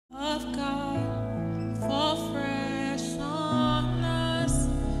of God, fall fresh on us.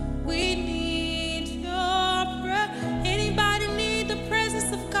 We need your presence. Anybody need the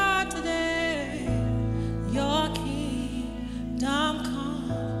presence of God today? Your kingdom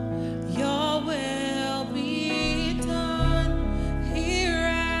come, your will be done here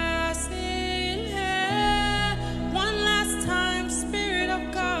as in heaven. One last time, Spirit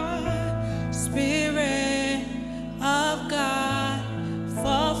of God, Spirit of God,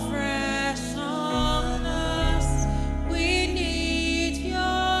 fall fresh on us. We need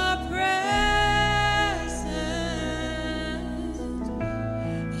your presence.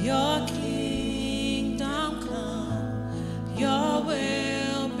 Your kingdom come, your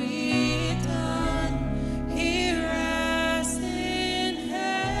will be done here as in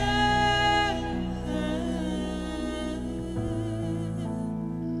heaven.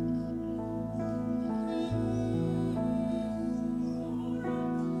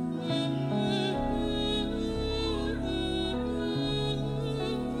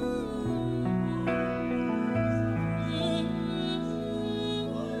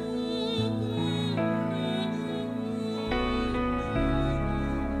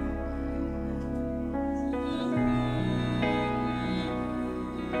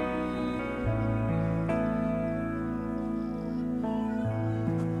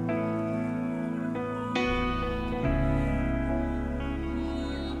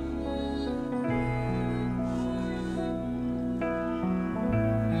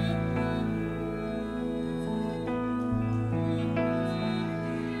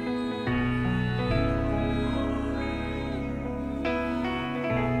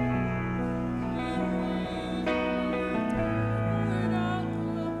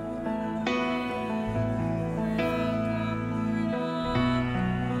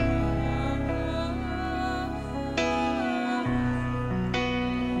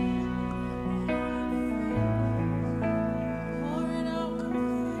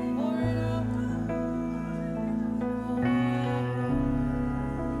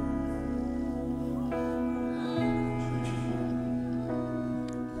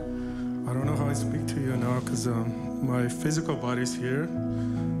 I don't know how I speak to you now because my physical body's here,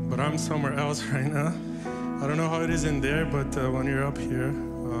 but I'm somewhere else right now. I don't know how it is in there, but when you're up here.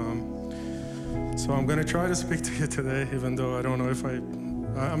 So I'm going to try to speak to you today, even though I don't know if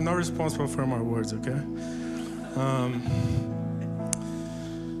I'm not responsible for my words, okay?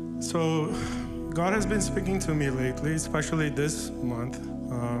 So God has been speaking to me lately, especially this month,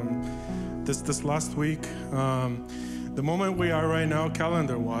 this last week. The moment we are right now,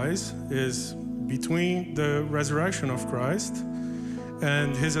 calendar-wise, is between the resurrection of Christ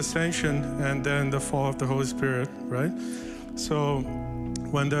and his ascension and then the fall of the Holy Spirit, right? So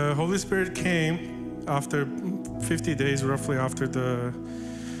when the Holy Spirit came after 50 days, roughly after the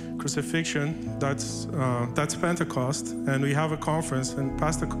crucifixion, that's Pentecost, and we have a conference and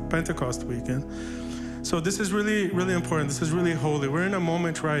past the Pentecost weekend. So this is really, really important. This is really holy. We're in a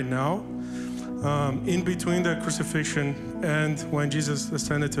moment right now in between the crucifixion and when Jesus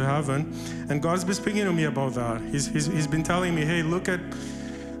ascended to heaven, and God's been speaking to me about that. He's been telling me, hey, look at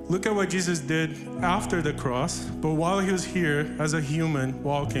what Jesus did after the cross, but while he was here as a human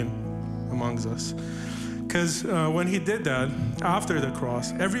walking amongst us. Because when he did that after the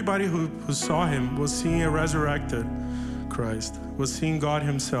cross, everybody who saw him was seeing a resurrected Christ, was seeing God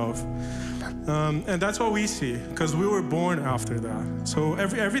himself. And that's what we see, because we were born after that. So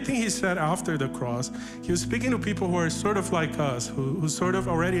everything he said after the cross, he was speaking to people who are sort of like us, who sort of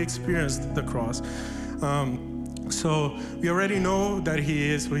already experienced the cross. So we already know that he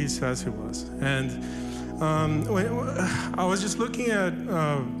is who he says he was. And I was just looking at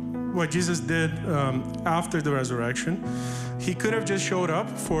what Jesus did after the resurrection. He could have just showed up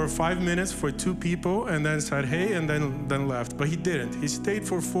for 5 minutes for 2 people and then said, hey, and then left. But he didn't. He stayed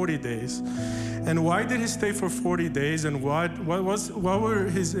for 40 days. And why did he stay for 40 days? And what were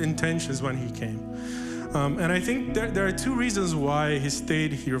his intentions when he came? And I think there are 2 reasons why he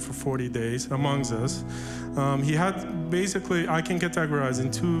stayed here for 40 days amongst us. He had basically, I can categorize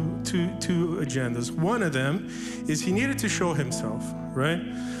in two agendas. One of them is he needed to show himself, right?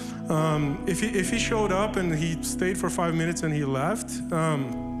 If he showed up and he stayed for 5 minutes and he left,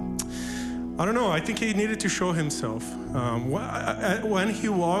 I don't know, I think he needed to show himself. When he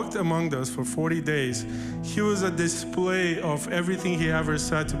walked among us for 40 days, he was a display of everything he ever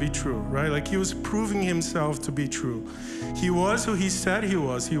said to be true, right? Like he was proving himself to be true. He was who he said he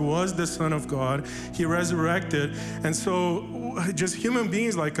was. He was the Son of God. He resurrected. And so just human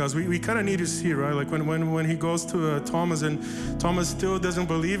beings like us, we kind of need to see, right? Like when he goes to Thomas and Thomas still doesn't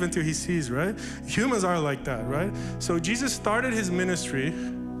believe until he sees, right? Humans are like that, right? So Jesus started his ministry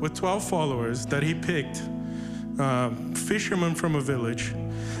with 12 followers that he picked, fishermen from a village.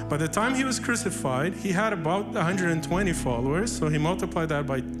 By the time he was crucified, he had about 120 followers, so he multiplied that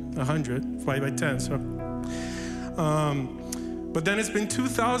by 100, by 10, so. But then it's been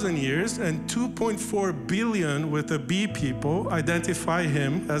 2,000 years, and 2.4 billion with a B people identify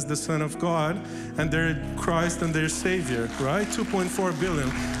him as the Son of God and their Christ and their Savior, right? 2.4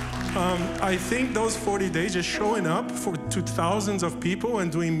 billion. I think those 40 days just showing up to thousands of people and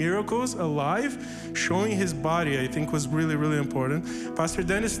doing miracles alive, showing his body, I think was really, really important. Pastor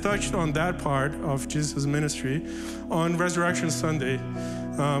Dennis touched on that part of Jesus' ministry on Resurrection Sunday.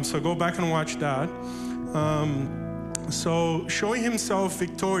 So go back and watch that. So showing himself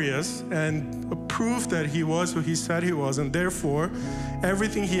victorious and proof that he was who he said he was, and therefore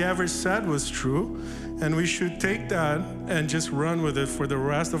everything he ever said was true. And we should take that and just run with it for the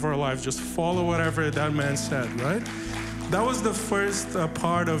rest of our lives. Just follow whatever that man said, right? That was the first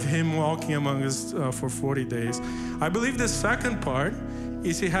part of him walking among us for 40 days. I believe the second part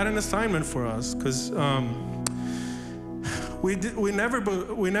is he had an assignment for us, because we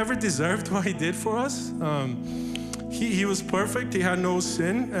never deserved what he did for us. He was perfect. He had no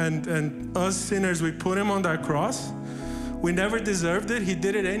sin, and us sinners, we put him on that cross. We never deserved it. He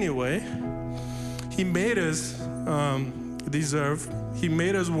did it anyway. He made us he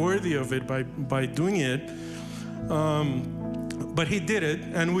made us worthy of it by doing it. But he did it,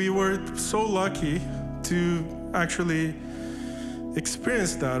 and we were so lucky to actually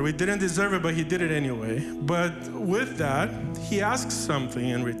experience that. We didn't deserve it, but he did it anyway. But with that, he asks something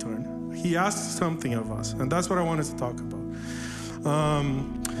in return. He asks something of us, and that's what I wanted to talk about.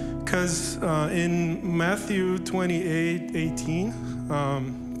 Because in Matthew 28:18,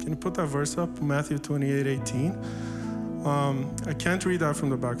 can you put that verse up? Matthew 28:18. I can't read that from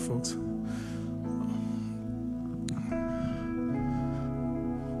the back, folks.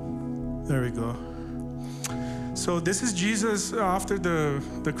 There we go. So this is Jesus after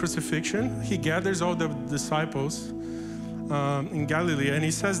the crucifixion. He gathers all the disciples in Galilee, and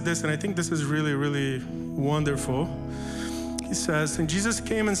he says this, and I think this is really, really wonderful. He says, and Jesus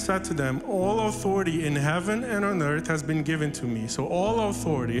came and said to them, all authority in heaven and on earth has been given to me. So all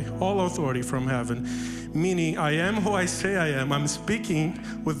authority from heaven, meaning I am who I say I am. I'm speaking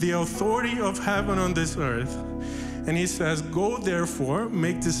with the authority of heaven on this earth. And he says, go therefore,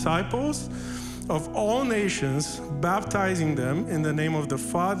 make disciples of all nations, baptizing them in the name of the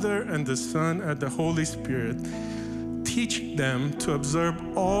Father and the Son and the Holy Spirit. Teach them to observe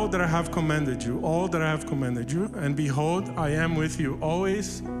all that I have commanded you, and behold, I am with you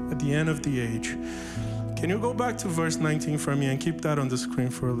always at the end of the age. Can you go back to verse 19 for me and keep that on the screen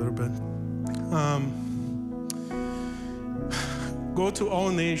for a little bit? Go to all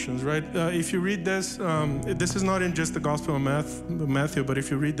nations, right? If you read this, this is not in just the Gospel of Matthew, but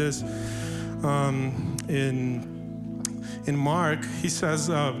if you read this in Mark, he says,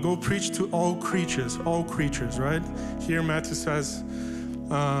 go preach to all creatures, right? Here Matthew says,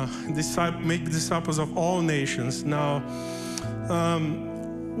 make disciples of all nations. Now,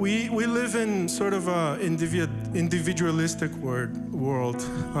 we live in sort of an individualistic world.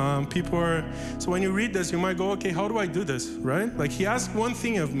 People are, so when you read this, you might go, okay, how do I do this, right? Like he asked one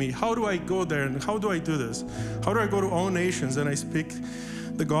thing of me, how do I go there and how do I do this? How do I go to all nations and I speak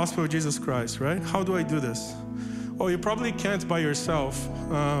the gospel of Jesus Christ, right? How do I do this? Oh, you probably can't by yourself.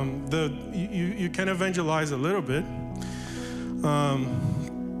 You can evangelize a little bit.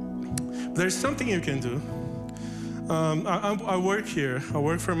 There's something you can do. I work here. I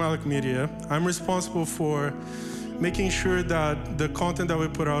work for Malik Media. I'm responsible for making sure that the content that we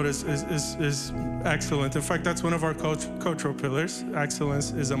put out is excellent. In fact, that's one of our cultural pillars.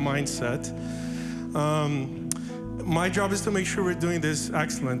 Excellence is a mindset. My job is to make sure we're doing this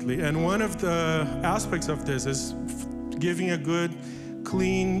excellently. And one of the aspects of this is giving a good,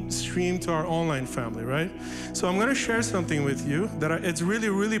 clean stream to our online family, right? So I'm going to share something with you that it's really,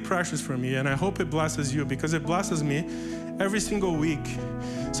 really precious for me, and I hope it blesses you because it blesses me every single week.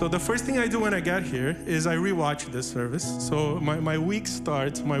 So the first thing I do when I get here is I rewatch this service. So my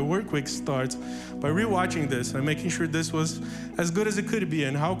work week starts by rewatching this and making sure this was as good as it could be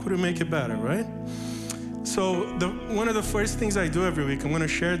and how could we make it better, right? So one of the first things I do every week, I'm going to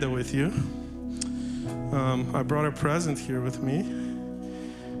share that with you. I brought a present here with me.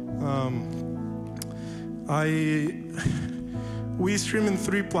 We stream in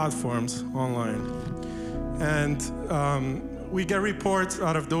 3 platforms online, and we get reports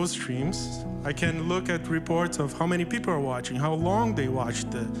out of those streams. I can look at reports of how many people are watching, how long they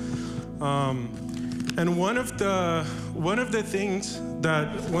watched it, and one of the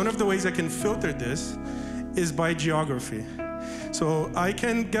ways I can filter this is by geography. So I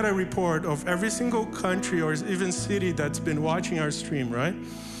can get a report of every single country or even city that's been watching our stream, right?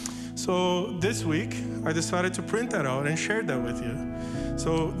 So this week, I decided to print that out and share that with you.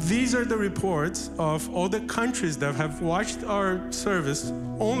 So these are the reports of all the countries that have watched our service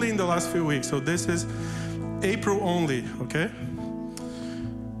only in the last few weeks. So this is April only, okay?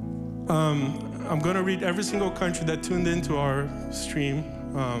 I'm gonna read every single country that tuned into our stream.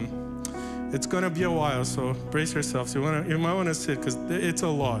 It's gonna be a while, so brace yourselves. You might wanna sit, because it's a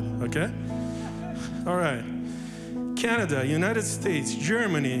lot, okay? All right. Canada, United States,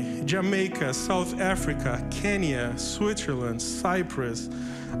 Germany, Jamaica, South Africa, Kenya, Switzerland, Cyprus,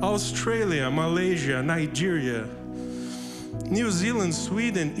 Australia, Malaysia, Nigeria, New Zealand,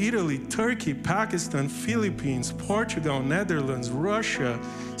 Sweden, Italy, Turkey, Pakistan, Philippines, Portugal, Netherlands, Russia,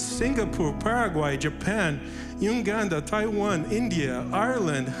 Singapore, Paraguay, Japan, Uganda, Taiwan, India,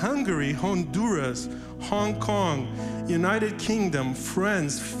 Ireland, Hungary, Honduras, Hong Kong, United Kingdom,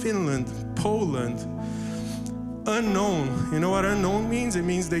 France, Finland, Poland. Unknown. You know what unknown means? It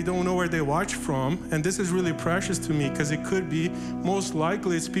means they don't know where they watch from. And this is really precious to me, because it could be, most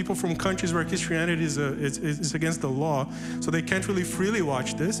likely, it's people from countries where Christianity is against the law. So they can't really freely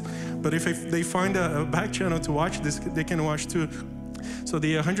watch this. But if they find a back channel to watch this, they can watch too. So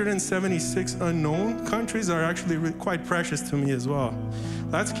the 176 unknown countries are actually quite precious to me as well.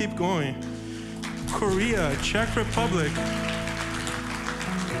 Let's keep going. Korea, Czech Republic.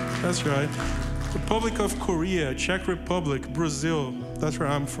 That's right. Republic of Korea, Czech Republic, Brazil. That's where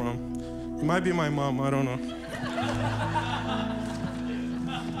I'm from. It might be my mom, I don't know.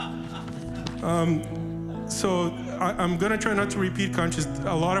 So I'm gonna try not to repeat countries.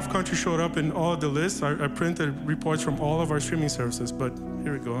 A lot of countries showed up in all of the lists. I printed reports from all of our streaming services, but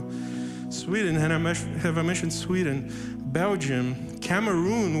here we go. Sweden, have I mentioned Sweden? Belgium,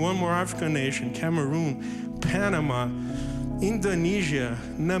 Cameroon, one more African nation, Cameroon, Panama, Indonesia,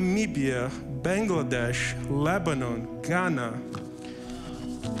 Namibia, Bangladesh, Lebanon, Ghana.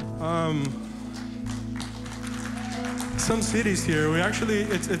 Some cities here,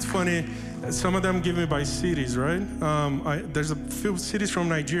 it's funny, some of them give me by cities, right? There's a few cities from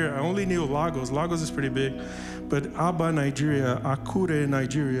Nigeria. I only knew Lagos. Lagos is pretty big. But Aba, Nigeria, Akure,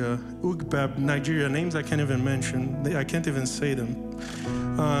 Nigeria, Ugbeb, Nigeria, names I can't even mention. I can't even say them.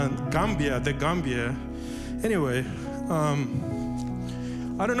 Gambia, the Gambia. Anyway,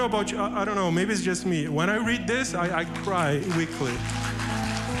 I don't know about you, I don't know, maybe it's just me. When I read this, I cry weekly.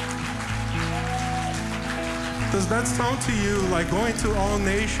 Does that sound to you like going to all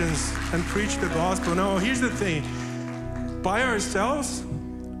nations and preach the gospel? No, here's the thing. By ourselves,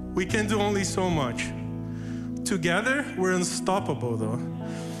 we can do only so much. Together, we're unstoppable though.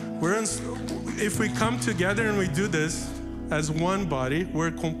 If we come together and we do this as one body,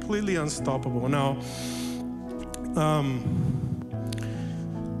 we're completely unstoppable. Now,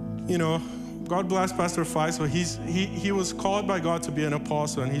 you know, God bless Pastor Fai. So he was called by God to be an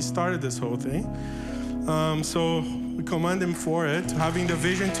apostle, and he started this whole thing. So we commend him for it, having the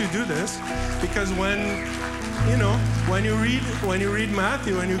vision to do this, because when you read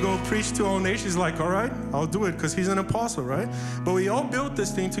Matthew and you go preach to all nations, like, all right, I'll do it, because he's an apostle, right? But we all build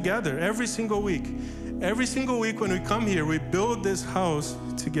this thing together every single week. Every single week when we come here, we build this house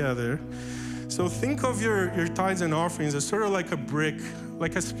together. So think of your tithes and offerings as sort of like a brick,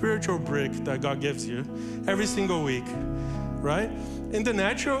 like a spiritual brick that God gives you every single week, right? In the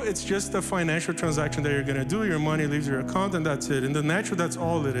natural, it's just a financial transaction that you're gonna do. Your money leaves your account and that's it. In the natural, that's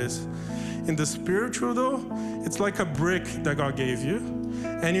all it is. In the spiritual though, it's like a brick that God gave you.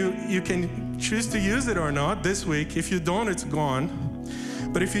 And you can choose to use it or not this week. If you don't, it's gone.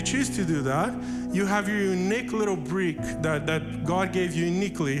 But if you choose to do that, you have your unique little brick that God gave you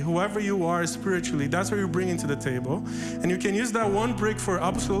uniquely. Whoever you are spiritually, that's what you bring into the table. And you can use that one brick for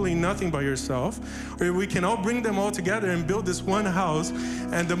absolutely nothing by yourself. Or we can all bring them all together and build this one house.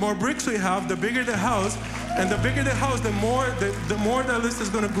 And the more bricks we have, the bigger the house. And the bigger the house, the more that list is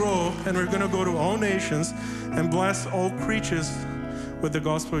going to grow. And we're going to go to all nations and bless all creatures with the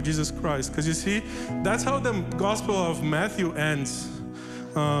gospel of Jesus Christ. Because you see, that's how the gospel of Matthew ends.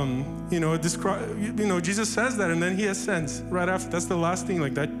 Jesus says that, and then he ascends right after. That's the last thing,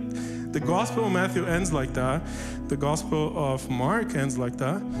 like that. The gospel of Matthew ends like that. The gospel of Mark ends like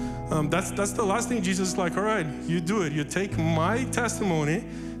that. That's the last thing. Jesus is like, all right, you do it. You take my testimony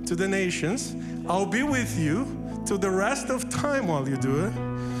to the nations. I'll be with you till the rest of time while you do it.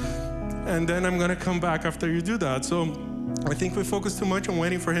 And then I'm gonna come back after you do that. So I think we focus too much on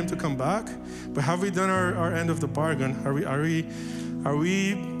waiting for him to come back. But have we done our end of the bargain?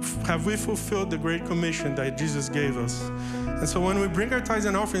 Have we fulfilled the Great Commission that Jesus gave us? And so when we bring our tithes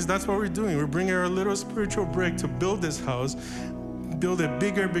and offerings, that's what we're doing. We're bringing our little spiritual brick to build this house. build it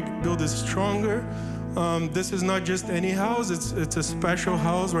bigger, build it stronger. This is not just any house, it's a special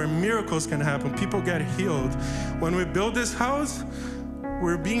house where miracles can happen. People get healed. When we build this house,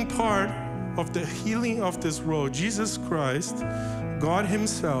 we're being part of the healing of this world. Jesus Christ, God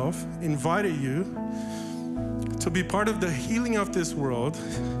himself, invited you to be part of the healing of this world,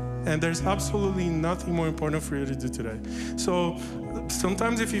 and there's absolutely nothing more important for you to do today. So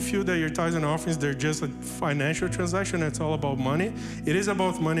sometimes if you feel that your tithes and offerings, they're just a financial transaction, it's all about money. It is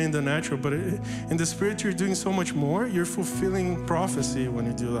about money in the natural, but in the spirit, you're doing so much more. You're fulfilling prophecy when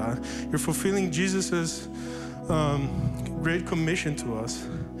you do that. You're fulfilling Jesus's great commission to us.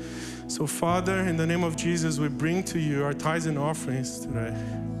 So Father, in the name of Jesus, we bring to you our tithes and offerings today.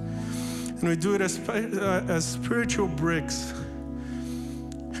 And we do it as spiritual bricks.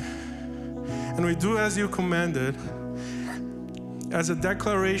 And we do as you commanded, as a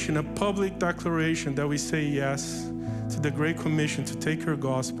declaration, a public declaration that we say yes to the Great Commission to take your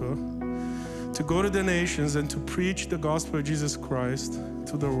gospel, to go to the nations and to preach the gospel of Jesus Christ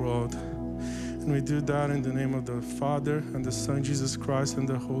to the world. And we do that in the name of the Father and the Son, Jesus Christ, and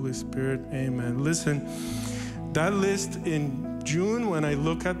the Holy Spirit. Amen. Listen, that list in June, when I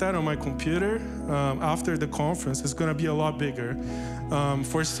look at that on my computer, after the conference, is going to be a lot bigger.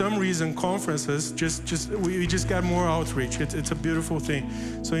 For some reason, conferences, we just get more outreach. It's a beautiful thing.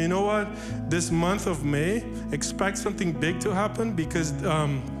 So you know what? This month of May, expect something big to happen, because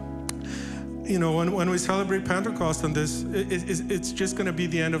when we celebrate Pentecost on this, it's just going to be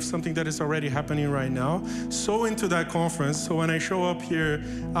the end of something that is already happening right now. So into that conference, so when I show up here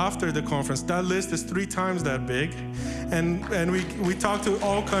after the conference, that list is 3 times that big. And we talk to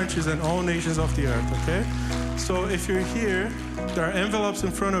all countries and all nations of the earth, okay? So if you're here, there are envelopes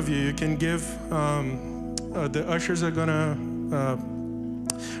in front of you. You can give, the ushers are going to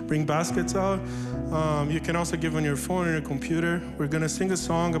bring baskets out. You can also give on your phone or your computer. We're going to sing a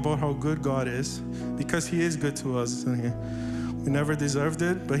song about how good God is, because he is good to us. We never deserved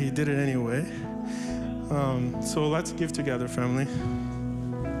it, but he did it anyway. So let's give together, family.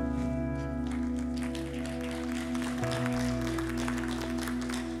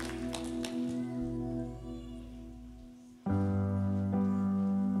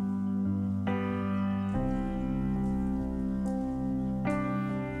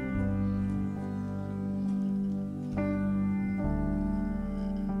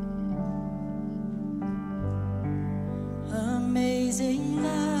 Amazing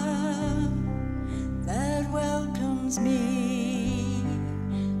love that welcomes me,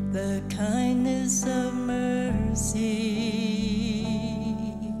 the kindness of mercy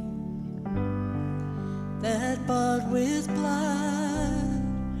that bought with blood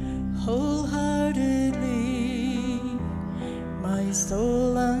wholeheartedly my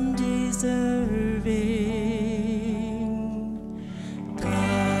soul undeserving.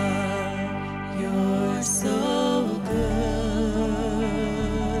 God, you're so good.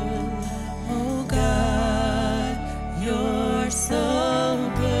 Oh God, you're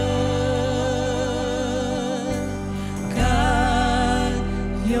so good. God,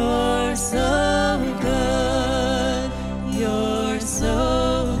 you're so good. You're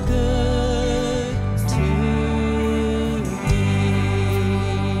so good to me.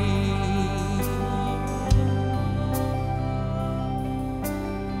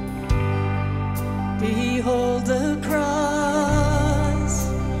 Behold the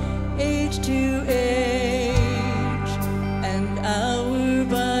cross, age to age, and hour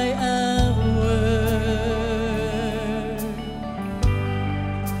by hour.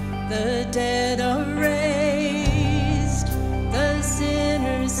 The dead are raised, the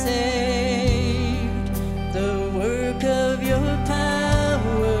sinners saved, the work of your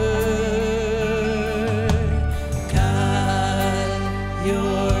power. God,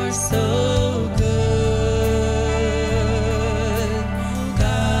 you're so good.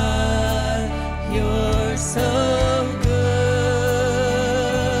 God, you're so good.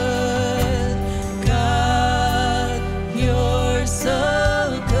 God, you're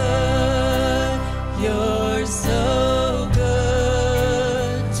so good. You're so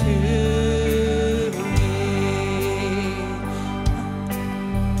good to me.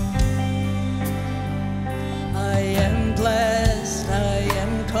 I am blessed, I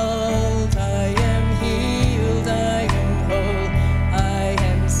am called, I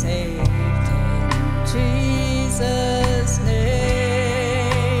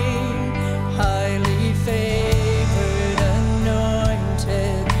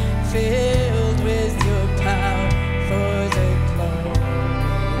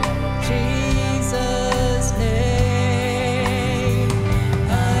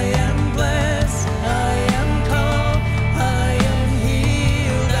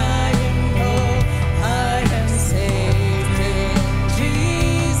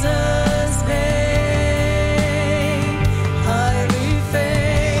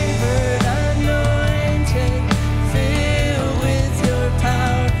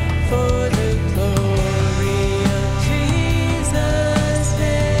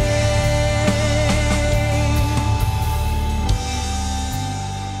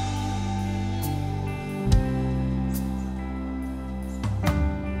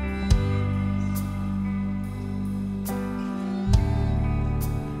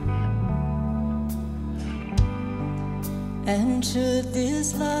And should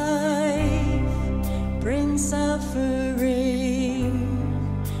this life bring suffering,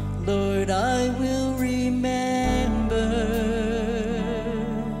 Lord, I will remember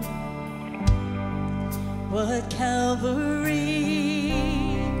what Calvary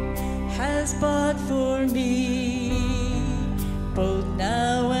has bought for me, both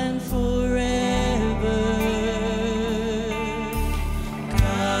now and forever.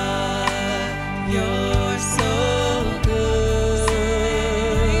 God, you're so good.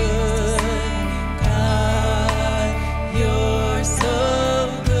 God, you're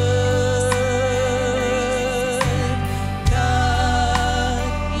so good. God,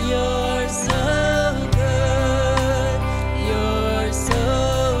 you're so good. You're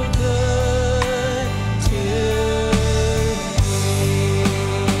so good to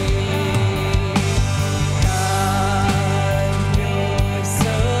me. God, you're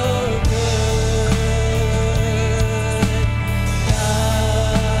so good.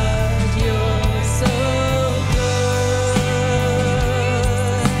 God, you're so good.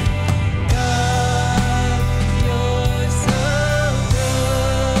 God, you're so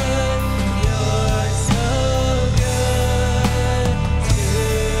good. You're so good to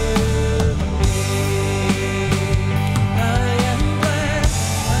me. I am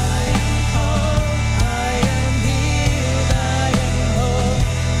blessed, I am whole, I am healed, I am whole,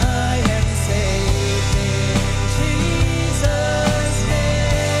 I am saved in Jesus'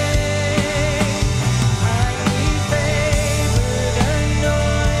 name. Highly favored,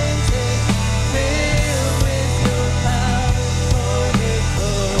 anointed, filled with your power for the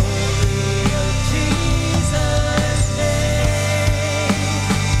glory of Jesus' name.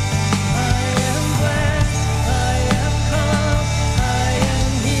 I am blessed, I am calm, I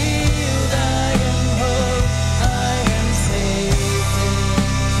am healed, I am whole, I am saved in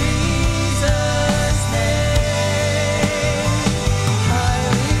Jesus' name.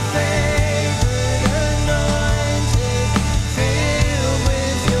 Highly favored, anointed, filled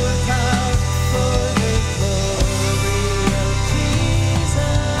with your power for the glory of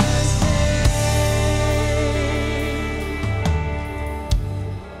Jesus' name.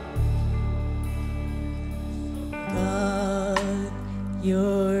 God,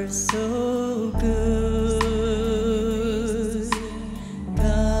 you're so good.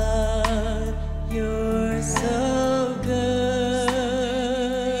 God, you're so good.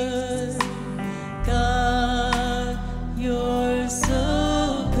 God, you're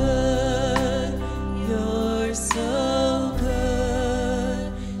so good. You're so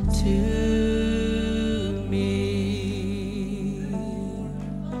good to me.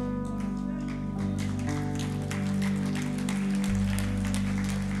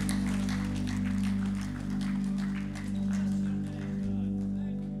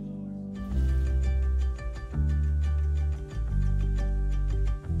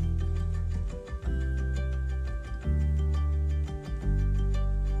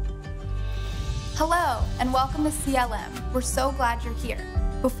 Hello, and welcome to CLM. We're so glad you're here.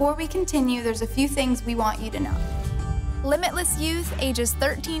 Before we continue, there's a few things we want you to know. Limitless Youth, ages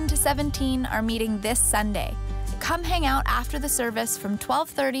 13 to 17, are meeting this Sunday. Come hang out after the service from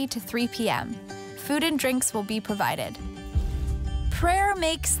 12:30 to 3 p.m. Food and drinks will be provided. Prayer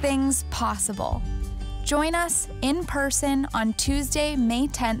makes things possible. Join us in person on Tuesday, May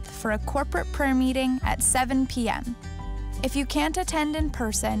 10th for a corporate prayer meeting at 7 p.m. If you can't attend in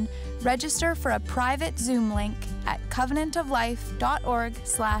person, register for a private Zoom link at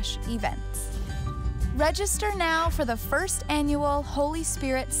covenantoflife.org/events. Register now for the first annual Holy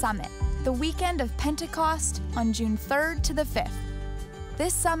Spirit Summit, the weekend of Pentecost on June 3rd to the 5th.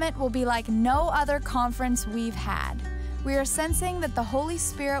 This summit will be like no other conference we've had. We are sensing that the Holy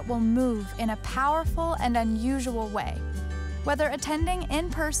Spirit will move in a powerful and unusual way. Whether attending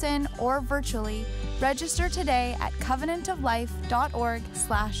in person or virtually, register today at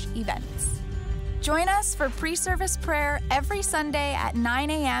covenantoflife.org/events. Join us for pre-service prayer every Sunday at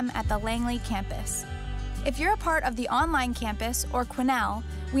 9 a.m. at the Langley campus. If you're a part of the online campus or Quinnell,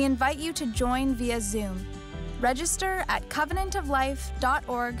 we invite you to join via Zoom. Register at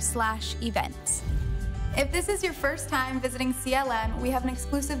covenantoflife.org/events. If this is your first time visiting CLM, we have an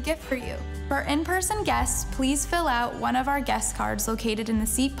exclusive gift for you. For in-person guests, please fill out one of our guest cards located in the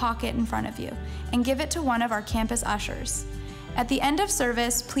seat pocket in front of you and give it to one of our campus ushers. At the end of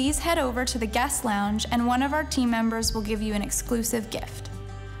service, please head over to the guest lounge and one of our team members will give you an exclusive gift.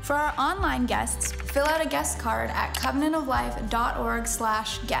 For our online guests, fill out a guest card at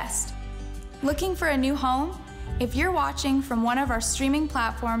covenantoflife.org/guest. Looking for a new home? If you're watching from one of our streaming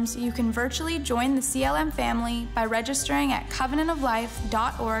platforms, you can virtually join the CLM family by registering at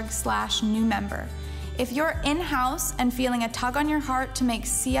covenantoflife.org/new member. If you're in-house and feeling a tug on your heart to make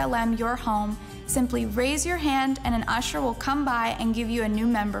CLM your home, simply raise your hand and an usher will come by and give you a new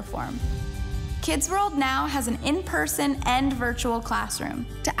member form. Kids World now has an in-person and virtual classroom.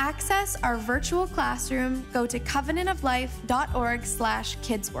 To access our virtual classroom, go to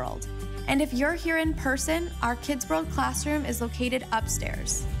covenantoflife.org/kidsworld. And if you're here in person, our Kids World classroom is located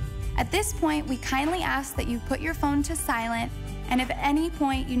upstairs. At this point, we kindly ask that you put your phone to silent, and if at any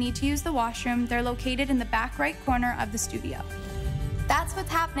point you need to use the washroom, they're located in the back right corner of the studio. That's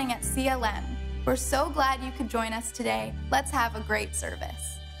what's happening at CLM. We're so glad you could join us today. Let's have a great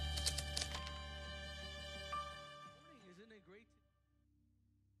service. Isn't it great?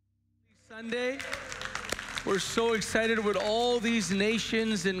 Sunday. We're so excited with all these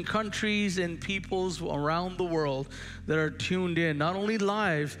nations and countries and peoples around the world that are tuned in, not only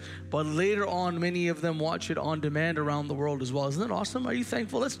live, but later on, many of them watch it on demand around the world as well. Isn't that awesome? Are you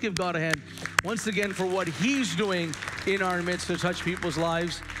thankful? Let's give God a hand once again for what He's doing in our midst to touch people's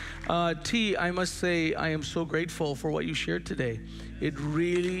lives. T, I must say, I am so grateful for what you shared today. It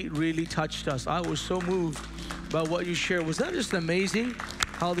really, really touched us. I was so moved by what you shared. Was that just amazing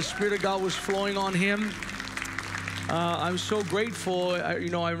how the Spirit of God was flowing on him? I'm so grateful. I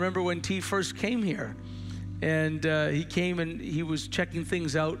remember when T first came here, and he came and he was checking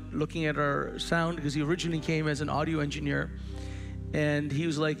things out, looking at our sound, because he originally came as an audio engineer. And he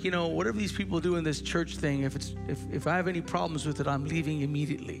was like, whatever these people do in this church thing, if I have any problems with it, I'm leaving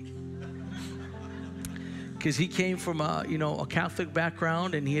immediately. Because he came from a Catholic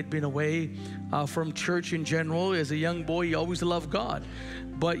background, and he had been away from church in general. As a young boy, he always loved God,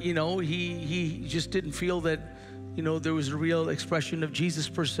 but he just didn't feel that there was a real expression of Jesus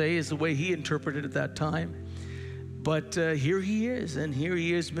per se, is the way he interpreted it at that time. But here he is, and here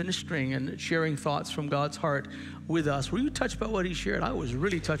he is ministering and sharing thoughts from God's heart with us. Were you touched by what he shared? I was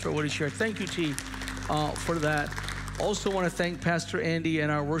really touched by what he shared. Thank you, T, for that. Also want to thank Pastor Andy and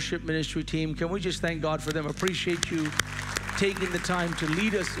our worship ministry team. Can we just thank God for them? Appreciate you taking the time to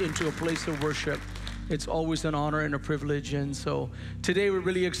lead us into a place of worship. It's always an honor and a privilege. And so today we're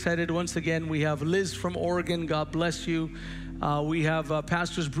really excited. Once again, we have Liz from Oregon. God bless you. We have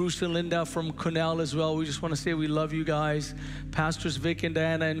Pastors Bruce and Linda from Cornell as well. We just want to say we love you guys. Pastors Vic and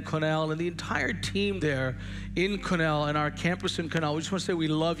Diana in Cornell, and the entire team there in Cornell and our campus in Cornell. We just want to say we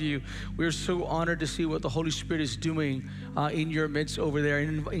love you. We're so honored to see what the Holy Spirit is doing in your midst over there,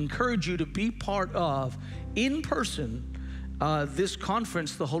 and encourage you to be part of, in person, this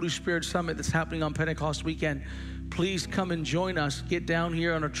conference, the Holy Spirit Summit that's happening on Pentecost weekend. Please come and join us. Get down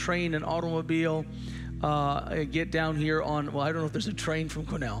here on a train, an automobile. Get down here on, well, I don't know if there's a train from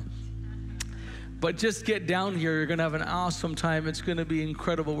Cornell, but just get down here. You're going to have an awesome time. It's going to be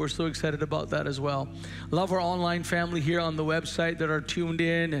incredible. We're so excited about that as well. Love our online family here on the website that are tuned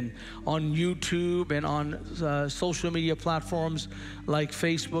in, and on YouTube and on social media platforms like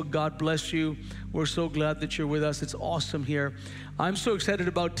Facebook. God bless you. We're so glad that you're with us. It's awesome here. I'm so excited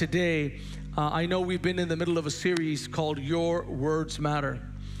about today. I know we've been in the middle of a series called Your Words Matter.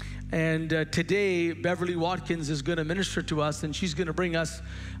 And today, Beverley Watkins is going to minister to us, and she's going to bring us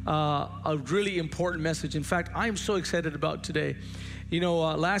a really important message. In fact, I'm so excited about today.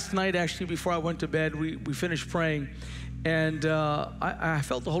 Last night, actually, before I went to bed, we finished praying, and I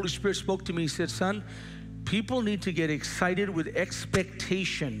felt the Holy Spirit spoke to me. He said, son, people need to get excited with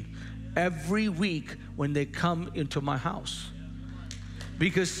expectation every week when they come into my house.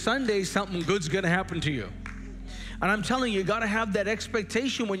 Because Sunday, something good's going to happen to you. And I'm telling you, you got to have that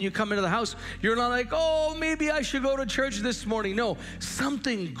expectation when you come into the house. You're not like, oh, maybe I should go to church this morning. No,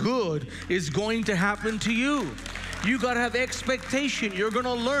 something good is going to happen to you. You got to have expectation. You're going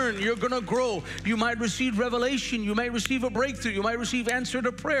to learn. You're going to grow. You might receive revelation. You might receive a breakthrough. You might receive answer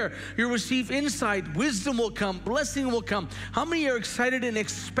to prayer. You'll receive insight. Wisdom will come. Blessing will come. How many are excited and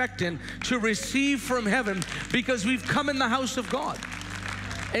expectant to receive from heaven because we've come in the house of God?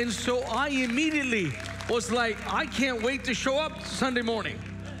 And so I immediately was like, I can't wait to show up Sunday morning.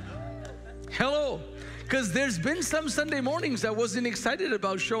 Hello. Because there's been some Sunday mornings I wasn't excited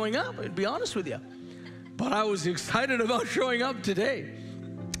about showing up, to be honest with you. But I was excited about showing up today.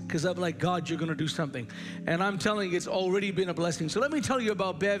 Because I'm like, God, you're going to do something. And I'm telling you, it's already been a blessing. So let me tell you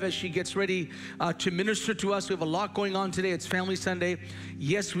about Bev as she gets ready to minister to us. We have a lot going on today. It's Family Sunday.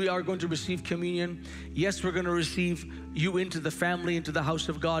 Yes, we are going to receive communion. Yes, we're going to receive you into the family, into the house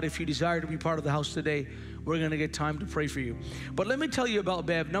of God. If you desire to be part of the house today, we're going to get time to pray for you. But let me tell you about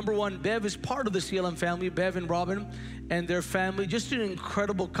Bev. Number one, Bev is part of the CLM family. Bev and Robin and their family, just an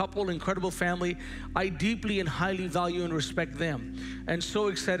incredible couple, incredible family. I deeply and highly value and respect them, and so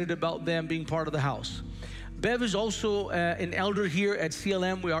excited about them being part of the house. Bev is also an elder here at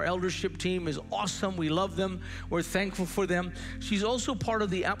CLM. Our eldership team is awesome. We love them. We're thankful for them. She's also part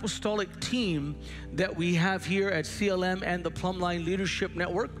of the apostolic team that we have here at CLM and the Plumline Leadership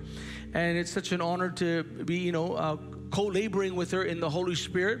Network. And it's such an honor to be, co-laboring with her in the Holy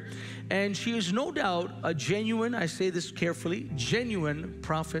Spirit. And she is no doubt a genuine, I say this carefully, genuine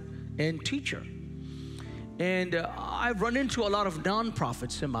prophet and teacher. And I've run into a lot of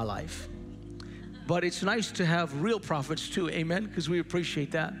non-prophets in my life. But it's nice to have real prophets too, amen, because we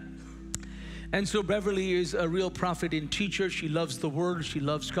appreciate that. And so Beverley is a real prophet and teacher. She loves the Word, she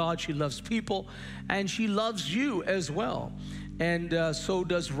loves God, she loves people, and she loves you as well. And so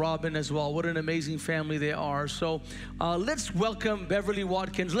does Robin as well. What an amazing family they are. So let's welcome Beverley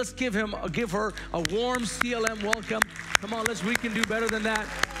Watkins. Let's give her a warm CLM welcome. Come on, we can do better than that.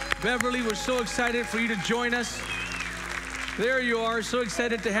 Beverley, we're so excited for you to join us. There you are, so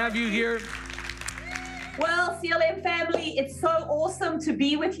excited to have you here. Well, CLM family, it's so awesome to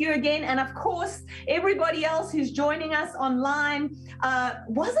be with you again. And of course, everybody else who's joining us online.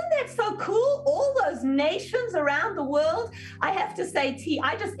 Wasn't that so cool? All those nations around the world. I have to say,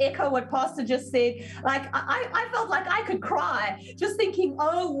 I just echo what Pastor just said. Like, I felt like I could cry just thinking,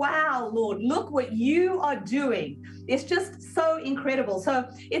 oh, wow, Lord, look what you are doing. It's just so incredible. So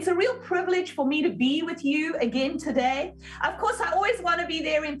it's a real privilege for me to be with you again today. Of course, I always want to be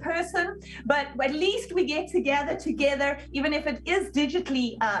there in person, but at least we get together, even if it is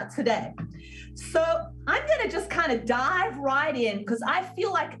digitally today. So I'm going to just kind of dive right in because I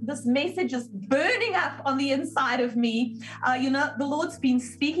feel like this message is burning up on the inside of me. The Lord's been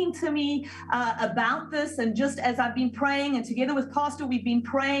speaking to me about this, and just as I've been praying and together with Pastor, we've been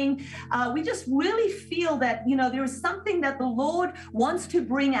praying, we just really feel that, there is something that the Lord wants to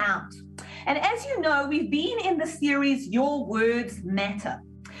bring out. And as you know, we've been in the series, Your Words Matter.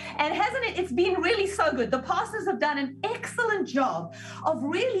 And hasn't it? It's been really so good. The pastors have done an excellent job of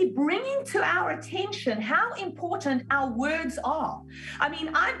really bringing to our attention how important our words are. I mean,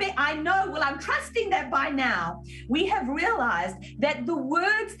 I'm trusting that by now we have realized that the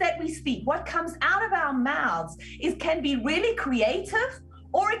words that we speak, what comes out of our mouths, can be really creative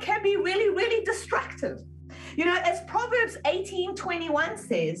or it can be really, really destructive. As Proverbs 18:21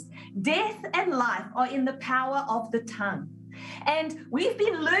 says, death and life are in the power of the tongue. And we've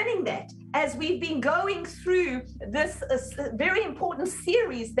been learning that as we've been going through this very important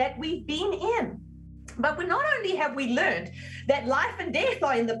series that we've been in. But not only have we learned that life and death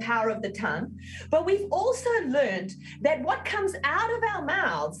are in the power of the tongue, but we've also learned that what comes out of our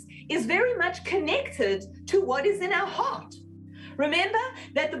mouths is very much connected to what is in our heart. Remember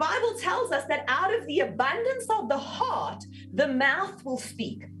that the Bible tells us that out of the abundance of the heart, the mouth will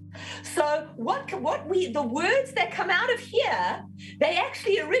speak. So the words that come out of here, they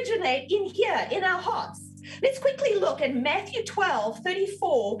actually originate in here, in our hearts. Let's quickly look at Matthew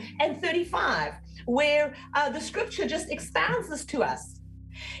 12:34 and 35, where the scripture just expounds this to us.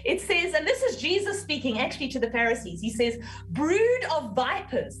 It says, and this is Jesus speaking actually to the Pharisees. He says, brood of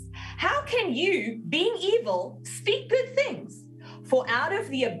vipers, how can you, being evil, speak good things? For out of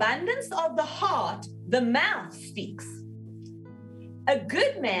the abundance of the heart, the mouth speaks. A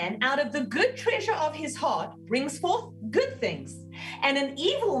good man out of the good treasure of his heart brings forth good things, and an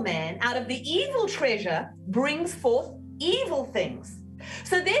evil man out of the evil treasure brings forth evil things.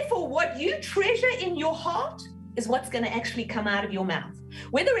 So therefore, what you treasure in your heart is what's going to actually come out of your mouth.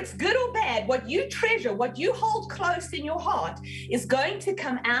 Whether it's good or bad, what you treasure, what you hold close in your heart is going to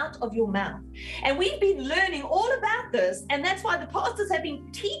come out of your mouth. And we've been learning all about this, and that's why the pastors have been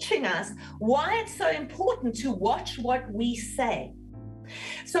teaching us why it's so important to watch what we say.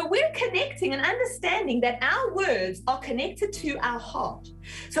 So we're connecting and understanding that our words are connected to our heart.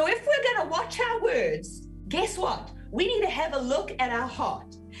 So if we're going to watch our words, guess what? We need to have a look at our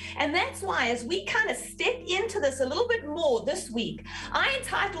heart. And that's why as we kind of step into this a little bit more this week, I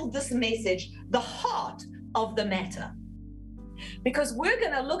entitled this message, The Heart of the Matter. Because we're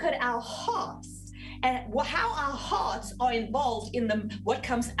going to look at our hearts and how our hearts are involved in what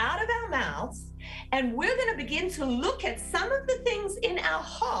comes out of our mouths. And we're going to begin to look at some of the things in our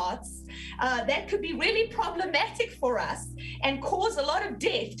hearts that could be really problematic for us and cause a lot of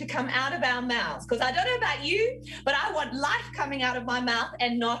death to come out of our mouths. Because I don't know about you, but I want life coming out of my mouth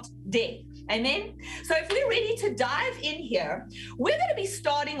and not death. Amen. So if we're ready to dive in here, we're going to be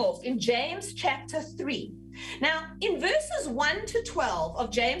starting off in James chapter 3. Now, in verses 1 to 12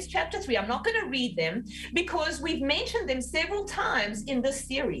 of James chapter 3, I'm not going to read them because we've mentioned them several times in this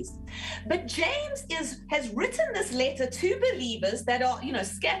series. But James has written this letter to believers that are,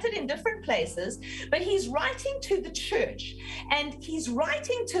 scattered in different places, but he's writing to the church, and he's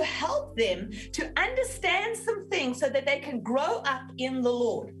writing to help them to understand some things so that they can grow up in the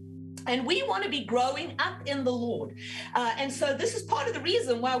Lord. And we want to be growing up in the Lord. And so this is part of the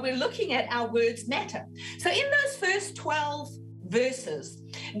reason why we're looking at our words matter. So in those first 12 verses,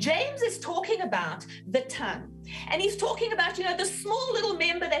 James is talking about the tongue. And he's talking about, the small little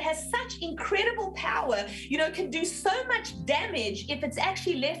member that has such incredible power, can do so much damage if it's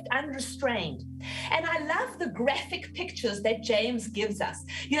actually left unrestrained. And I love the graphic pictures that James gives us.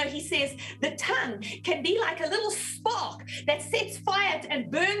 He says the tongue can be like a little spark that sets fire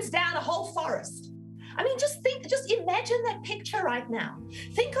and burns down a whole forest. I mean, just imagine that picture right now.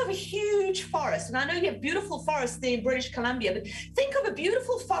 Think of a huge forest. And I know you have beautiful forests there in British Columbia, but think of a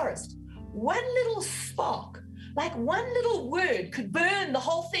beautiful forest. One little spark, like one little word, could burn the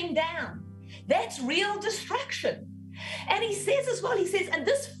whole thing down. That's real destruction. And he says as well, and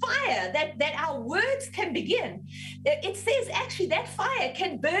this fire that our words can begin, it says actually that fire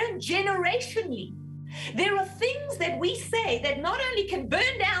can burn generationally. There are things that we say that not only can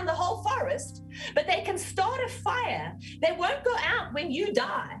burn down the whole forest, but they can start a fire that won't go out when you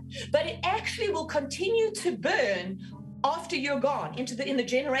die, but it actually will continue to burn after you're gone in the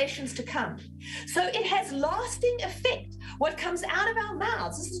generations to come. So it has lasting effect, what comes out of our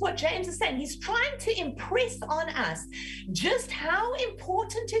mouths. This is what James is saying. He's trying to impress on us just how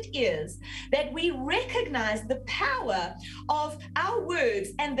important it is that we recognize the power of our words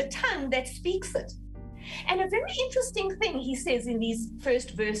and the tongue that speaks it. And a very interesting thing he says in these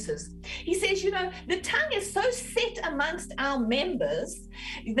first verses, he says, the tongue is so set amongst our members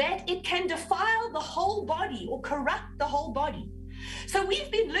that it can defile the whole body or corrupt the whole body. So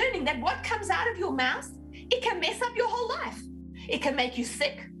we've been learning that what comes out of your mouth, it can mess up your whole life. It can make you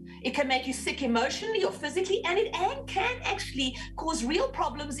sick. It can make you sick emotionally or physically, and it can actually cause real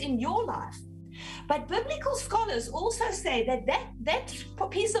problems in your life. But biblical scholars also say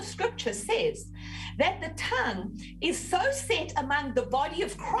that piece of scripture says that the tongue is so set among the body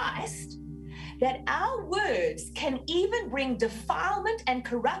of Christ that our words can even bring defilement and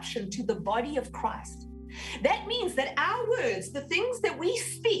corruption to the body of Christ. That means that our words, the things that we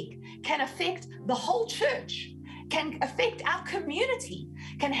speak, can affect the whole church, can affect our community,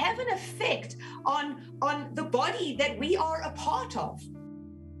 can have an effect on the body that we are a part of.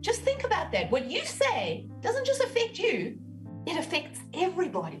 Just think about that. What you say doesn't just affect you, it affects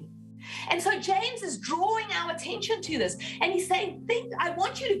everybody. And so James is drawing our attention to this. And he's saying, I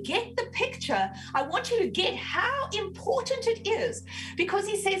want you to get the picture. I want you to get how important it is. Because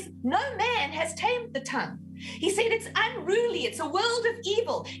he says, no man has tamed the tongue. He said it's unruly. It's a world of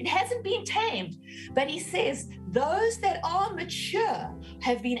evil. It hasn't been tamed. But he says, those that are mature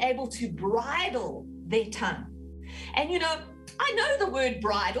have been able to bridle their tongue. And I know the word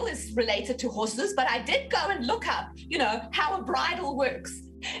bridle is related to horses, but I did go and look up, how a bridle works.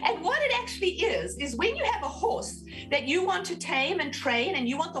 And what it actually is when you have a horse that you want to tame and train, and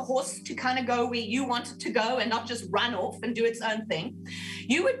you want the horse to kind of go where you want it to go and not just run off and do its own thing,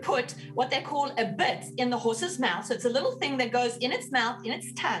 you would put what they call a bit in the horse's mouth. So it's a little thing that goes in its mouth, in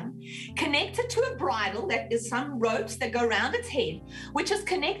its tongue, connected to a bridle that is some ropes that go around its head, which is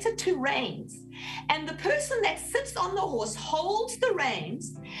connected to reins. And the person that sits on the horse holds the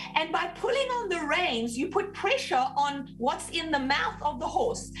reins, and by pulling on the reins, you put pressure on what's in the mouth of the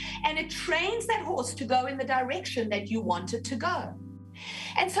horse, and it trains that horse to go in the direction that you want it to go.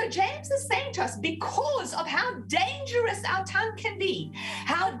 And so James is saying to us, because of how dangerous our tongue can be,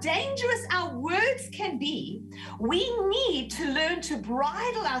 how dangerous our words can be, we need to learn to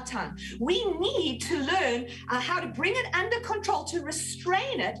bridle our tongue. We need to learn how to bring it under control, to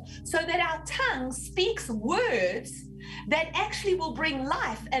restrain it, so that our tongue speaks words that actually will bring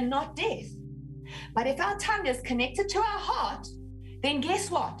life and not death. But if our tongue is connected to our heart, then guess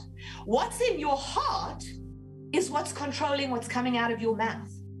what? What's in your heart is what's controlling what's coming out of your mouth.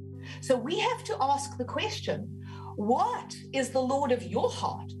 So we have to ask the question, what is the Lord of your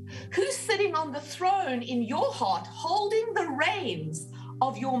heart? Who's sitting on the throne in your heart, holding the reins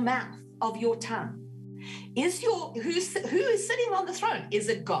of your mouth, of your tongue? Who is sitting on the throne? Is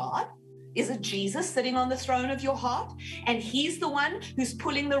it God? Is it Jesus sitting on the throne of your heart? And he's the one who's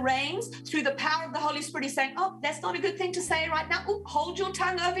pulling the reins through the power of the Holy Spirit. He's saying, oh, that's not a good thing to say right now. Oh, hold your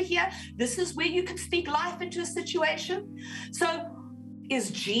tongue over here. This is where you can speak life into a situation. So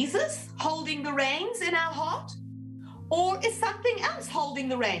is Jesus holding the reins in our heart? Or is something else holding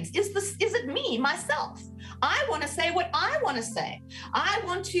the reins? Is it me, myself? I want to say what I want to say. I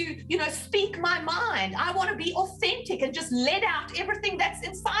want to, speak my mind. I want to be authentic and just let out everything that's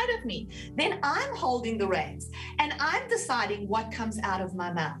inside of me. Then I'm holding the reins and I'm deciding what comes out of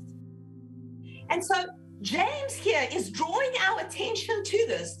my mouth. And so James here is drawing our attention to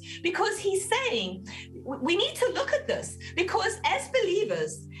this because he's saying we need to look at this, because as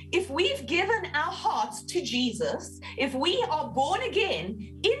believers, if we've given our hearts to Jesus, if we are born again,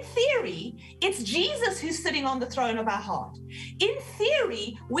 in theory, it's Jesus who's sitting on the throne of our heart. In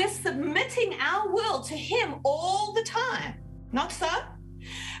theory, we're submitting our will to him all the time. Not so?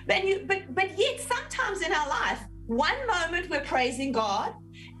 But yet sometimes in our life, one moment we're praising God,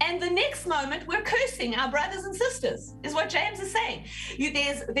 and the next moment we're cursing our brothers and sisters, is what James is saying.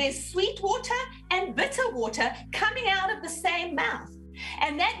 There's sweet water and bitter water coming out of the same mouth.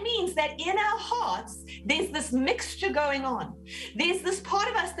 And that means that in our hearts, there's this mixture going on. There's this part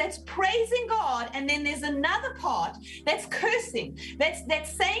of us that's praising God, and then there's another part that's cursing,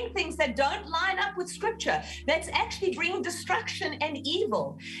 that's saying things that don't line up with Scripture, that's actually bringing destruction and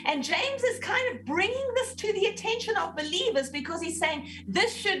evil. And James is kind of bringing this to the attention of believers because he's saying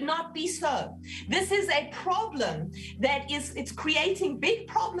this should not be so. This is a problem it's creating big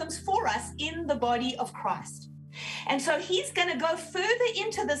problems for us in the body of Christ. And so he's going to go further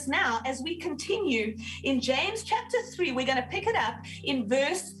into this now as we continue in James chapter 3. We're going to pick it up in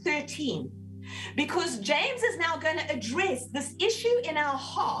verse 13, because James is now going to address this issue in our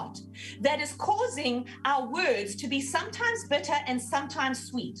heart that is causing our words to be sometimes bitter and sometimes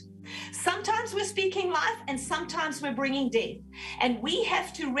sweet. Sometimes we're speaking life and sometimes we're bringing death. And we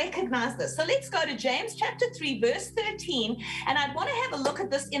have to recognize this. So let's go to James chapter 3, verse 13. And I want to have a look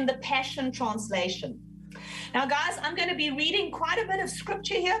at this in the Passion Translation. Now, guys, I'm going to be reading quite a bit of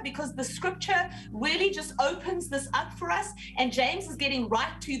scripture here because the scripture really just opens this up for us, and James is getting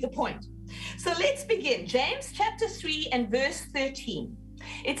right to the point. So let's begin. James chapter 3 and verse 13.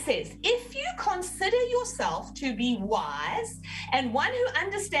 It says, if you consider yourself to be wise and one who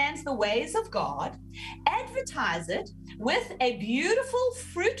understands the ways of God, advertise it with a beautiful,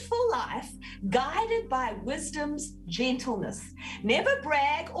 fruitful life guided by wisdom's gentleness. Never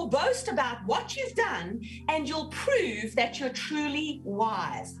brag or boast about what you've done, and you'll prove that you're truly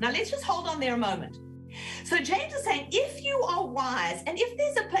wise. Now, let's just hold on there a moment. So James is saying, if you are wise and if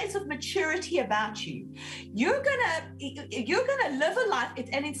there's a place of maturity about you, you're gonna live a life.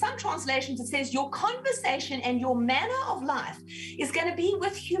 And in some translations, it says your conversation and your manner of life is going to be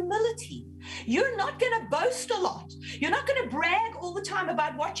with humility. You're not going to boast a lot. You're not going to brag all the time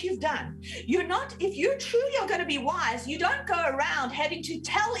about what you've done. If you truly are going to be wise, you don't go around having to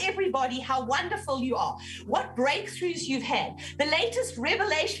tell everybody how wonderful you are, what breakthroughs you've had, the latest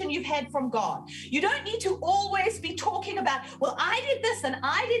revelation you've had from God. You don't need to always be talking about, well, I did this and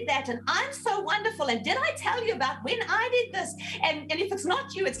I did that and I'm so wonderful. And did I tell you about when I did this? And if it's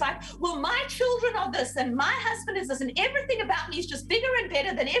not you, it's like, well, my children are this and my husband is this and everything about me is just bigger and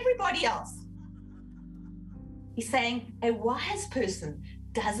better than everybody else. He's saying a wise person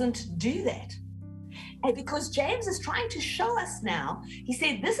doesn't do that. And because James is trying to show us now, he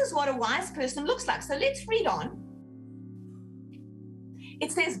said, this is what a wise person looks like. So let's read on.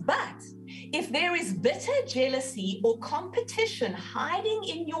 It says, but if there is bitter jealousy or competition hiding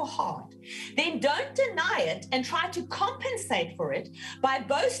in your heart, then don't deny it and try to compensate for it by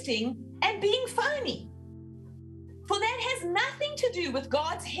boasting and being phony. For that has nothing to do with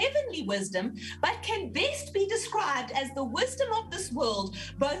God's heavenly wisdom, but can best be described as the wisdom of this world,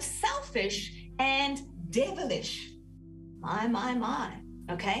 both selfish and devilish. My.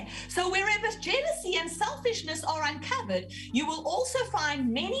 Okay, so wherever jealousy and selfishness are uncovered, you will also find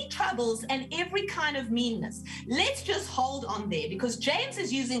many troubles and every kind of meanness. Let's just hold on there, because James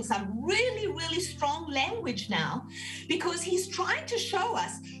is using some really, really strong language now, because he's trying to show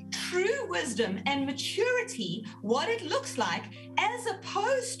us true wisdom and maturity, what it looks like, as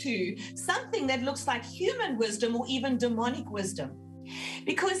opposed to something that looks like human wisdom or even demonic wisdom.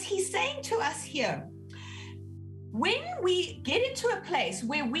 Because he's saying to us here, when we get into a place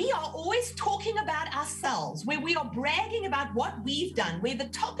where we are always talking about ourselves, where we are bragging about what we've done, where the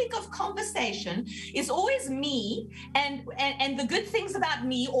topic of conversation is always me and the good things about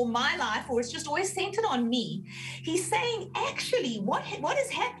me or my life, or it's just always centered on me, he's saying actually what is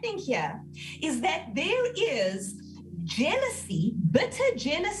happening here is that there is jealousy, bitter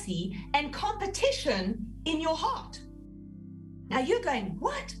jealousy and competition in your heart. Now you're going,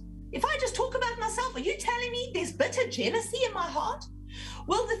 what? If I just talk about myself, are you telling me there's bitter jealousy in my heart?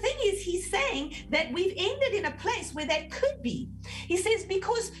 Well, the thing is, he's saying that we've ended in a place where that could be. He says,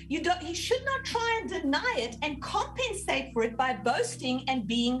 because you should not try and deny it and compensate for it by boasting and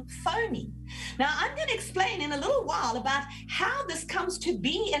being phony. Now, I'm going to explain in a little while about how this comes to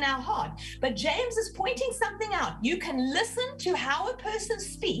be in our heart. But James is pointing something out. You can listen to how a person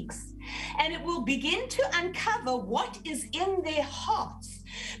speaks, and it will begin to uncover what is in their hearts.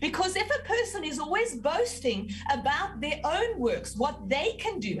 Because if a person is always boasting about their own works, what they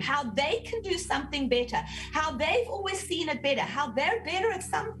can do, how they can do something better, how they've always seen it better, how they're better at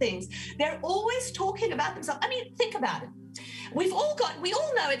some things, they're always talking about themselves. I mean, think about it. We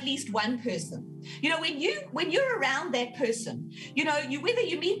all know at least one person. You know, when you're around that person, you know, whether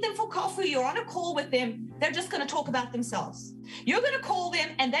you meet them for coffee, you're on a call with them, they're just going to talk about themselves. You're going to call them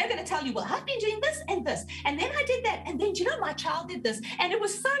and they're going to tell you, well, I've been doing this and this, and then I did that, and then, you know, my child did this, and it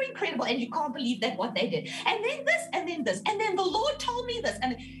was so incredible, and you can't believe that what they did, and then this, and then this, and then the Lord told me this,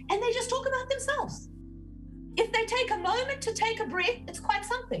 and they just talk about themselves. If they take a moment to take a breath, it's quite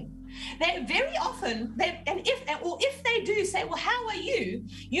something. They very often, if they do say, well, how are you?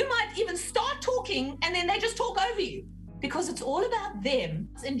 You might even start talking and then they just talk over you because it's all about them.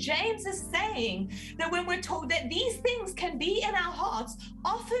 And James is saying that when we're told that these things can be in our hearts,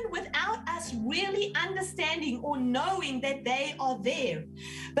 often without us really understanding or knowing that they are there.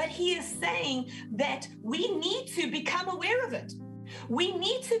 But he is saying that we need to become aware of it. We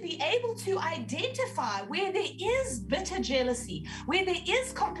need to be able to identify where there is bitter jealousy, where there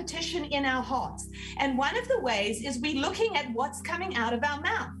is competition in our hearts. And one of the ways is we looking at what's coming out of our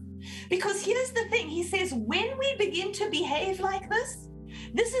mouth. Because here's the thing, he says, when we begin to behave like this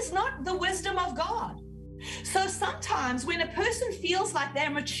is not the wisdom of God. So sometimes when a person feels like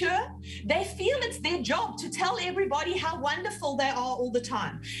they're mature, they feel it's their job to tell everybody how wonderful they are all the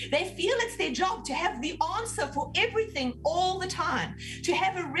time. They feel it's their job to have the answer for everything all the time, to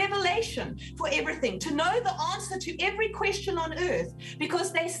have a revelation for everything, to know the answer to every question on earth,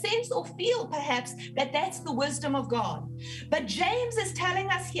 because they sense or feel perhaps that that's the wisdom of God. But James is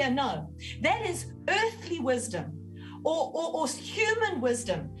telling us here, no, that is earthly wisdom or human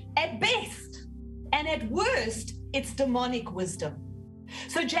wisdom at best. And at worst, it's demonic wisdom.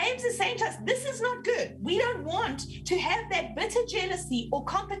 So James is saying to us, this is not good. We don't want to have that bitter jealousy or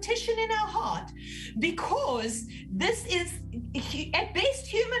competition in our heart, because this is at best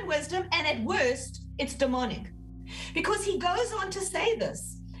human wisdom and at worst, it's demonic. Because he goes on to say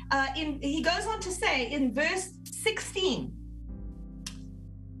this. He goes on to say in verse 16,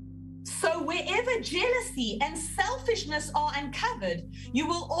 so wherever jealousy and selfishness are uncovered, you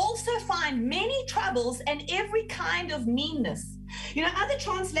will also find many troubles and every kind of meanness. You know, other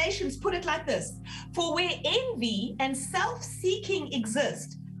translations put it like this: for where envy and self-seeking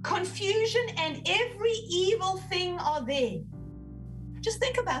exist, confusion and every evil thing are there. Just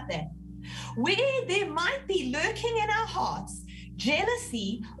think about that. Where there might be lurking in our hearts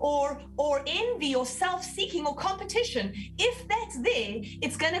jealousy or envy or self-seeking or competition, if that's there,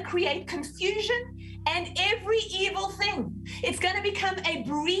 it's going to create confusion and every evil thing. It's going to become a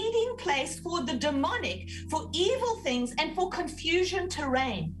breeding place for the demonic, for evil things, and for confusion to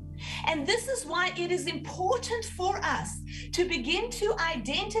reign. And this is why it is important for us to begin to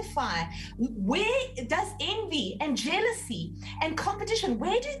identify, where does envy and jealousy and competition,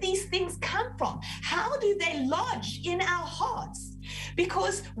 where do these things come from? How do they lodge in our hearts?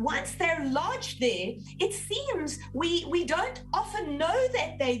 Because once they're lodged there, it seems we don't often know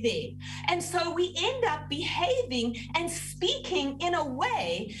that they're there. And so we end up behaving and speaking in a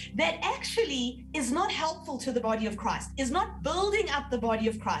way that actually is not helpful to the body of Christ, is not building up the body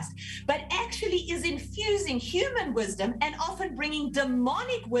of Christ, but actually is infusing human wisdom and often bringing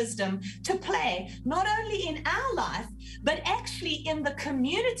demonic wisdom to play, not only in our life, but actually in the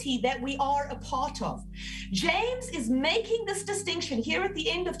community that we are a part of. James is making this distinction here at the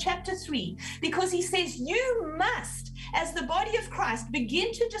end of chapter 3, because he says you must, as the body of Christ,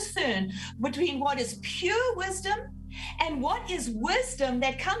 begin to discern between what is pure wisdom and what is wisdom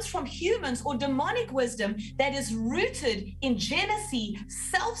that comes from humans, or demonic wisdom that is rooted in jealousy,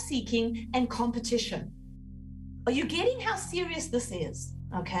 self-seeking, and competition. Are you getting how serious this is?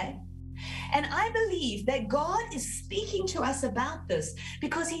 Okay. And I believe that God is speaking to us about this,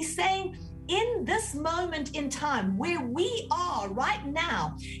 because he's saying, in this moment in time where we are right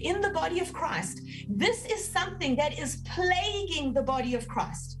now in the body of Christ, this is something that is plaguing the body of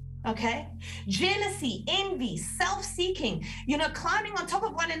Christ. Okay? Jealousy, envy, self-seeking, you know, climbing on top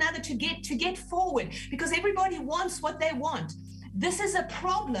of one another to get forward because everybody wants what they want. This is a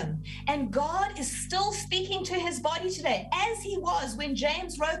problem, and God is still speaking to his body today, as he was when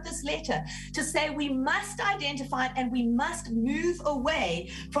James wrote this letter, to say we must identify it and we must move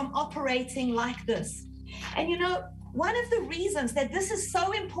away from operating like this. And you know, one of the reasons that this is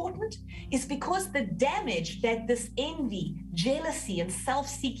so important is because the damage that this envy, jealousy, and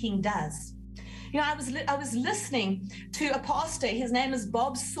self-seeking does. You know, I was listening to a pastor. His name is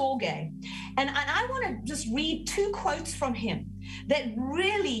Bob Sorge. And I want to just read 2 quotes from him that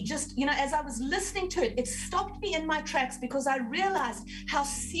really just, you know, as I was listening to it, it stopped me in my tracks because I realized how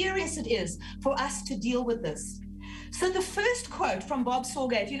serious it is for us to deal with this. So the first quote from Bob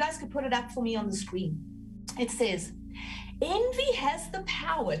Sorge, if you guys could put it up for me on the screen, it says, "Envy has the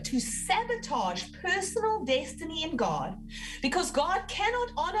power to sabotage personal destiny in God because God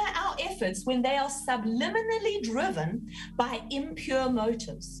cannot honor our efforts when they are subliminally driven by impure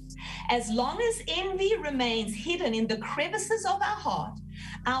motives. As long as envy remains hidden in the crevices of our heart,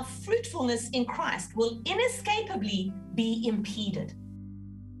 our fruitfulness in Christ will inescapably be impeded."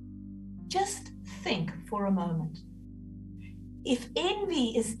 Just think for a moment. If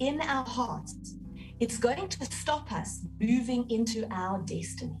envy is in our hearts, it's going to stop us moving into our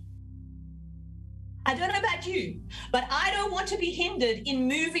destiny. I don't know about you, but I don't want to be hindered in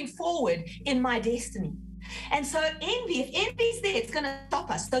moving forward in my destiny. And so envy, if envy's there, it's going to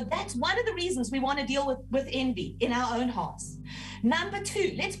stop us. So that's one of the reasons we want to deal with envy in our own hearts. Number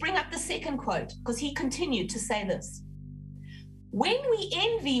 2, let's bring up the second quote, because he continued to say this. "When we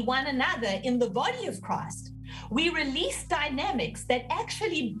envy one another in the body of Christ, we release dynamics that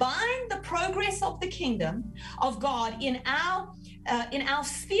actually bind the progress of the kingdom of God in our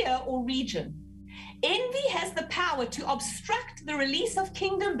sphere or region. Envy has the power to obstruct the release of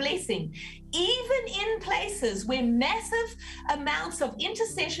kingdom blessing, even in places where massive amounts of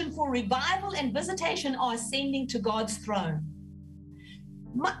intercession for revival and visitation are ascending to God's throne."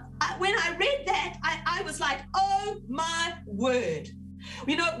 When I read that, I was like, oh my word.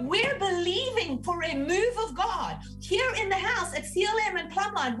 You know, we're believing for a move of God. Here in the house at CLM and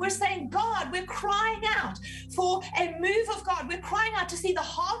Plumline, we're saying, God, we're crying out for a move of God. We're crying out to see the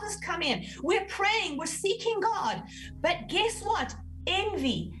harvest come in. We're praying, we're seeking God. But guess what?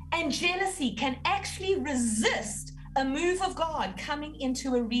 Envy and jealousy can actually resist a move of God coming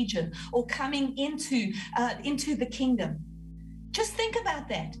into a region or coming into the kingdom. Just think about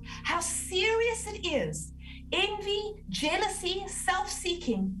that, how serious it is. Envy, jealousy,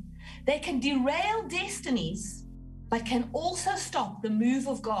 self-seeking, they can derail destinies, but can also stop the move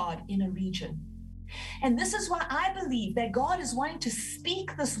of God in a region. And this is why I believe that God is wanting to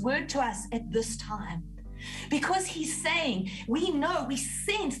speak this word to us at this time. Because he's saying, we know, we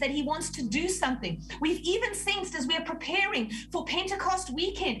sense that he wants to do something. We've even sensed as we're preparing for Pentecost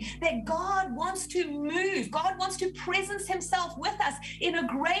weekend that God wants to move. God wants to presence himself with us in a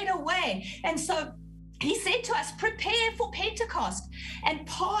greater way. And so he said to us, prepare for Pentecost. And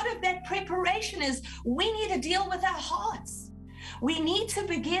part of that preparation is we need to deal with our hearts. We need to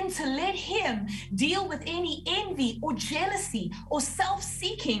begin to let him deal with any envy or jealousy or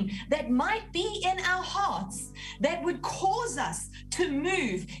self-seeking that might be in our hearts that would cause us to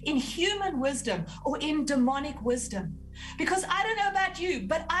move in human wisdom or in demonic wisdom. Because I don't know about you,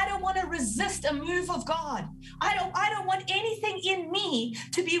 but I don't want to resist a move of God. I don't want anything in me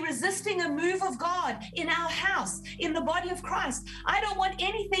to be resisting a move of God in our house, in the body of Christ. I don't want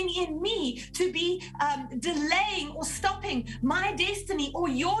anything in me to be delaying or stopping my destiny or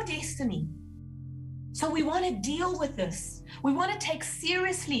your destiny. So we want to deal with this. We want to take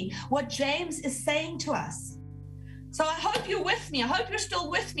seriously what James is saying to us. So I hope you're with me. I hope you're still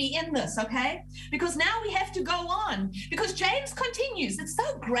with me in this, okay? Because now we have to go on. Because James continues. It's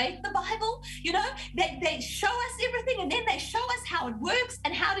so great, the Bible. You know, they show us everything and then they show us how it works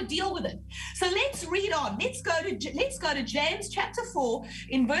and how to deal with it. So let's read on. Let's go to James chapter 4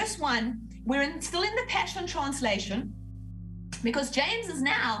 in verse 1. We're still in the Passion Translation because James is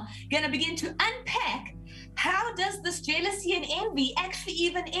now going to begin to unpack how does this jealousy and envy actually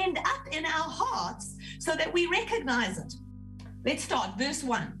even end up in our hearts so that we recognize it. Let's start. Verse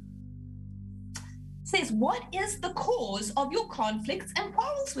 1. It says, what is the cause of your conflicts and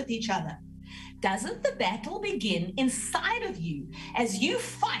quarrels with each other? Doesn't the battle begin inside of you as you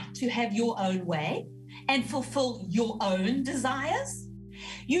fight to have your own way and fulfill your own desires?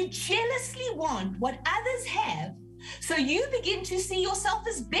 You jealously want what others have, so you begin to see yourself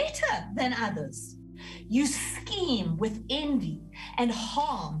as better than others. You scheme with envy and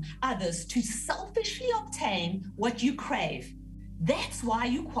harm others to selfishly obtain what you crave. That's why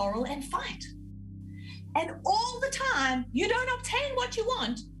you quarrel and fight. And all the time, you don't obtain what you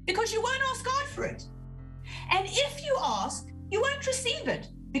want because you won't ask God for it. And if you ask, you won't receive it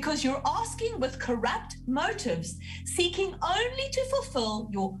because you're asking with corrupt motives, seeking only to fulfill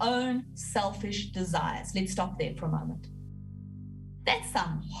your own selfish desires. Let's stop there for a moment. That's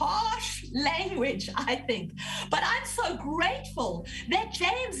some harsh language, I think. But I'm so grateful that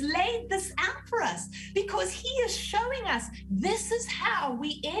James laid this out for us, because he is showing us this is how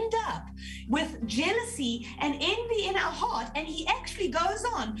we end up with jealousy and envy in our heart. And he actually goes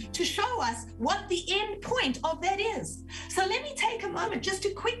on to show us what the end point of that is. So let me take a moment just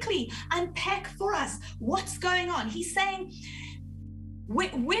to quickly unpack for us what's going on. He's saying,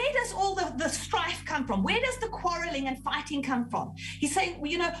 where does all the strife come from? Where does the quarreling and fighting come from? He's saying,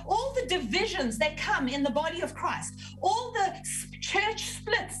 well, you know, all the divisions that come in the body of Christ, all the church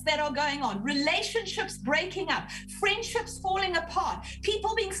splits that are going on, relationships breaking up, friendships falling apart,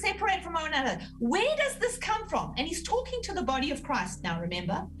 people being separated from one another. Where does this come from? And he's talking to the body of Christ now,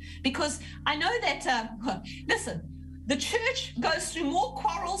 remember? Because I know that, listen, the church goes through more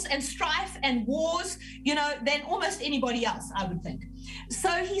quarrels and strife and wars, you know, than almost anybody else, I would think. So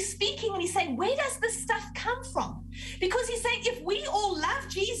he's speaking and he's saying, where does this stuff come from? Because he's saying, if we all love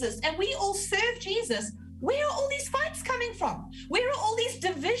Jesus and we all serve Jesus, where are all these fights coming from? Where are all these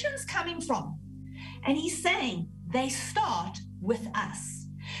divisions coming from? And he's saying they start with us,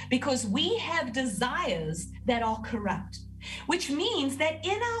 because we have desires that are corrupt, which means that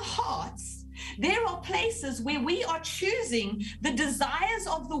in our hearts, there are places where we are choosing the desires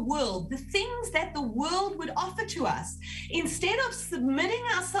of the world, the things that the world would offer to us. Instead of submitting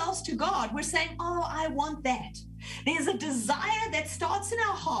ourselves to God, we're saying, oh, I want that. There's a desire that starts in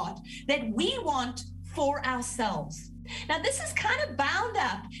our heart that we want for ourselves. Now, this is kind of bound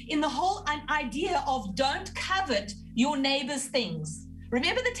up in the whole idea of don't covet your neighbor's things.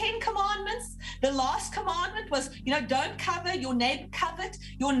 Remember the 10 commandments? The last commandment was, you know, don't covet your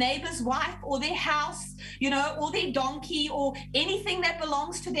neighbor's wife or their house, you know, or their donkey or anything that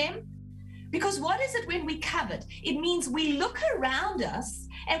belongs to them. Because what is it when we covet? It means we look around us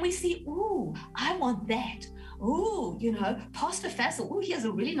and we see, ooh, I want that. Ooh, you know, Pastor Fassel, ooh, he has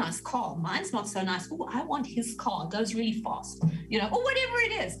a really nice car. Mine's not so nice. Ooh, I want his car. It goes really fast, you know, or whatever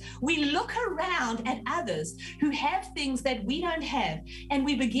it is. We look around at others who have things that we don't have, and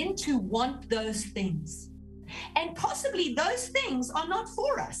we begin to want those things. And possibly those things are not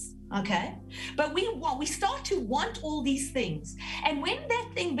for us, okay? But we start to want all these things. And when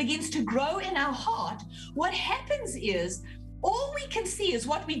that thing begins to grow in our heart, what happens is all we can see is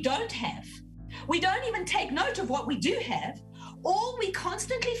what we don't have. We don't even take note of what we do have. All we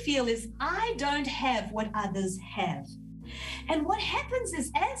constantly feel is, I don't have what others have. And what happens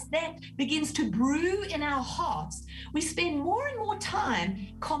is, as that begins to brew in our hearts, we spend more and more time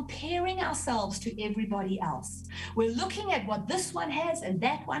comparing ourselves to everybody else. We're looking at what this one has and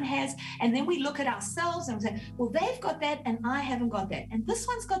that one has, and then we look at ourselves and we say, well, they've got that and I haven't got that, and this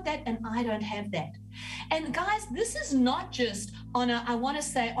one's got that and I don't have that. And guys, this is not just on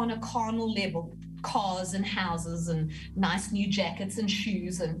a carnal level. Cars and houses and nice new jackets and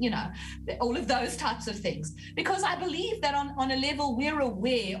shoes and, you know, all of those types of things. Because I believe that on a level we're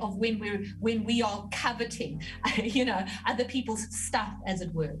aware of when we are coveting, you know, other people's stuff, as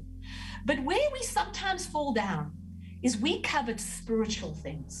it were. But where we sometimes fall down is we covet spiritual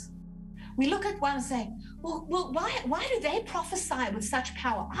things. We look at one and say, well, why do they prophesy with such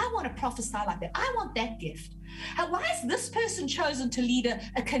power? I want to prophesy like that. I want that gift. Why is this person chosen to lead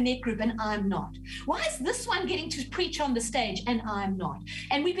a connect group and I'm not? Why is this one getting to preach on the stage and I'm not?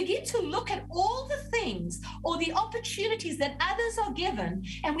 And we begin to look at all the things or the opportunities that others are given,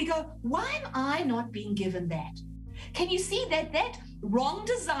 and we go, why am I not being given that? Can you see that wrong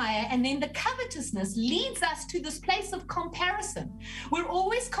desire and then the covetousness leads us to this place of comparison? We're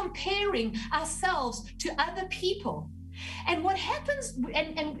always comparing ourselves to other people. And what happens,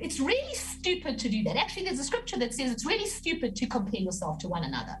 and it's really stupid to do that. Actually, there's a scripture that says it's really stupid to compare yourself to one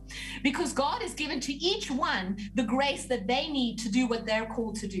another, because God has given to each one the grace that they need to do what they're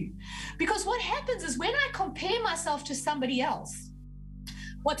called to do. Because what happens is when I compare myself to somebody else,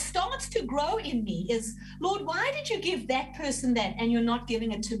 what starts to grow in me is, Lord, why did you give that person that and you're not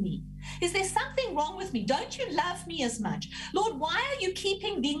giving it to me? Is there something wrong with me? Don't you love me as much? Lord, why are you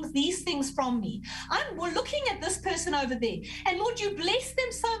keeping these things from me? We're looking at this person over there, and Lord, you bless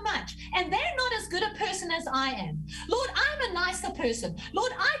them so much, and they're not as good a person as I am. Lord, I'm a nicer person.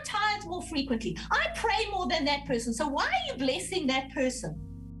 Lord, I tithe more frequently. I pray more than that person. So why are you blessing that person?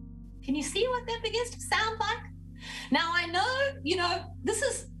 Can you see what that begins to sound like? Now, I know, you know, this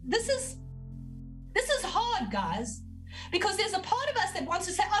is hard, guys, because there's a part of us that wants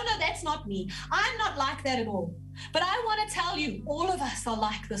to say, oh, no, that's not me. I'm not like that at all. But I want to tell you, all of us are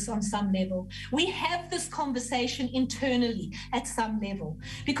like this on some level. We have this conversation internally at some level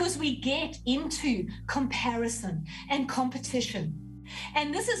because we get into comparison and competition.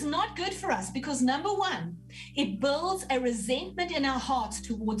 And this is not good for us because, number one, it builds a resentment in our hearts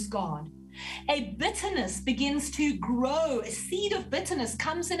towards God. A bitterness begins to grow. A seed of bitterness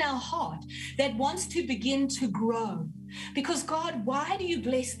comes in our heart that wants to begin to grow. Because, God, why do you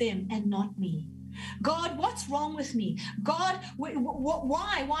bless them and not me? God, what's wrong with me? God,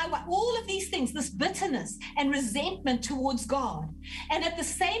 why? All of these things, this bitterness and resentment towards God. And at the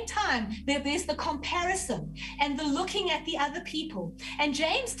same time, there's the comparison and the looking at the other people. And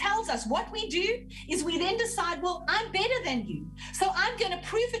James tells us what we do is we then decide, well, I'm better than you, so I'm going to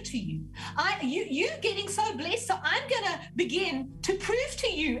prove it to you. You're getting so blessed, so I'm going to begin to prove to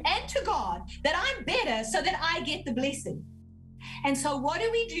you and to God that I'm better so that I get the blessing. And so what do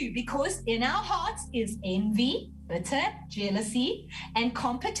we do? Because in our hearts is envy, bitter, jealousy, and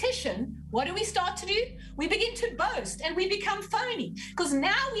competition. What do we start to do? We begin to boast and we become phony, because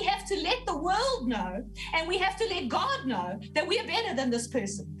now we have to let the world know and we have to let God know that we are better than this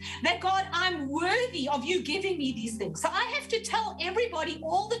person. That, God, I'm worthy of you giving me these things. So I have to tell everybody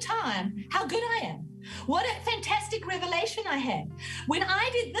all the time how good I am. What a fantastic revelation I had. When I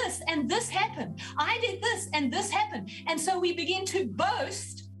did this and this happened, I did this and this happened. And so we begin to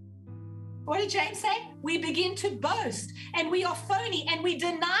boast. What did James say? We begin to boast and we are phony and we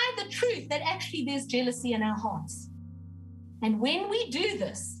deny the truth that actually there's jealousy in our hearts. And when we do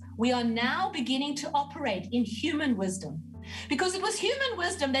this, we are now beginning to operate in human wisdom. Because it was human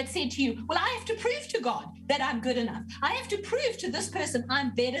wisdom that said to you, well, I have to prove to God that I'm good enough. I have to prove to this person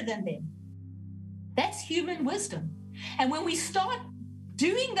I'm better than them. That's human wisdom. And when we start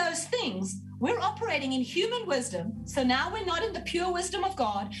doing those things, we're operating in human wisdom. So now we're not in the pure wisdom of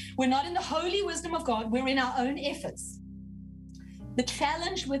God. We're not in the holy wisdom of God. We're in our own efforts. The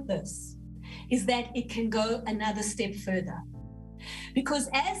challenge with this is that it can go another step further. Because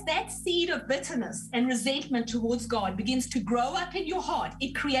as that seed of bitterness and resentment towards God begins to grow up in your heart,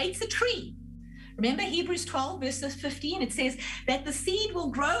 it creates a tree. Remember Hebrews 12 verses 15, it says that the seed will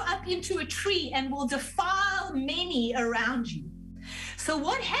grow up into a tree and will defile many around you. So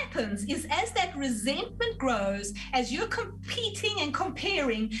what happens is as that resentment grows, as you're competing and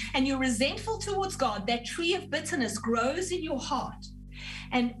comparing and you're resentful towards God, that tree of bitterness grows in your heart.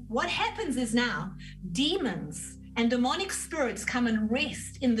 And what happens is now demons and demonic spirits come and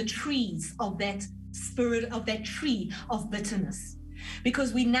rest in the trees of that spirit, of that tree of bitterness.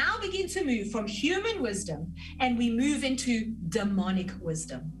 Because we now begin to move from human wisdom and we move into demonic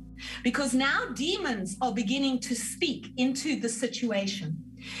wisdom. Because now demons are beginning to speak into the situation.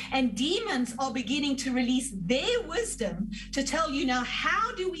 And demons are beginning to release their wisdom to tell you now,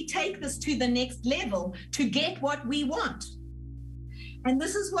 how do we take this to the next level to get what we want? And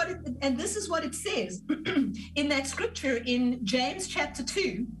this is what it says in that scripture in James chapter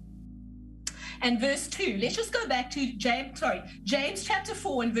 2. And verse 2, let's just go back to James chapter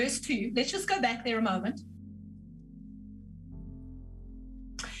 4 and verse 2. Let's just go back there a moment.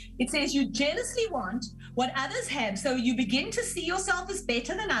 It says, you jealously want what others have, so you begin to see yourself as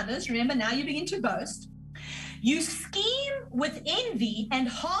better than others. Remember, now you begin to boast. You scheme with envy and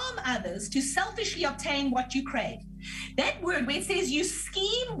harm others to selfishly obtain what you crave. That word where it says you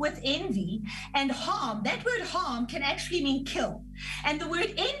scheme with envy and harm, that word harm can actually mean kill. And the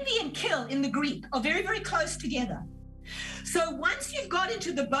word envy and kill in the Greek are very, very close together. So once you've got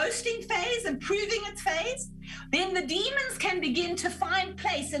into the boasting phase and proving it phase, then the demons can begin to find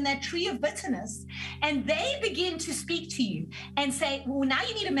place in that tree of bitterness, and they begin to speak to you and say, well, now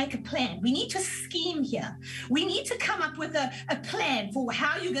you need to make a plan. We need to scheme here. We need to come up with a plan for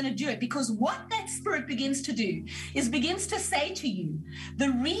how you're going to do it, because what that spirit begins to do is begins to say to you,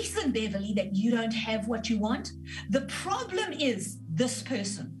 the reason, Beverley, that you don't have what you want, the problem is this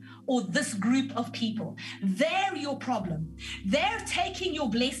person or this group of people. They're your problem. They're taking your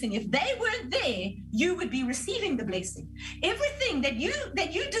blessing. If they weren't there, you would be receiving the blessing. Everything that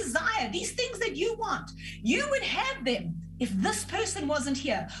you desire, these things that you want, you would have them if this person wasn't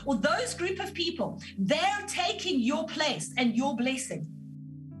here, or those group of people. They're taking your place and your blessing.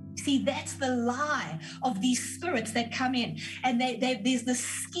 See, that's the lie of these spirits that come in. And there's the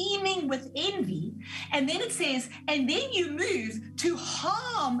scheming with envy. And then it says, and then you move to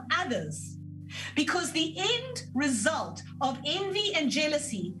harm others. Because the end result of envy and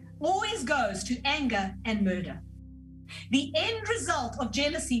jealousy always goes to anger and murder. The end result of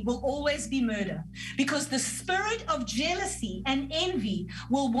jealousy will always be murder, because the spirit of jealousy and envy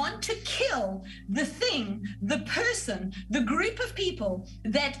will want to kill the thing, the person, the group of people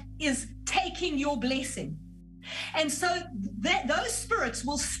that is taking your blessing. And so those spirits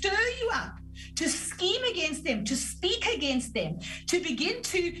will stir you up to scheme against them, to speak against them, to begin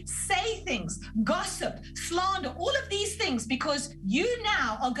to say things, gossip, slander, all of these things, because you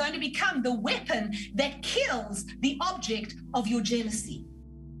now are going to become the weapon that kills the object of your jealousy.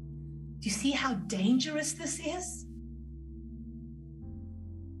 Do you see how dangerous this is?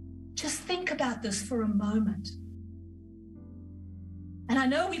 Just think about this for a moment. And I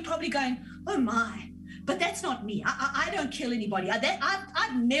know we're probably going, oh my, but that's not me. I don't kill anybody.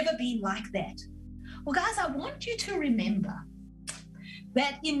 I've never been like that. Well, guys, I want you to remember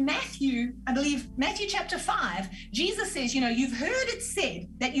that in Matthew, I believe Matthew chapter 5, Jesus says, you've heard it said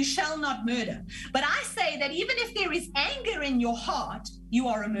that you shall not murder. But I say that even if there is anger in your heart, you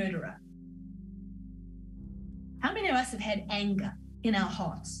are a murderer. How many of us have had anger in our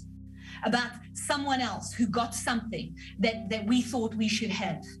hearts about someone else who got something that we thought we should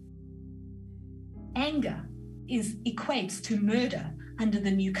have? Anger equates to murder under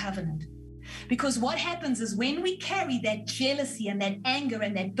the new covenant. Because what happens is when we carry that jealousy and that anger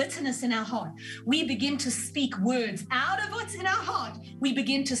and that bitterness in our heart, we begin to speak words. Out of what's in our heart, we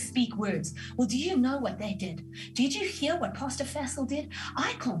begin to speak words. Well, do you know what they did? Did you hear what Pastor Fassel did?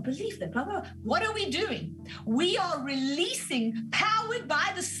 I can't believe that. Blah, blah, blah. What are we doing? We are releasing, powered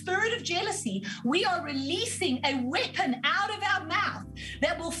by the spirit of jealousy, we are releasing a weapon out of our mouth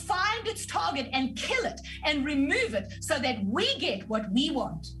that will find its target and kill it and remove it so that we get what we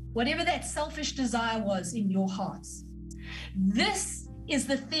want. Whatever that selfish desire was in your hearts. This is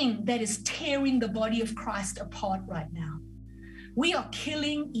the thing that is tearing the body of Christ apart right now. We are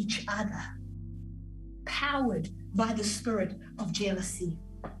killing each other, powered by the spirit of jealousy.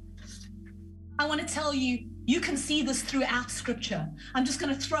 I want to tell you, you can see this throughout Scripture. I'm just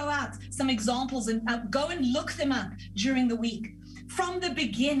going to throw out some examples and go and look them up during the week. From the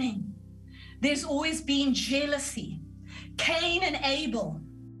beginning, there's always been jealousy. Cain and Abel,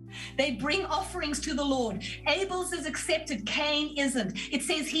 they bring offerings to the Lord. Abel's is accepted, Cain isn't. It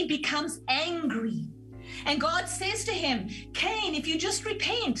says he becomes angry. And God says to him, Cain, if you just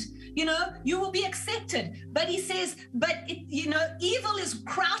repent, you will be accepted. But he says, evil is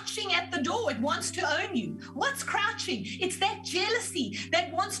crouching at the door. It wants to own you. What's crouching? It's that jealousy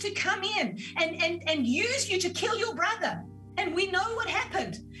that wants to come in and use you to kill your brother. And we know what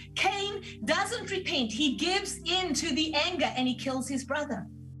happened. Cain doesn't repent. He gives in to the anger and he kills his brother.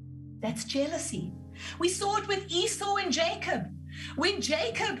 That's jealousy. We saw it with Esau and Jacob. When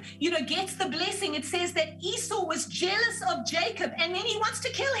Jacob, gets the blessing, it says that Esau was jealous of Jacob and then he wants to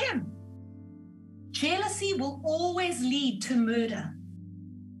kill him. Jealousy will always lead to murder.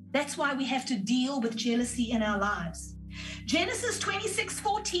 That's why we have to deal with jealousy in our lives. Genesis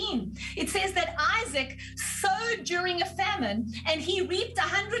 26:14, it says that Isaac sowed during a famine and he reaped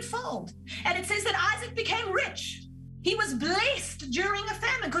 100-fold. And it says that Isaac became rich. He was blessed during a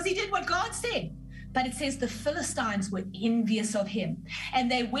famine because he did what God said. But it says the Philistines were envious of him.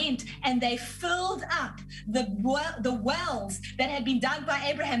 And they went and they filled up the wells that had been dug by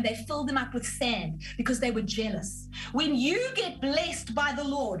Abraham. They filled them up with sand because they were jealous. When you get blessed by the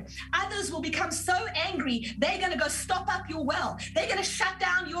Lord, others will become so angry, they're going to go stop up your well. They're going to shut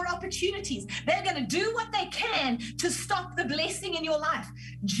down your opportunities. They're going to do what they can to stop the blessing in your life.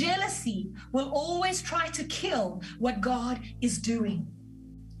 Jealousy will always try to kill what God is doing.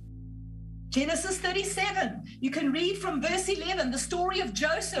 Genesis 37, you can read from verse 11, the story of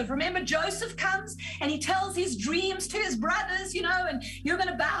Joseph. Remember, Joseph comes and he tells his dreams to his brothers, and you're going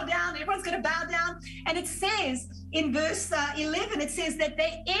to bow down, everyone's going to bow down. And it says in verse 11, it says that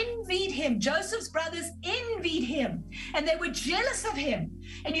they envied him. Joseph's brothers envied him and they were jealous of him.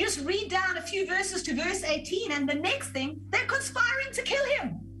 And you just read down a few verses to verse 18 and the next thing, they're conspiring to kill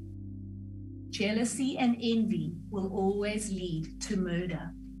him. Jealousy and envy will always lead to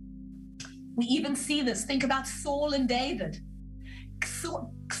murder. We even see this. Think about Saul and David.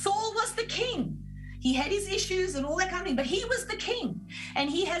 Saul was the king. He had his issues and all that kind of thing, but he was the king. And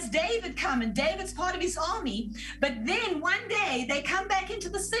he has David come, and David's part of his army. But then one day they come back into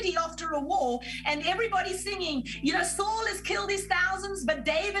the city after a war, and everybody's singing, Saul has killed his thousands, but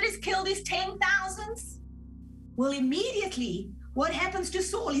David has killed his 10,000s. Well, immediately, what happens to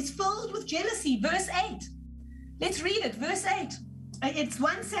Saul? He's filled with jealousy. Verse 8. Let's read it. Verse 8. It's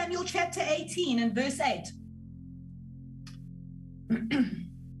 1 Samuel chapter 18 and verse 8.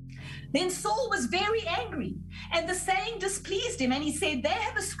 Then Saul was very angry, and the saying displeased him, and he said, they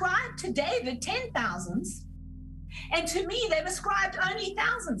have ascribed to David 10,000s, and to me they've ascribed only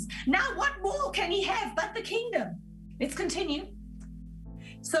thousands. Now what more can he have but the kingdom? Let's continue.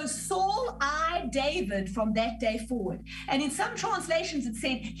 So Saul eyed David from that day forward. And in some translations it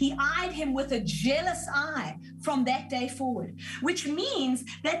said he eyed him with a jealous eye from that day forward, which means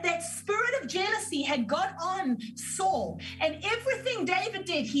that that spirit of jealousy had got on Saul, and everything David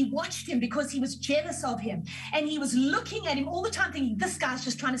did, he watched him because he was jealous of him, and he was looking at him all the time thinking, this guy's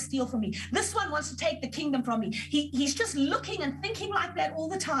just trying to steal from me. This one wants to take the kingdom from me. He's just looking and thinking like that all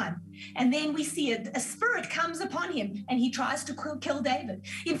the time. And then we see a spirit comes upon him, and he tries to kill David.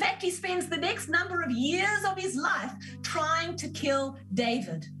 In fact, he spends the next number of years of his life trying to kill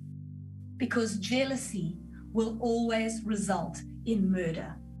David, because jealousy will always result in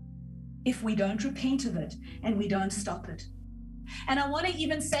murder if we don't repent of it and we don't stop it. And I want to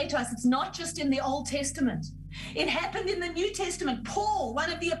even say to us, it's not just in the Old Testament. It happened in the New Testament. Paul,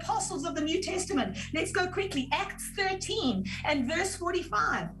 one of the apostles of the New Testament. Let's go quickly. Acts 13 and verse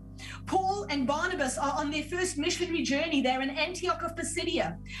 45. Paul and Barnabas are on their first missionary journey. They're in Antioch of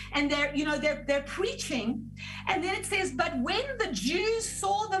Pisidia, and they're preaching. And then it says, but when the Jews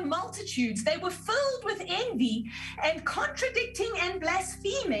saw the multitudes, they were filled with envy, and contradicting and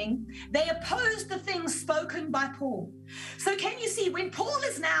blaspheming, they opposed the things spoken by Paul. So can you see, when Paul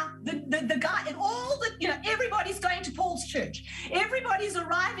is now the guy, and all the, everybody's going to Paul's church, everybody's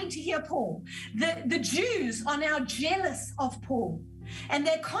arriving to hear Paul. The Jews are now jealous of Paul, and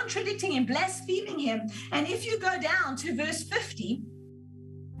they're contradicting and blaspheming him. And if you go down to verse 50,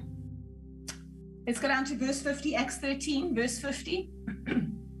 let's go down to verse 50, Acts 13, verse 50.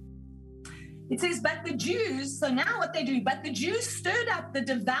 It says, but the Jews, so now what they do, but the Jews stirred up the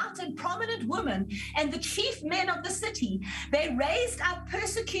devout and prominent women and the chief men of the city. They raised up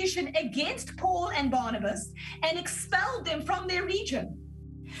persecution against Paul and Barnabas and expelled them from their region.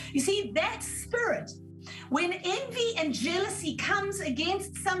 You see, that spirit, when envy and jealousy comes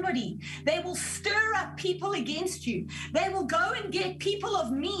against somebody, they will stir up people against you. They will go and get people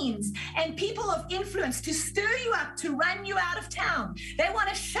of means and people of influence to stir you up, to run you out of town. They want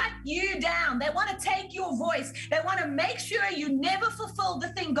to shut you down. They want to take your voice. They want to make sure you never fulfill the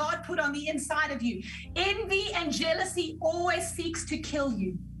thing God put on the inside of you. Envy and jealousy always seeks to kill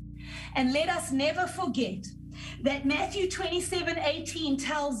you. And let us never forget that Matthew 27:18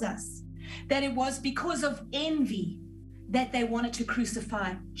 tells us that it was because of envy that they wanted to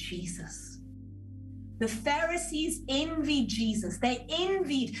crucify Jesus. The Pharisees envied Jesus. They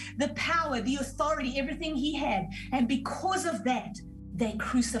envied the power, the authority, everything he had. And because of that, they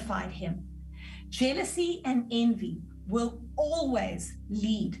crucified him. Jealousy and envy will always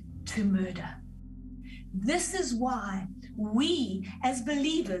lead to murder. This is why we as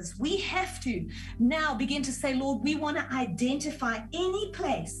believers, we have to now begin to say, Lord, we want to identify any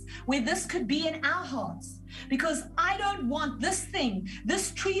place where this could be in our hearts, because I don't want this thing,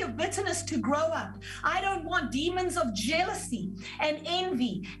 this tree of bitterness to grow up. I don't want demons of jealousy and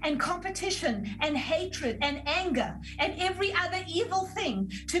envy and competition and hatred and anger and every other evil thing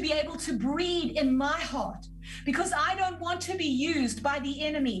to be able to breed in my heart, because I don't want to be used by the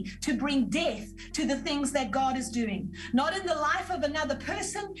enemy to bring death to the things that God is doing, not in the life of another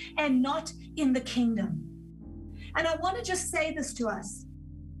person and not in the kingdom. And I want to just say this to us.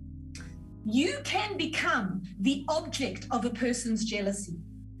 You can become the object of a person's jealousy.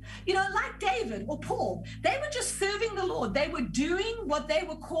 Like David or Paul, they were just serving the Lord. They were doing what they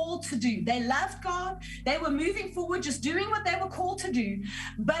were called to do. They loved God. They were moving forward, just doing what they were called to do.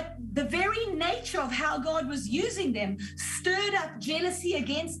 But the very nature of how God was using them stirred up jealousy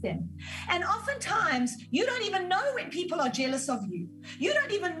against them. And oftentimes, you don't even know when people are jealous of you. You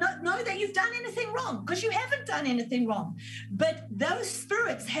don't even know that you've done anything wrong, because you haven't done anything wrong. But those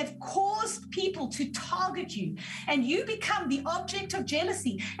spirits have caused people to target you, and you become the object of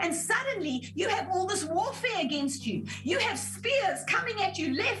jealousy. And suddenly you have all this warfare against you. You have spears coming at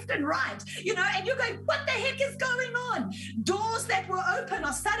you left and right, and you're going, what the heck is going on? Doors that were open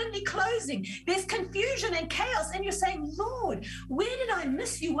are suddenly closing. There's confusion and chaos. And you're saying, Lord, where did I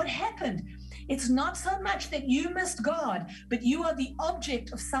miss you? What happened? It's not so much that you missed God, but you are the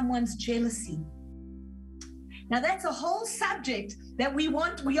object of someone's jealousy. Now, that's a whole subject that we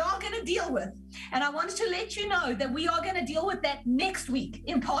are going to deal with. And I wanted to let you know that we are going to deal with that next week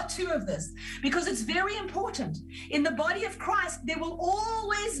in part 2 of this, because it's very important. In the body of Christ, there will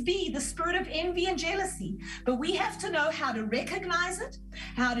always be the spirit of envy and jealousy, but we have to know how to recognize it,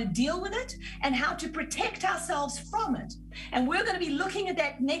 how to deal with it, and how to protect ourselves from it. And we're going to be looking at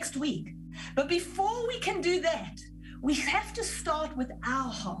that next week. But before we can do that, we have to start with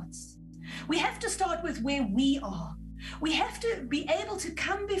our hearts. We have to start with where we are. We have to be able to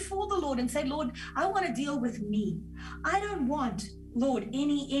come before the Lord and say, Lord, I want to deal with me. I don't want, Lord,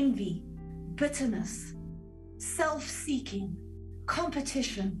 any envy, bitterness, self-seeking,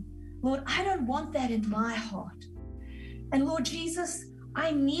 competition. Lord, I don't want that in my heart. And Lord Jesus,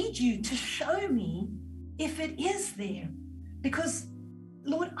 I need you to show me if it is there, because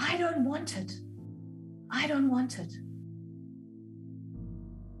Lord, I don't want it. I don't want it.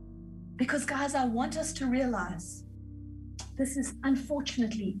 Because, guys, I want us to realize this is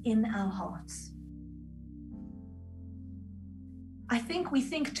unfortunately in our hearts. I think we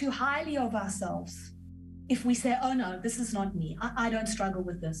think too highly of ourselves if we say, oh no, this is not me. I don't struggle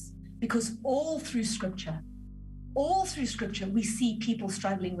with this. Because all through scripture, we see people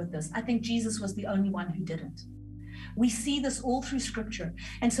struggling with this. I think Jesus was the only one who didn't. We see this all through scripture.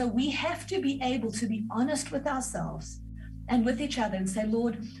 And so we have to be able to be honest with ourselves and with each other and say,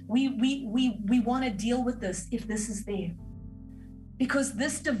 Lord, we want to deal with this if this is there. Because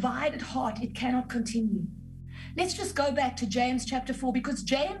this divided heart, it cannot continue. Let's just go back to James chapter 4, because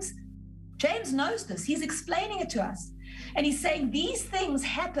James knows this. He's explaining it to us. And he's saying these things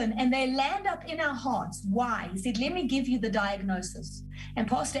happen and they land up in our hearts. Why? He said, let me give you the diagnosis. And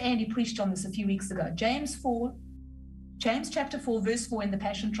Pastor Andy preached on this a few weeks ago. James chapter 4, verse 4 in the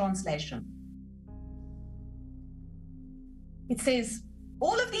Passion Translation. It says,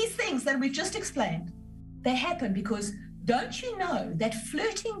 all of these things that we've just explained, they happen because don't you know that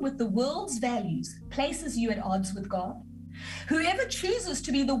flirting with the world's values places you at odds with God? Whoever chooses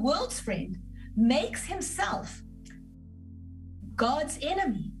to be the world's friend makes himself God's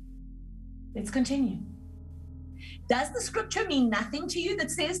enemy. Let's continue. Does the scripture mean nothing to you that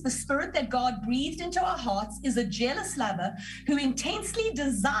says the spirit that God breathed into our hearts is a jealous lover who intensely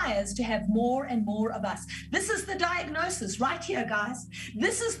desires to have more and more of us? This is the diagnosis right here, guys.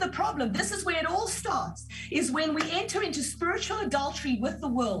 This is the problem. This is where it all starts, is when we enter into spiritual adultery with the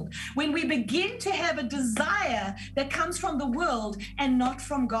world, when we begin to have a desire that comes from the world and not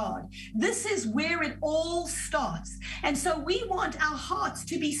from God. This is where it all starts. And so we want our hearts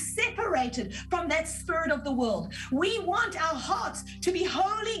to be separated from that spirit of the world. We want our hearts to be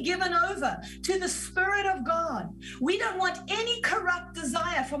wholly given over to the Spirit of God. We don't want any corrupt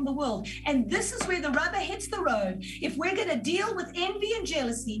desire from the world. And this is where the rubber hits the road. If we're going to deal with envy and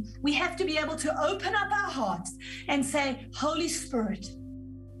jealousy, we have to be able to open up our hearts and say, Holy Spirit,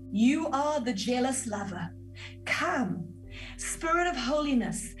 you are the jealous lover. Come, Spirit of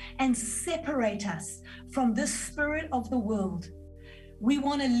holiness, and separate us from this spirit of the world. We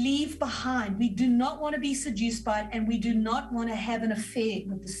want to leave behind. We do not want to be seduced by it, and we do not want to have an affair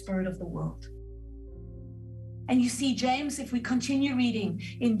with the spirit of the world. And you see, James, if we continue reading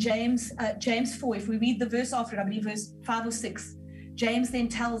in James 4, if we read the verse after it, I believe verse 5 or 6, James then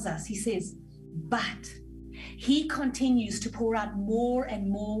tells us, he says, but he continues to pour out more and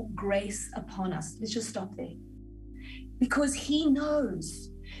more grace upon us. Let's just stop there. Because he knows.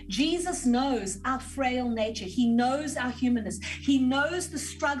 Jesus knows our frail nature. He knows our humanness. He knows the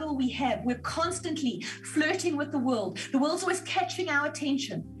struggle we have. We're constantly flirting with the world. The world's always catching our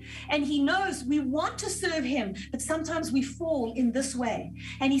attention. And he knows we want to serve him, but sometimes we fall in this way.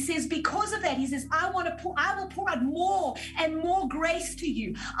 And he says, because of that, he says, I will pour out more and more grace to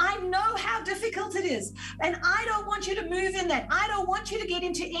you. I know how difficult it is. And I don't want you to move in that. I don't want you to get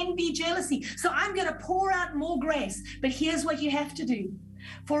into envy, jealousy. So I'm going to pour out more grace. But here's what you have to do.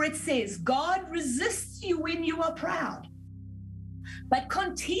 For it says, God resists you when you are proud, but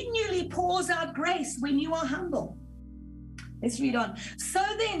continually pours out grace when you are humble. Let's read on. So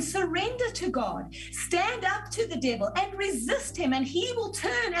then, surrender to God, stand up to the devil and resist him, and he will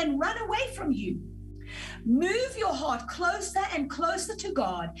turn and run away from you. Move your heart closer and closer to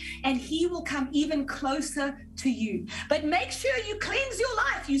God, and he will come even closer to you. But make sure you cleanse your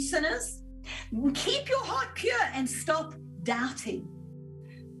life, you sinners. Keep your heart pure and stop doubting.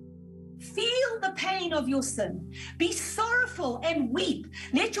 Feel the pain of your sin. Be sorrowful and weep.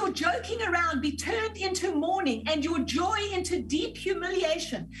 Let your joking around be turned into mourning and your joy into deep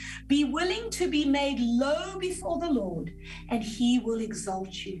humiliation. Be willing to be made low before the Lord, and he will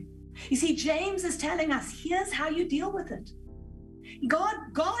exalt you. You see, James is telling us, here's how you deal with it.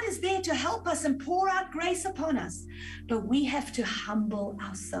 God is there to help us and pour out grace upon us, but we have to humble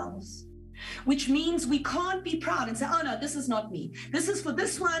ourselves. Which means we can't be proud and say, oh no, this is not me. This is for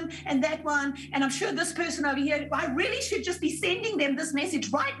this one and that one. And I'm sure this person over here, I really should just be sending them this message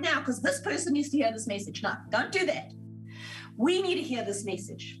right now because this person needs to hear this message. No, don't do that. We need to hear this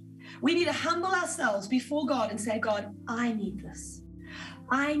message. We need to humble ourselves before God and say, God, I need this.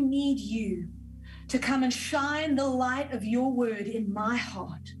 I need you to come and shine the light of your word in my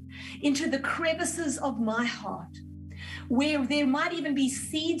heart, into the crevices of my heart, where there might even be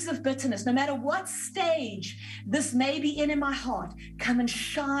seeds of bitterness, no matter what stage this may be in my heart. Come and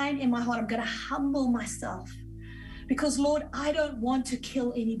shine in my heart. I'm going to humble myself because, Lord, I don't want to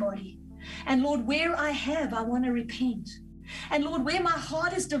kill anybody. And Lord, where I have, I want to repent. And Lord, where my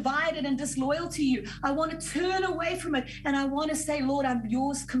heart is divided and disloyal to you, I want to turn away from it. And I want to say, Lord, I'm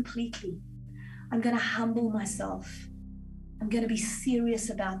yours completely. I'm going to humble myself. I'm going to be serious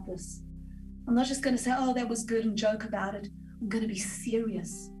about this. I'm not just going to say, oh, that was good and joke about it. I'm going to be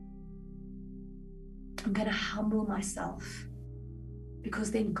serious. I'm going to humble myself,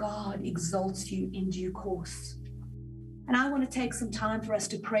 because then God exalts you in due course. And I want to take some time for us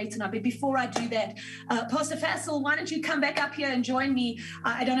to pray tonight. But before I do that, Pastor Fassel, why don't you come back up here and join me?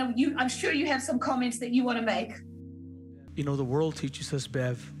 I don't know, I'm sure you have some comments that you want to make. You know, the world teaches us,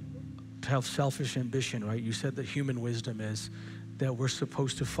 Bev, to have selfish ambition, right? You said that human wisdom is that we're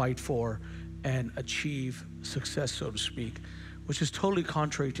supposed to fight for and achieve success, so to speak, which is totally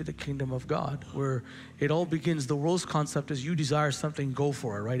contrary to the kingdom of God, where it all begins. The world's concept is you desire something, go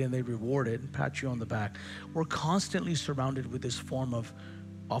for it, right? And they reward it and pat you on the back. We're constantly surrounded with this form of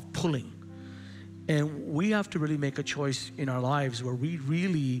pulling. And we have to really make a choice in our lives where we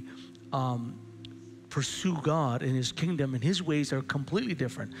really pursue God and His kingdom, and His ways are completely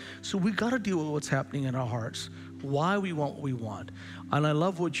different. So we got to deal with what's happening in our hearts, why we want what we want. And I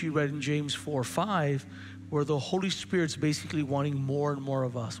love what you read in James 4:5, where the Holy Spirit's basically wanting more and more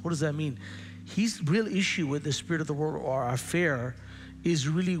of us. What does that mean? His real issue with the spirit of the world, or our affair, is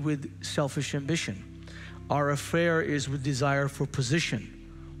really with selfish ambition. Our affair is with desire for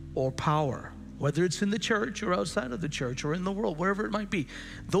position or power, whether it's in the church or outside of the church or in the world, wherever it might be.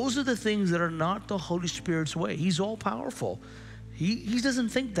 Those are the things that are not the Holy Spirit's way. He's all powerful. He doesn't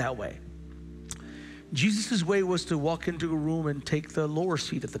think that way. Jesus' way was to walk into a room and take the lower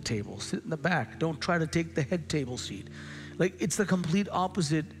seat at the table, sit in the back. Don't try to take the head table seat. Like, it's the complete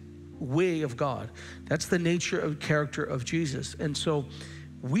opposite way of God. That's the nature of character of Jesus. And so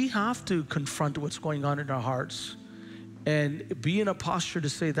we have to confront what's going on in our hearts and be in a posture to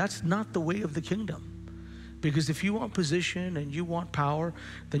say, that's not the way of the kingdom. Because if you want position and you want power,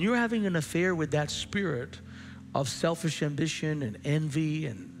 then you're having an affair with that spirit of selfish ambition and envy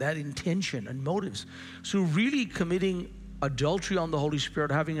and that intention and motives. So really committing adultery on the Holy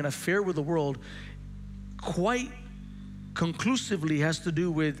Spirit, having an affair with the world, quite conclusively has to do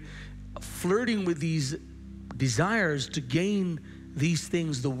with flirting with these desires to gain these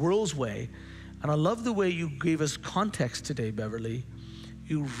things the world's way. And I love the way you gave us context today, Beverley.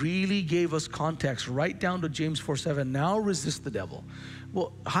 You really gave us context right down to James 4:7. Now resist the devil.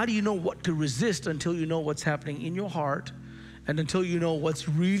 Well, how do you know what to resist until you know what's happening in your heart, and until you know what's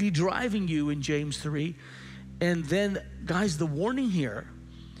really driving you in James 3? And then, guys, the warning here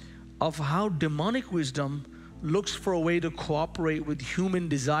of how demonic wisdom looks for a way to cooperate with human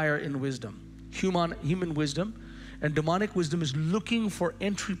desire in wisdom. Human wisdom and demonic wisdom is looking for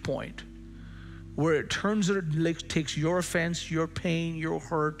entry point where it turns it, takes your offense, your pain, your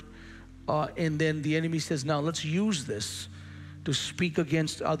hurt, and then the enemy says, now let's use this to speak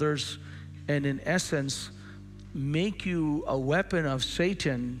against others, and in essence, make you a weapon of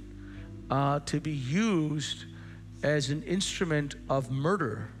Satan to be used as an instrument of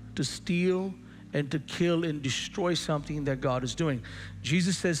murder, to steal and to kill and destroy something that God is doing.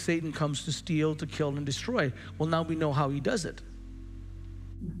 Jesus says Satan comes to steal, to kill, and destroy. Well, now we know how he does it.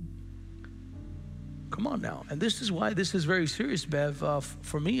 Come on now. And this is why this is very serious, Bev,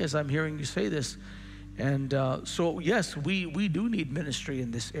 for me, as I'm hearing you say this. And so, yes, we do need ministry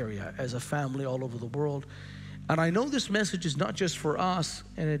in this area as a family all over the world. And I know this message is not just for us,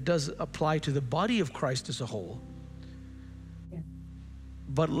 and it does apply to the body of Christ as a whole. Yeah.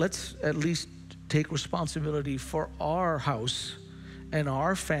 But let's at least take responsibility for our house and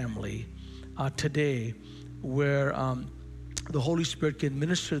our family today, where the Holy Spirit can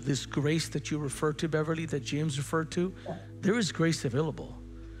minister this grace that you referred to, Beverley, that James referred to. There is grace available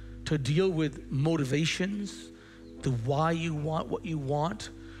to deal with motivations, the why you want what you want,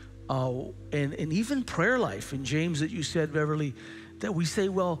 and even prayer life in James that you said, Beverley, that we say,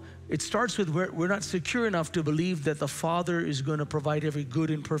 well, it starts with we're not secure enough to believe that the Father is going to provide every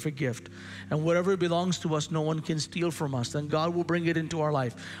good and perfect gift. And whatever belongs to us, no one can steal from us. Then God will bring it into our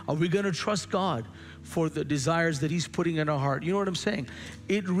life. Are we going to trust God for the desires that He's putting in our heart? You know what I'm saying?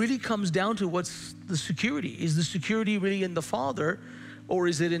 It really comes down to what's the security. Is the security really in the Father, or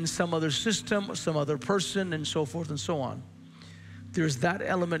is it in some other system, some other person, and so forth and so on? There's that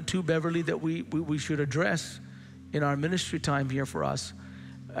element too, Beverley, that we should address in our ministry time here for us,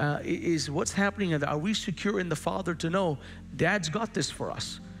 is what's happening. Are we secure in the Father to know Dad's got this for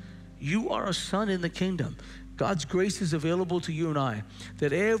us? You are a son in the kingdom. God's grace is available to you and I,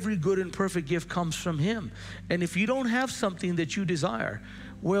 that every good and perfect gift comes from Him. And if you don't have something that you desire,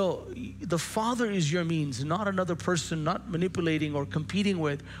 well, the Father is your means, not another person, not manipulating or competing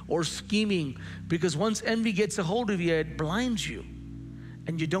with or scheming. Because once envy gets a hold of you, it blinds you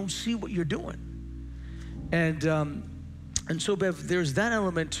and you don't see what you're doing. And so, Bev, there's that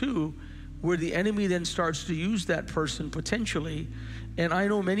element too, where the enemy then starts to use that person potentially. And I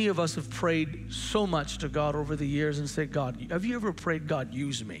know many of us have prayed so much to God over the years and said, God, have you ever prayed, God,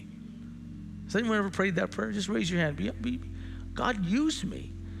 use me? Has anyone ever prayed that prayer? Just raise your hand. God, use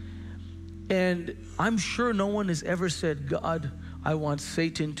me. And I'm sure no one has ever said, God, I want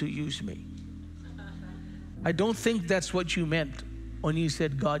Satan to use me. I don't think that's what you meant when you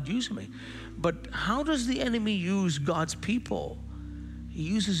said, God, use me. But how does the enemy use God's people? He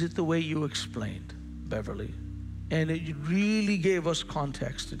uses it the way you explained, Beverly. And it really gave us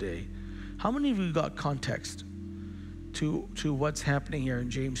context today. How many of you got context to what's happening here in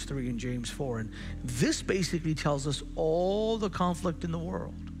James 3 and James 4? And this basically tells us all the conflict in the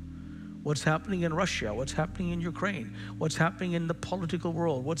world. What's happening in Russia, what's happening in Ukraine, what's happening in the political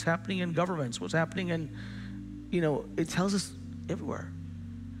world, what's happening in governments, what's happening in, it tells us everywhere.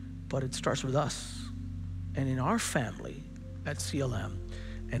 But it starts with us. And in our family at CLM,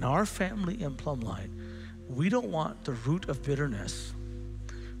 and our family in Plumline, we don't want the root of bitterness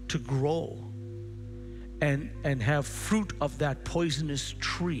to grow and have fruit of that poisonous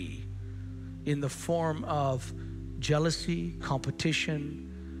tree in the form of jealousy,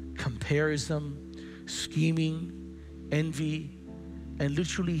 competition, comparison, scheming, envy, and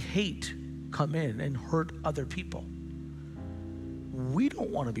literally hate come in and hurt other people. We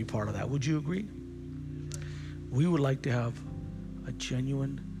don't want to be part of that. Would you agree? We would like to have a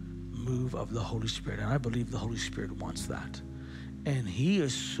genuine move of the Holy Spirit, and I believe the Holy Spirit wants that. And He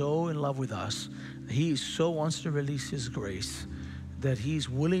is so in love with us. He so wants to release His grace that He's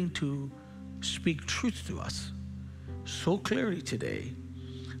willing to speak truth to us so clearly today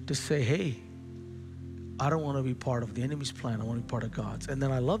to say, hey, I don't want to be part of the enemy's plan. I want to be part of God's. And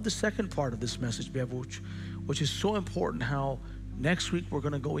then I love the second part of this message, Bev, which is so important, how next week we're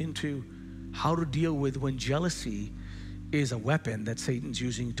going to go into how to deal with when jealousy is a weapon that Satan's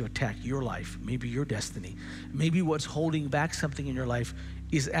using to attack your life, maybe your destiny. Maybe what's holding back something in your life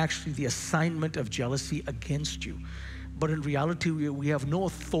is actually the assignment of jealousy against you. But in reality, we have no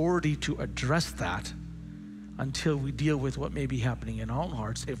authority to address that until we deal with what may be happening in our own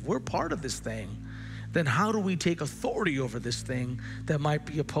hearts. If we're part of this thing, then how do we take authority over this thing that might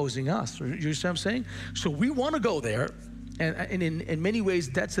be opposing us? You understand what I'm saying? So we want to go there, and in many ways,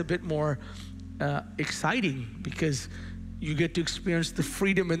 that's a bit more exciting, because you get to experience the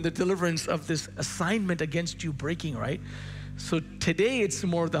freedom and the deliverance of this assignment against you breaking, right? So today it's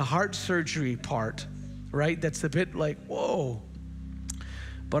more the heart surgery part, right? That's a bit like, whoa.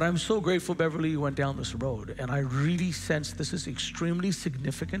 But I'm so grateful, Beverly, you went down this road. And I really sense this is extremely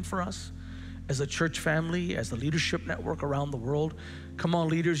significant for us as a church family, as a leadership network around the world. Come on,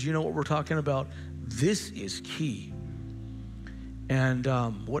 leaders, you know what we're talking about. This is key. And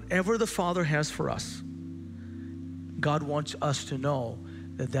whatever the Father has for us, God wants us to know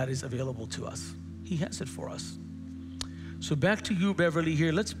that that is available to us. He has it for us. So back to you, Beverly,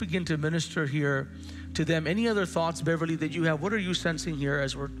 here. Let's begin to minister here to them. Any other thoughts, Beverly, that you have? What are you sensing here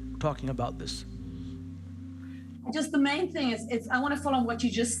as we're talking about this? Just the main thing is I want to follow on what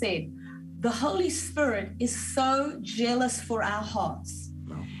you just said. The Holy Spirit is so jealous for our hearts.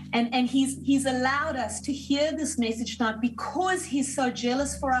 And he's allowed us to hear this message tonight because He's so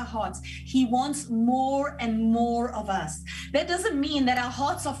jealous for our hearts. He wants more and more of us. That doesn't mean that our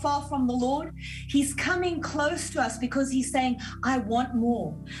hearts are far from the Lord. He's coming close to us because He's saying, I want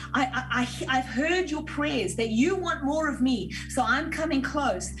more. I've heard your prayers that you want more of me. So I'm coming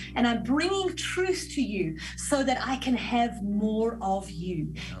close and I'm bringing truth to you so that I can have more of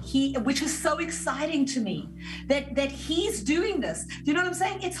you. Which is so exciting to me that He's doing this. Do you know what I'm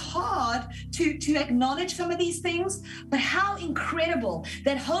saying? It's hard to acknowledge some of these things, but how incredible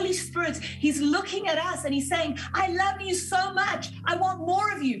that Holy Spirit, He's looking at us and He's saying, I love you so much. I want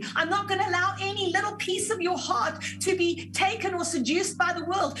more of you. I'm not going to allow any little piece of your heart to be taken or seduced by the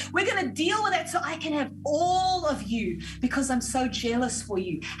world. We're going to deal with that so I can have all of you because I'm so jealous for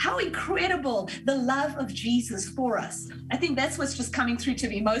you. How incredible the love of Jesus for us. I think that's what's just coming through to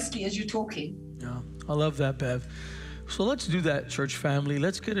me mostly as you're talking. Yeah, I love that, Bev. So let's do that, church family.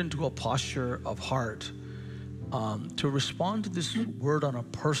 Let's get into a posture of heart to respond to this word on a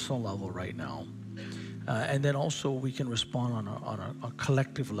personal level right now. And then also we can respond on a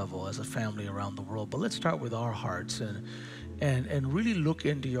collective level as a family around the world. But let's start with our hearts. and really look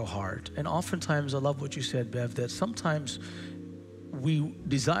into your heart. And oftentimes, I love what you said, Bev, that sometimes we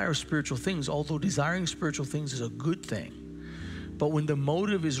desire spiritual things, although desiring spiritual things is a good thing. But when the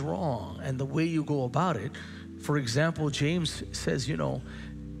motive is wrong and the way you go about it, for example, James says, you know,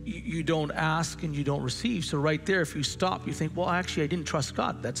 you don't ask and you don't receive. So right there, if you stop, you think, well, actually, I didn't trust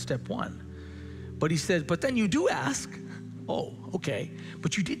God. That's step one. But he says, but then you do ask. Oh, okay.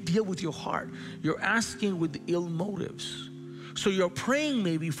 But you did deal with your heart. You're asking with ill motives. So you're praying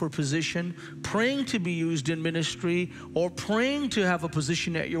maybe for position, praying to be used in ministry, or praying to have a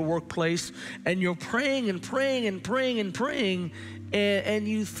position at your workplace, and you're praying and praying and praying and praying, and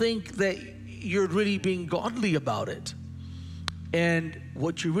you think that you're really being godly about it. And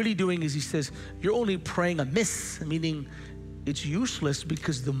what you're really doing is, he says, you're only praying amiss, meaning it's useless,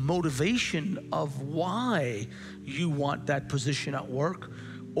 because the motivation of why you want that position at work,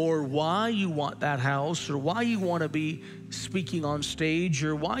 or why you want that house, or why you want to be speaking on stage,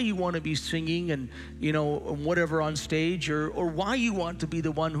 or why you want to be singing and, you know, whatever on stage, or why you want to be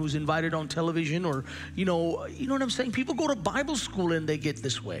the one who's invited on television, or, you know what I'm saying? People go to Bible school and they get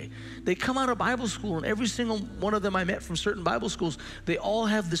this way. They come out of Bible school, and every single one of them I met from certain Bible schools, they all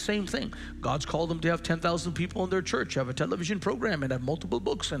have the same thing. God's called them to have 10,000 people in their church, have a television program, and have multiple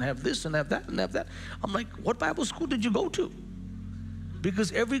books, and have this and have that and have that. I'm like, what Bible school did you go to?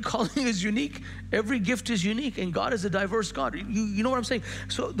 Because every calling is unique, every gift is unique, and God is a diverse God. You know what I'm saying?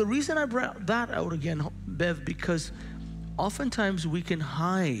 So the reason I brought that out again, Bev, because oftentimes we can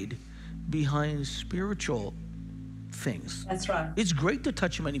hide behind spiritual things. That's right. It's great to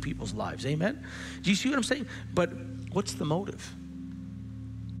touch many people's lives, amen? Do you see what I'm saying? But what's the motive?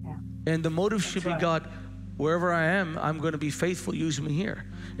 Yeah. And the motive should be, right. God, wherever I am, I'm going to be faithful, use me here.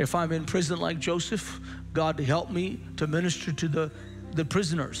 If I'm in prison like Joseph, God, help me to minister to the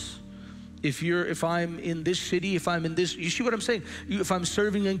prisoners. If I'm in this city, if I'm in this, you see what I'm saying? If I'm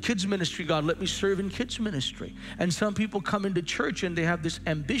serving in kids ministry, God, let me serve in kids ministry. And some people come into church and they have this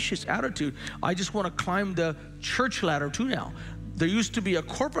ambitious attitude. I just want to climb the church ladder too now. There used to be a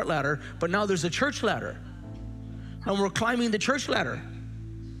corporate ladder, but now there's a church ladder. And we're climbing the church ladder.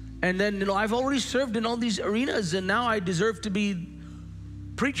 And then, you know, I've already served in all these arenas, and now I deserve to be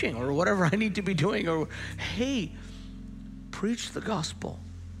preaching or whatever I need to be doing. Or, hey, preach the gospel.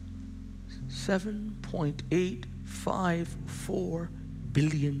 7.854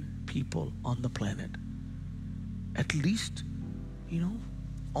 billion people on the planet. At least, you know,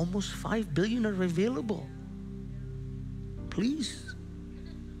 almost 5 billion are available. Please.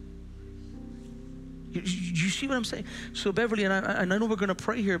 You see what I'm saying? So Beverly, and I know we're going to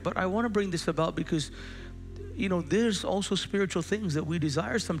pray here, but I want to bring this about because, you know, there's also spiritual things that we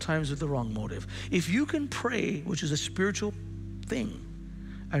desire sometimes with the wrong motive. If you can pray, which is a spiritual thing,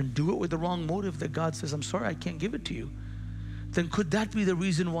 and do it with the wrong motive that God says, I'm sorry, I can't give it to you, then could that be the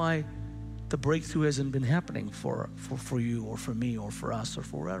reason why the breakthrough hasn't been happening for you or for me or for us or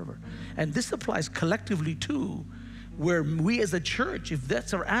for whatever? And this applies collectively too, where we as a church, if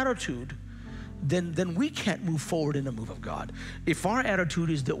that's our attitude, then we can't move forward in the move of God. If our attitude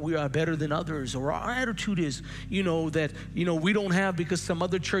is that we are better than others, or our attitude is, you know, that, you know, we don't have because some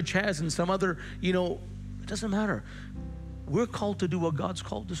other church has and some other, you know, it doesn't matter. We're called to do what God's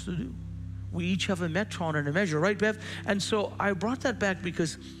called us to do. We each have a metron and a measure, right, Bev? And so I brought that back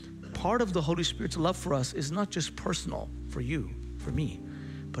because part of the Holy Spirit's love for us is not just personal for you, for me,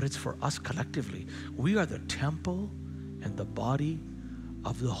 but it's for us collectively. We are the temple and the body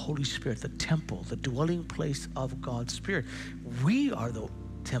of the Holy Spirit, the temple, the dwelling place of God's Spirit. We are the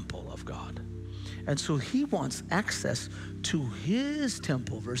temple of God. And so he wants access to his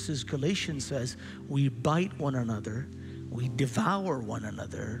temple, versus Galatians says, we bite one another, we devour one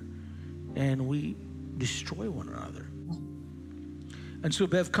another, and we destroy one another. And so,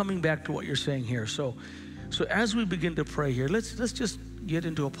 Bev, coming back to what you're saying here, so as we begin to pray here, let's just get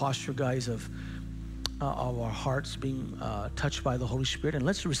into a posture, guys, of our hearts being touched by the Holy Spirit, and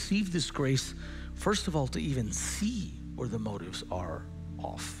let's receive this grace, first of all, to even see where the motives are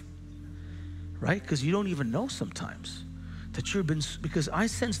off, right? Because you don't even know sometimes that you've been, because I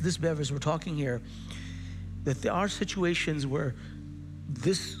sense this, Bev, as we're talking here, that there are situations where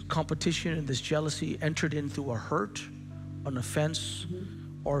this competition and this jealousy entered in through a hurt, an offense,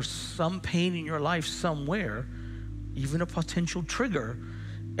 or some pain in your life somewhere, even a potential trigger.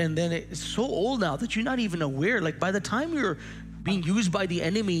 And then it's so old now that you're not even aware. Like by the time you're being used by the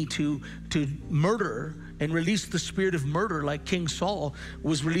enemy to murder and release the spirit of murder, like King Saul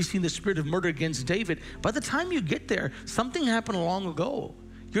was releasing the spirit of murder against David, by the time you get there, something happened long ago.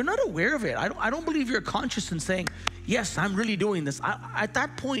 You're not aware of it. I don't believe you're conscious in saying, yes, I'm really doing this. At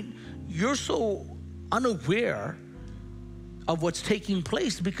that point, you're so unaware of what's taking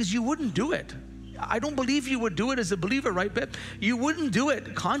place, because you wouldn't do it. I don't believe you would do it as a believer, right, Bev? You wouldn't do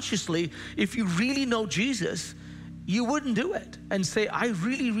it consciously. If you really know Jesus, you wouldn't do it and say, I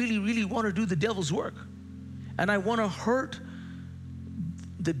really, really, really want to do the devil's work. And I want to hurt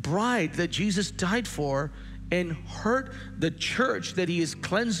the bride that Jesus died for, and hurt the church that he is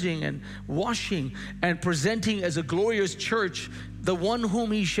cleansing and washing and presenting as a glorious church, the one whom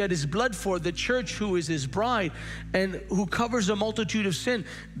he shed his blood for, the church who is his bride and who covers a multitude of sin.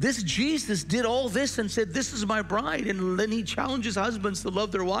 This Jesus did all this and said, this is my bride. And then he challenges husbands to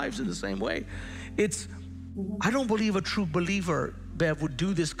love their wives in the same way. I don't believe a true believer, Bev, would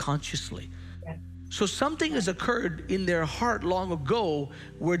do this consciously. So something has occurred in their heart long ago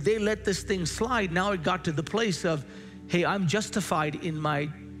where they let this thing slide. Now it got to the place of, hey, I'm justified in my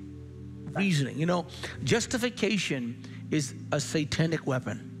reasoning. You know, justification is a satanic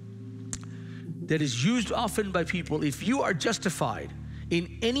weapon that is used often by people. If you are justified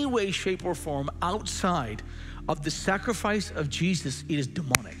in any way, shape, or form outside of the sacrifice of Jesus, it is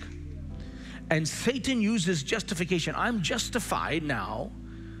demonic. And Satan uses justification. I'm justified now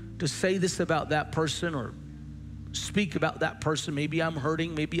to say this about that person or speak about that person. Maybe I'm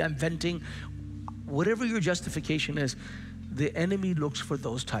hurting, maybe I'm venting. Whatever your justification is, the enemy looks for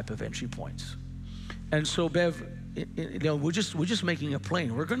those type of entry points. And so, Bev, you know, we're just making a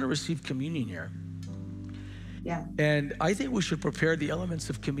plane. We're going to receive communion here. Yeah. And I think we should prepare the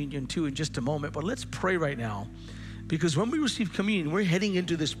elements of communion too in just a moment. But let's pray right now, because when we receive communion, we're heading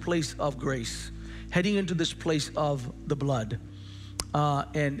into this place of grace, heading into this place of the blood.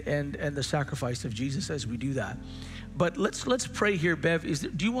 And the sacrifice of Jesus as we do that. But let's pray here, Bev.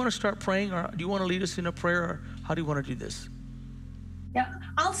 Do you want to start praying, or do you want to lead us in a prayer, or how do you want to do this? Yeah,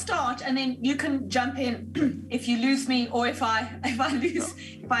 I'll start, and then you can jump in if you lose me, or if I lose,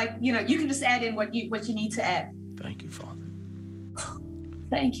 you can just add in what you need to add. Thank you, Father.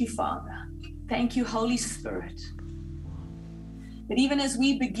 Thank you, Father. Thank you, Holy Spirit. But even as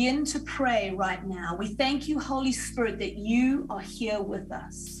we begin to pray right now, we thank you, Holy Spirit, that you are here with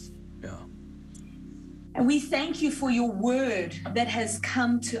us. Yeah. And we thank you for your word that has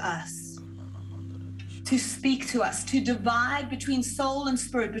come to us, to speak to us, to divide between soul and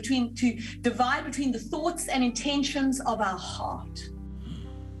spirit, to divide between the thoughts and intentions of our heart.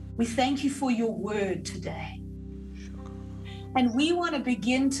 We thank you for your word today. And we want to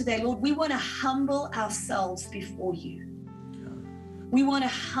begin today, Lord, we want to humble ourselves before you. We want to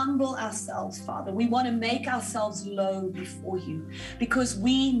humble ourselves, Father. We want to make ourselves low before you because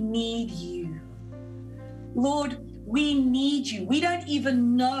we need you. Lord, we need you. We don't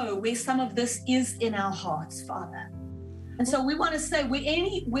even know where some of this is in our hearts, Father. And so we want to say,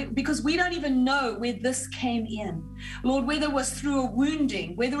 because we don't even know where this came in. Lord, whether it was through a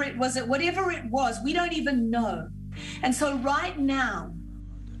wounding, whether it was, whatever it was, we don't even know. And so right now,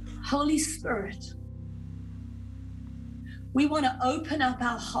 Holy Spirit, we want to open up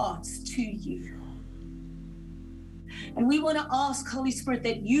our hearts to you. And we want to ask, Holy Spirit,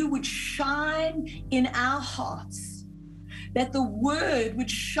 that you would shine in our hearts, that the word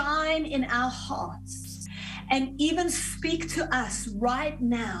would shine in our hearts and even speak to us right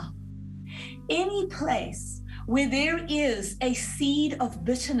now. Any place where there is a seed of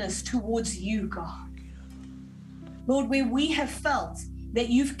bitterness towards you, God. Lord, where we have felt that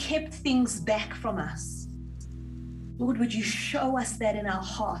you've kept things back from us. Lord, would you show us that in our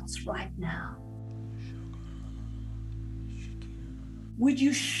hearts right now? Would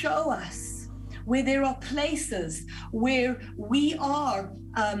you show us where there are places where we are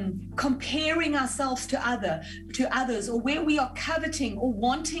comparing ourselves to others, or where we are coveting or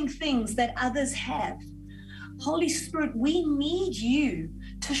wanting things that others have? Holy Spirit, we need you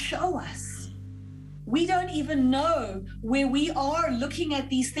to show us. We don't even know where we are looking at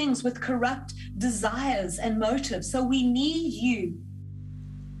these things with corrupt desires and motives. So we need you.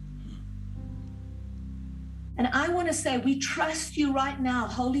 And I want to say, we trust you right now,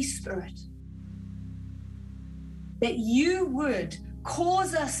 Holy Spirit, that you would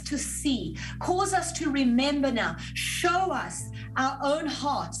cause us to see, cause us to remember now, show us our own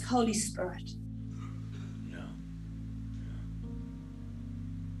hearts, Holy Spirit.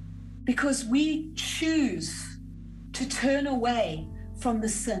 Because we choose to turn away from the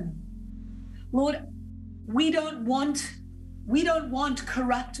sin. Lord, we don't want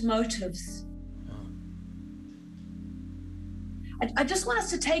corrupt motives. I just want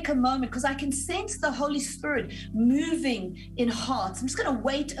us to take a moment, because I can sense the Holy Spirit moving in hearts. I'm just going to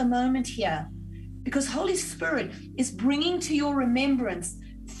wait a moment here, because Holy Spirit is bringing to your remembrance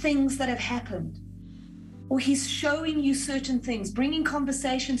things that have happened. Or he's showing you certain things, bringing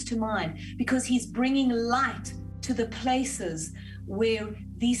conversations to mind, because he's bringing light to the places where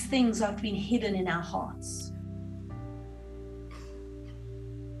these things have been hidden in our hearts.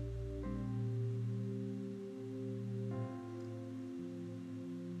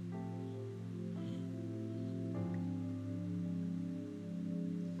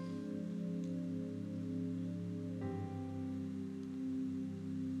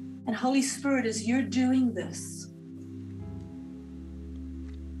 And Holy Spirit, as you're doing this,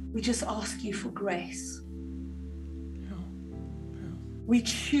 we just ask you for grace. We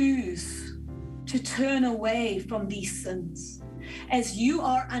choose to turn away from these sins. As you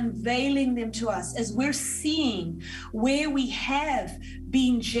are unveiling them to us, as we're seeing where we have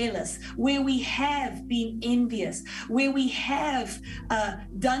been jealous, where we have been envious, where we have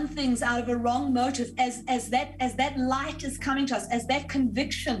done things out of a wrong motive, as that light is coming to us, as that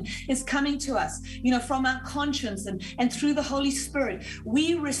conviction is coming to us, from our conscience and through the Holy Spirit,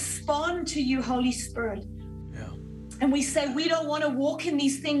 we respond to you, Holy Spirit. Yeah. And we say, we don't want to walk in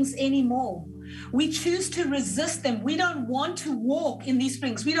these things anymore. We choose to resist them. We don't want to walk in these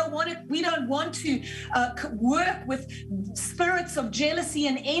things. We don't want to work with spirits of jealousy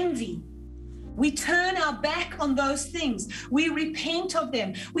and envy. We turn our back on those things. We repent of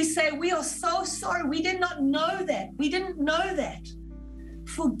them. We say, we are so sorry. We did not know that. We didn't know that.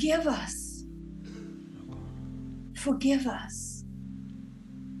 Forgive us. Forgive us.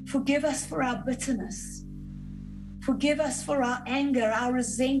 Forgive us for our bitterness. Forgive us for our anger, our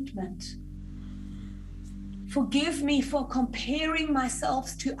resentment. Forgive me for comparing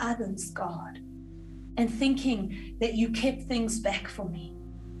myself to others, God, and thinking that you kept things back from me.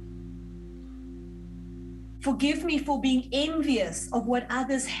 Forgive me for being envious of what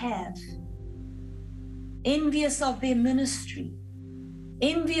others have, envious of their ministry,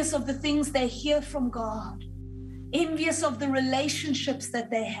 envious of the things they hear from God, envious of the relationships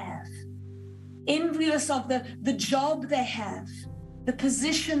that they have, envious of the job they have, the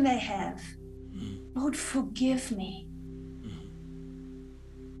position they have. Lord, forgive me.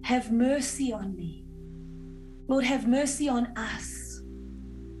 Have mercy on me. Lord, have mercy on us.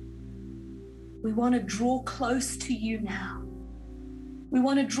 We want to draw close to you now. We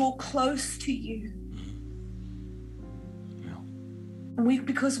want to draw close to you. And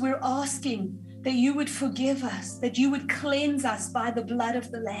because we're asking that you would forgive us, that you would cleanse us by the blood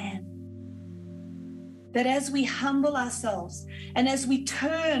of the Lamb. That as we humble ourselves and as we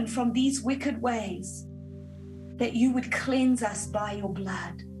turn from these wicked ways, that you would cleanse us by your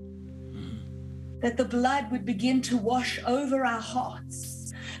blood. That the blood would begin to wash over our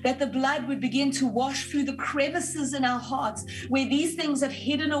hearts. That the blood would begin to wash through the crevices in our hearts where these things have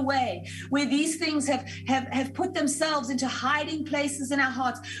hidden away, where these things have put themselves into hiding places in our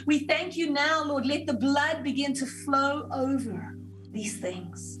hearts. We thank you now, Lord, let the blood begin to flow over these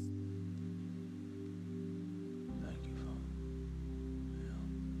things.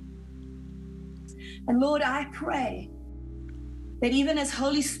 And Lord, I pray that even as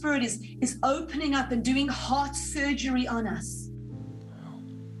Holy Spirit is opening up and doing heart surgery on us,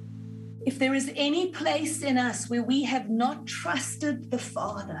 if there is any place in us where we have not trusted the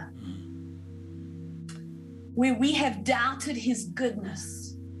Father, where we have doubted his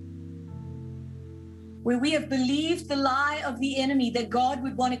goodness, where we have believed the lie of the enemy that God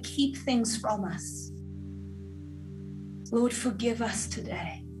would want to keep things from us, Lord, forgive us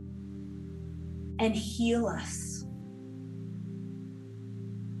today. And heal us.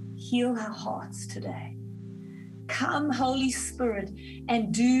 Heal our hearts today. Come, Holy Spirit,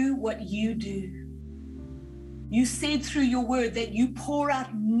 and do what you do. You said through your word that you pour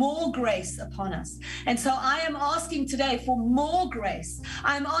out more grace upon us. And so I am asking today for more grace.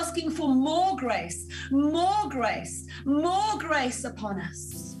 I'm asking for more grace, more grace, more grace upon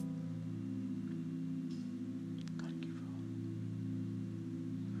us.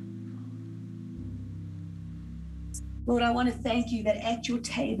 Lord, I want to thank you that at your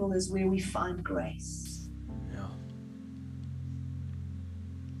table is where we find grace. Yeah.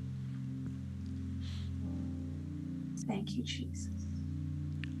 Thank you, Jesus.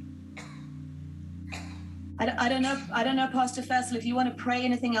 I don't know, Pastor Faisal, if you want to pray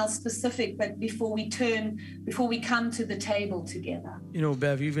anything else specific, but before we come to the table together.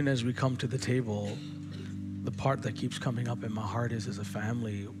 Bev, even as we come to the table, the part that keeps coming up in my heart is, as a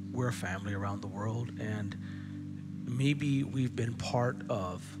family, we're a family around the world, and maybe we've been part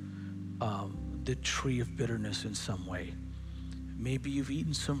of the tree of bitterness in some way. Maybe you've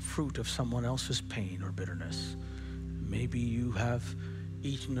eaten some fruit of someone else's pain or bitterness. Maybe you have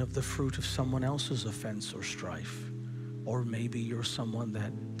eaten of the fruit of someone else's offense or strife. Or maybe you're someone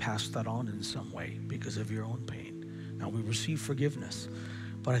that passed that on in some way because of your own pain. Now, we receive forgiveness.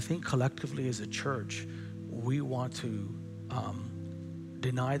 But I think collectively as a church, we want to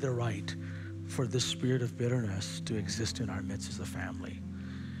deny the right for the spirit of bitterness to exist in our midst as a family.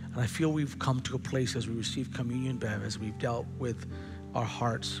 And I feel we've come to a place as we receive communion, Bev, as we've dealt with our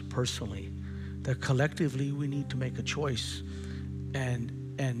hearts personally, that collectively we need to make a choice and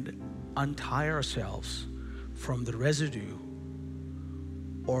untie ourselves from the residue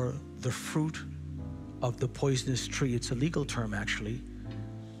or the fruit of the poisonous tree. It's a legal term, actually,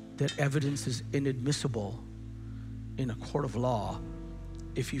 that evidence is inadmissible in a court of law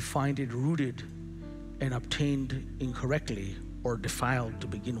if you find it rooted and obtained incorrectly or defiled to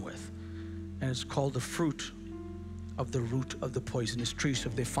begin with. And it's called the fruit of the root of the poisonous tree. So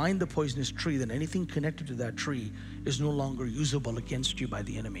if they find the poisonous tree, then anything connected to that tree is no longer usable against you by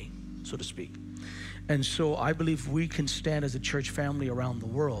the enemy, so to speak. And so I believe we can stand as a church family around the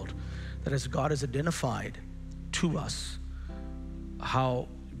world, that as God has identified to us how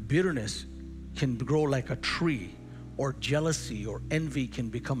bitterness can grow like a tree, or jealousy or envy can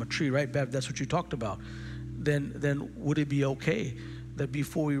become a tree, right, Bev? That's what you talked about. Then would it be okay that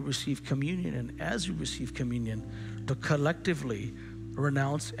before we receive communion and as we receive communion, to collectively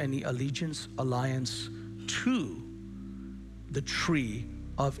renounce any allegiance, alliance to the tree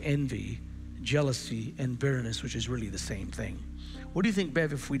of envy, jealousy, and bitterness, which is really the same thing? What do you think,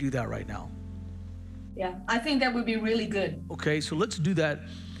 Bev, if we do that right now? Yeah, I think that would be really good. Okay, so let's do that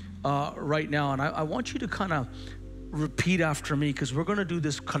right now. And I want you to kind of repeat after me, because we're going to do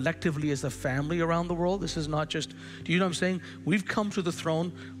this collectively as a family around the world. This is not just, do you know what I'm saying? We've come to the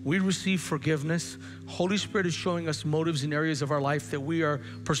throne. We receive forgiveness. Holy Spirit is showing us motives in areas of our life that we are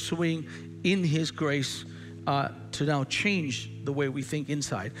pursuing in His grace to now change the way we think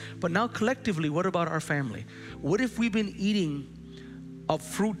inside. But now collectively, what about our family? What if we've been eating a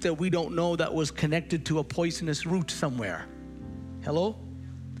fruit that we don't know that was connected to a poisonous root somewhere? Hello?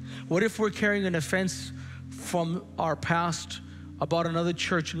 What if we're carrying an offense from our past about another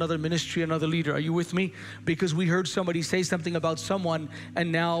church, another ministry, another leader? Are you with me? Because we heard somebody say something about someone,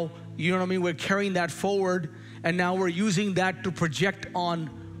 and now, you know what I mean, we're carrying that forward, and now we're using that to project on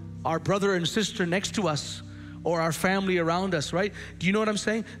our brother and sister next to us or our family around us, right? Do you know what I'm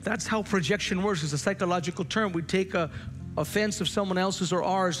saying? That's how projection works. It's a psychological term. We take a offense of someone else's or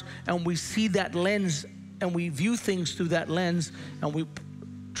ours, and we see that lens, and we view things through that lens, and we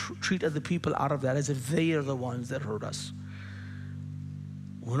treat other people out of that as if they are the ones that hurt us.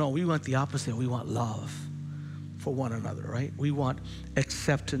 Well, no, we want the opposite. We want love for one another, right? We want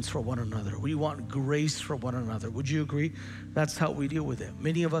acceptance for one another. We want grace for one another. Would you agree? That's how we deal with it.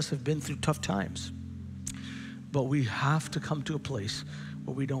 Many of us have been through tough times, but we have to come to a place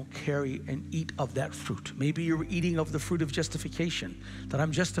where we don't carry and eat of that fruit. Maybe you're eating of the fruit of justification, that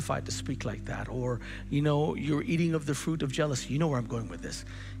I'm justified to speak like that. Or, you know, you're eating of the fruit of jealousy. You know where I'm going with this.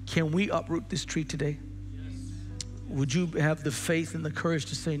 Can we uproot this tree today? Yes. Would you have the faith and the courage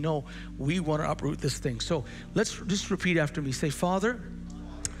to say, no, we want to uproot this thing? So let's just repeat after me. Say, Father,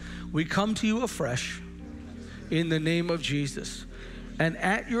 we come to you afresh in the name of Jesus. And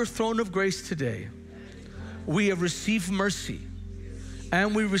at your throne of grace today, we have received mercy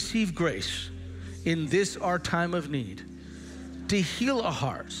and we receive grace in this our time of need, to heal our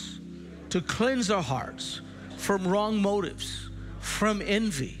hearts, to cleanse our hearts from wrong motives, from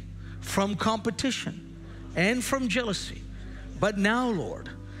envy, from competition, and from jealousy. But now, Lord,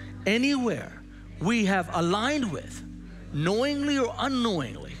 anywhere we have aligned with, knowingly or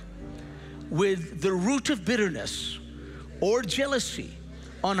unknowingly, with the root of bitterness or jealousy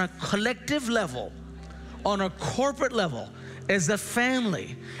on a collective level, on a corporate level, as a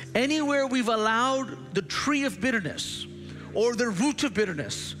family, anywhere we've allowed the tree of bitterness or the root of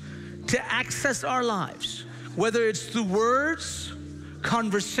bitterness to access our lives, whether it's through words,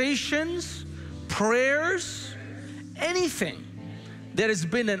 conversations, prayers, anything that has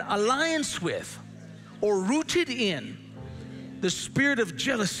been an alliance with or rooted in the spirit of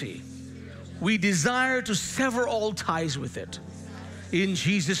jealousy, we desire to sever all ties with it in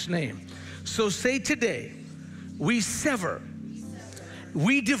Jesus' name. So say today, we sever,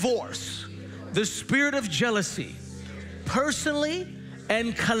 we divorce the spirit of jealousy personally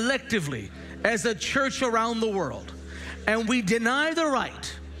and collectively as a church around the world. And we deny the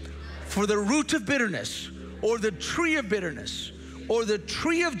right for the root of bitterness or the tree of bitterness or the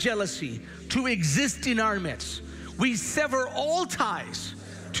tree of jealousy to exist in our midst. We sever all ties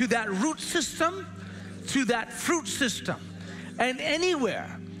to that root system, to that fruit system. And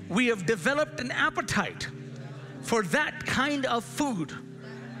anywhere we have developed an appetite for that kind of food,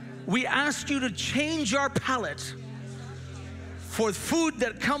 we ask you to change our palate for food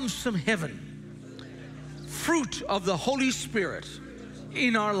that comes from heaven, fruit of the Holy Spirit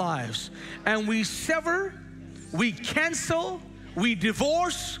in our lives. And we sever we cancel, we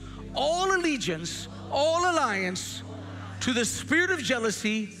divorce all allegiance, all alliance to the spirit of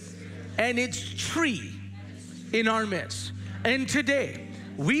jealousy and its tree in our midst. And today,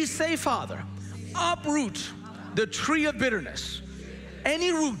 we say, Father, uproot the tree of bitterness,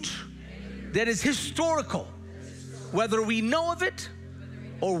 any root that is historical, whether we know of it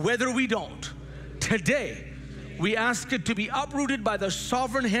or whether we don't. Today, we ask it to be uprooted by the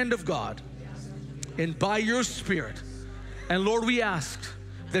sovereign hand of God and by your Spirit. And Lord, we ask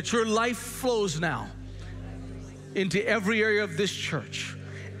that your life flows now into every area of this church.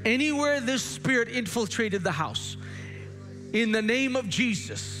 Anywhere this Spirit infiltrated the house, in the name of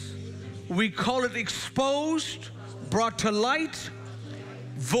Jesus, we call it exposed, brought to light,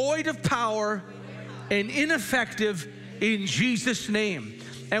 void of power, and ineffective in Jesus' name.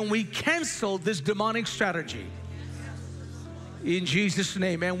 And we cancel this demonic strategy in Jesus'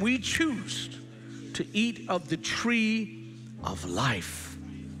 name. And we choose to eat of the tree of life.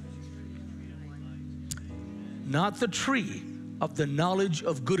 Not the tree of the knowledge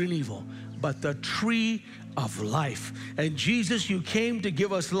of good and evil, but the tree of life. And Jesus, you came to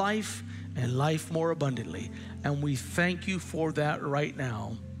give us life and life more abundantly. And we thank you for that right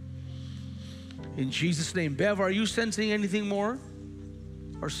now. In Jesus' name. Bev, are you sensing anything more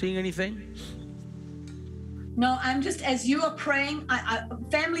or seeing anything? No, I'm just, as you are praying,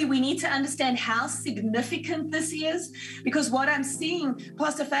 family, we need to understand how significant this is, because what I'm seeing,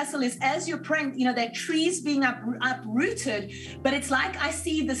 Pastor Faisal, is as you're praying, you know, that trees being uprooted, but it's like I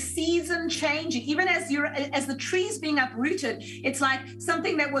see the season changing. Even as the trees being uprooted, it's like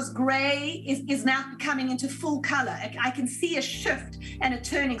something that was gray is now coming into full color. I can see a shift and a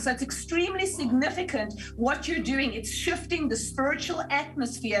turning. So it's extremely significant what you're doing. It's shifting the spiritual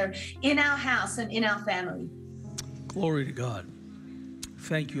atmosphere in our house and in our family. Glory to God.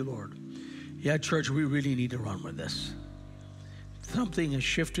 Thank you, Lord. Yeah, church, we really need to run with this. Something has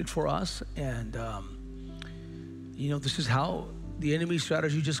shifted for us, and you know, this is how the enemy's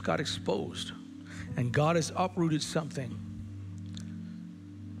strategy just got exposed. And God has uprooted something.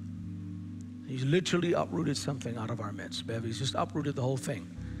 He's literally uprooted something out of our midst, Bev. He's just uprooted the whole thing.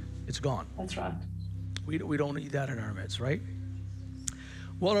 It's gone. That's right. We don't need that in our midst, right?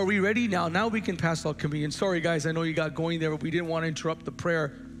 Well, are we ready now? Now we can pass out communion. Sorry, guys, I know you got going there, but we didn't want to interrupt the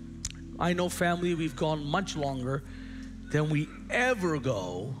prayer. I know, family, we've gone much longer than we ever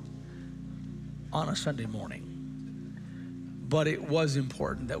go on a Sunday morning. But it was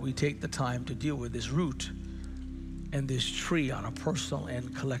important that we take the time to deal with this root and this tree on a personal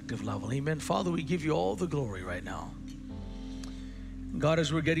and collective level. Amen. Father, we give you all the glory right now. God,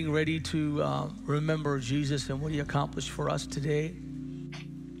 as we're getting ready to remember Jesus and what he accomplished for us today,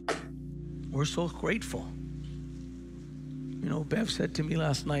 we're so grateful. You know, Bev said to me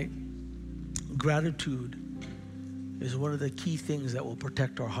last night, gratitude is one of the key things that will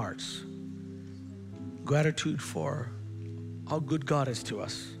protect our hearts. Gratitude for how good God is to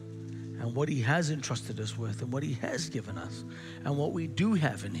us and what he has entrusted us with and what he has given us and what we do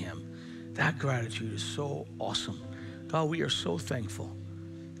have in him. That gratitude is so awesome. God, we are so thankful.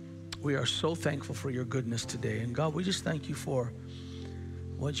 We are so thankful for your goodness today. And God, we just thank you for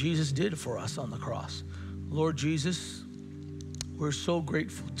what Jesus did for us on the cross. Lord Jesus, we're so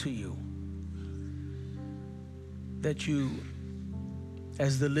grateful to you that you,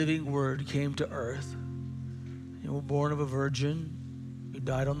 as the living word, came to earth. You were born of a virgin. You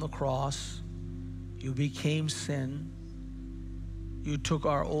died on the cross. You became sin. You took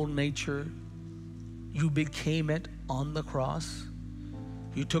our old nature. You became it on the cross.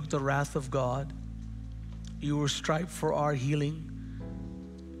 You took the wrath of God. You were striped for our healing.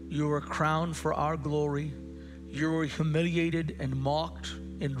 You were crowned for our glory. You were humiliated and mocked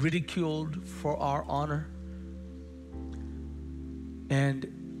and ridiculed for our honor.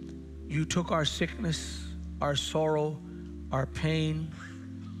 And you took our sickness, our sorrow, our pain.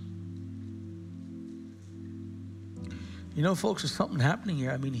 You know, folks, there's something happening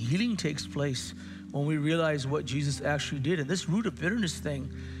here. I mean, healing takes place when we realize what Jesus actually did. And this root of bitterness thing,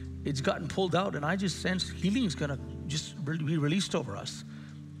 it's gotten pulled out, and I just sense healing is going to just be released over us.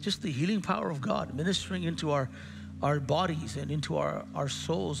 Just the healing power of God ministering into our bodies and into our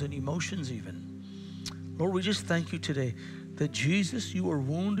souls and emotions even. Lord, we just thank you today that Jesus, you were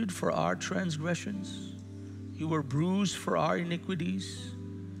wounded for our transgressions. You were bruised for our iniquities.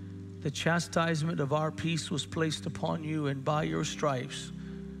 The chastisement of our peace was placed upon you, and by your stripes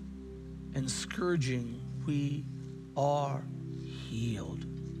and scourging, we are healed.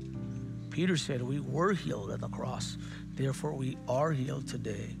 Peter said we were healed at the cross. Therefore, we are healed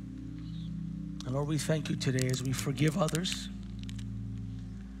today. And Lord, we thank you today as we forgive others,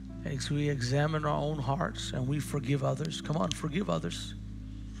 as we examine our own hearts and we forgive others. Come on, forgive others.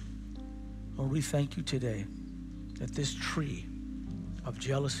 Lord, we thank you today that this tree of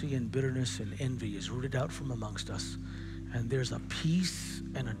jealousy and bitterness and envy is rooted out from amongst us. And there's a peace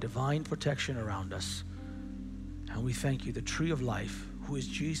and a divine protection around us. And we thank you, the tree of life, who is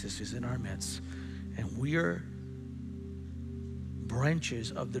Jesus, is in our midst. And we are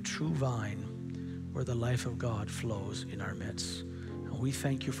branches of the true vine where the life of God flows in our midst. And we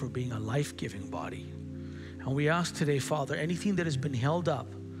thank you for being a life-giving body. And we ask today, Father, anything that has been held up,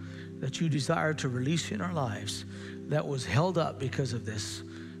 that you desire to release in our lives, that was held up because of this,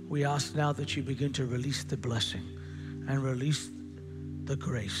 we ask now that you begin to release the blessing and release the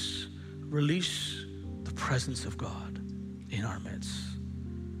grace, release the presence of God in our midst.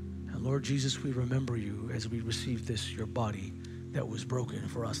 And Lord Jesus, we remember you as we receive this, your body that was broken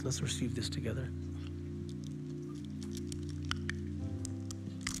for us. Let's receive this together.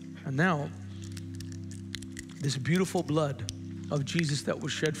 And now, this beautiful blood of Jesus that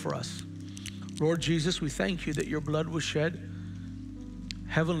was shed for us. Lord Jesus, we thank you that your blood was shed,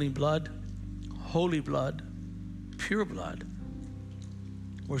 heavenly blood, holy blood, pure blood.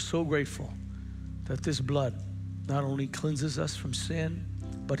 We're so grateful that this blood not only cleanses us from sin,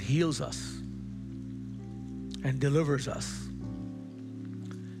 but heals us and delivers us.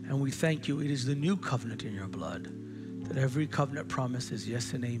 And we thank you, it is the new covenant in your blood, that every covenant promise is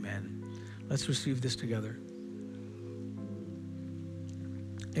yes and amen. Let's receive this together.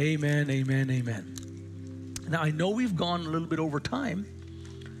 Amen, amen, amen. Now, I know we've gone a little bit over time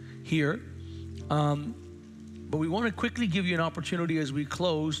here, but we want to quickly give you an opportunity as we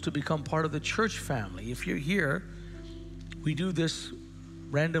close to become part of the church family. If you're here, we do this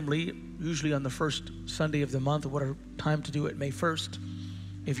randomly, usually on the first Sunday of the month, what a time to do it, May 1st.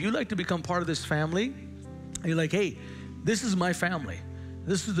 If you'd like to become part of this family, and you're like, hey, this is my family.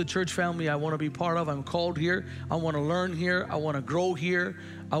 This is the church family I want to be part of. I'm called here. I want to learn here. I want to grow here.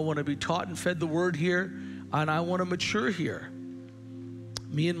 I want to be taught and fed the word here. And I want to mature here.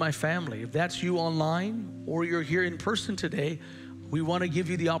 Me and my family. If that's you online or you're here in person today, we want to give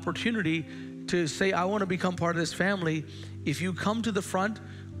you the opportunity to say, I want to become part of this family. If you come to the front,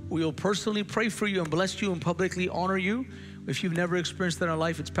 we'll personally pray for you and bless you and publicly honor you. If you've never experienced that in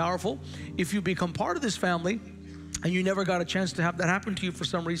life, it's powerful. If you become part of this family, and you never got a chance to have that happen to you for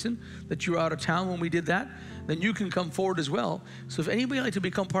some reason, that you were out of town when we did that, then you can come forward as well. So if anybody would like to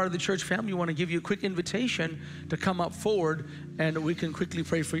become part of the church family, we want to give you a quick invitation to come up forward and we can quickly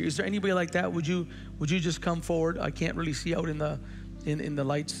pray for you. Is there anybody like that? Would you just come forward? I can't really see out in the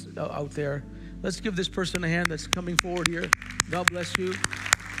lights out there. Let's give this person a hand that's coming forward here. God bless you.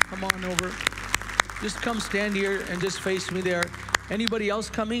 Come on over. Just come stand here and just face me there. Anybody else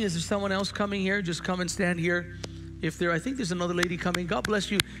coming? Is there someone else coming here? Just come and stand here. I think there's another lady coming. God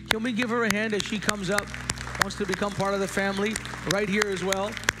bless you. Can we give her a hand as she comes up, wants to become part of the family, right here as well.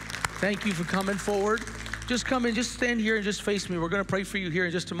 Thank you for coming forward. Just come in, just stand here and just face me. We're going to pray for you here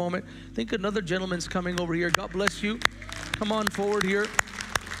in just a moment. I think another gentleman's coming over here. God bless you. Come on forward here.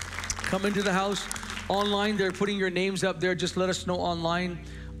 Come into the house. Online, they're putting your names up there. Just let us know online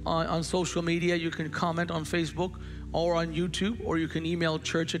on social media. You can comment on Facebook or on YouTube, or you can email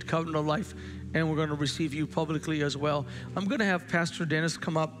church@covenantoflife, and we're going to receive you publicly as well. I'm going to have Pastor Dennis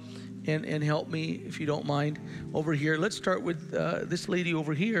come up and help me, if you don't mind, over here. Let's start with this lady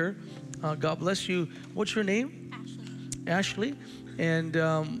over here. God bless you. What's your name? Ashley. And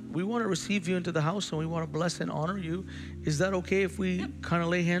we want to receive you into the house, and we want to bless and honor you. Is that okay if we kind of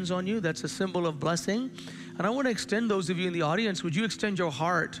lay hands on you? That's a symbol of blessing. And I want to extend those of you in the audience, would you extend your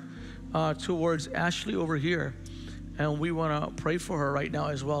heart towards Ashley over here? And we want to pray for her right now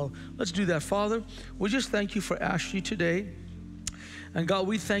as well. Let's do that. Father, we just thank you for Ashley today. And God,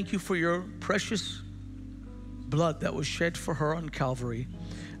 we thank you for your precious blood that was shed for her on Calvary.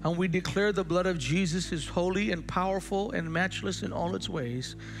 And we declare the blood of Jesus is holy and powerful and matchless in all its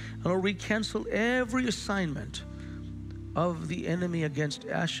ways. And Lord, we cancel every assignment of the enemy against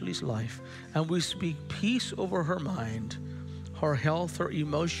Ashley's life. And we speak peace over her mind, her health, her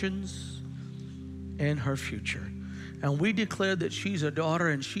emotions, and her future. And we declare that she's a daughter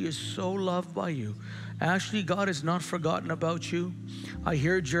and she is so loved by you. Ashley, God has not forgotten about you. I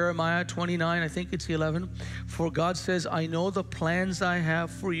hear Jeremiah 29, I think it's 11. For God says, I know the plans I have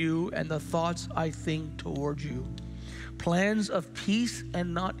for you and the thoughts I think toward you. Plans of peace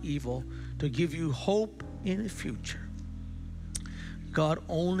and not evil, to give you hope in the future. God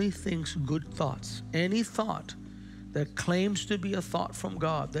only thinks good thoughts. Any thought that claims to be a thought from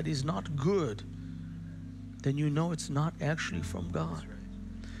God that is not good, then you know it's not actually from God.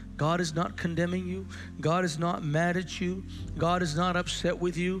 God is not condemning you. God is not mad at you. God is not upset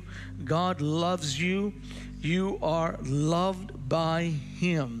with you. God loves you. You are loved by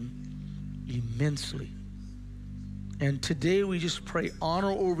Him immensely. And today we just pray honor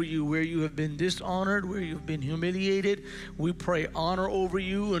over you where you have been dishonored, where you've been humiliated. We pray honor over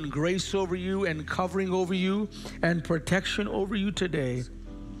you and grace over you and covering over you and protection over you today.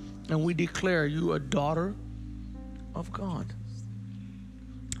 And we declare you a daughter of God.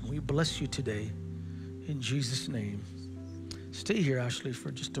 We bless you today in Jesus' name. Stay here, Ashley, for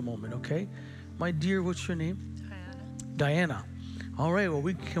just a moment, okay? My dear, what's your name? Diana. All right, well,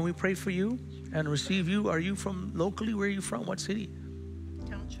 can we pray for you and receive you? Are you from locally? Where are you from? What city?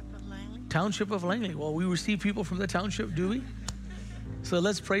 Township of Langley. Township of Langley. Well, we receive people from the township, do we? So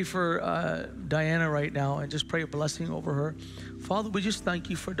let's pray for Diana right now and just pray a blessing over her. Father, we just thank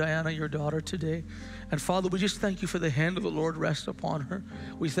you for Diana, your daughter, today. And Father, we just thank you for the hand of the Lord rest upon her.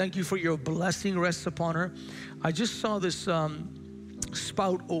 We thank you for your blessing rests upon her. I just saw this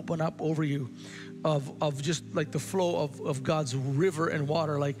spout open up over you of just like the flow of God's river and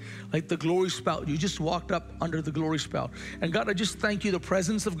water, like the glory spout. You just walked up under the glory spout. And God, I just thank you. The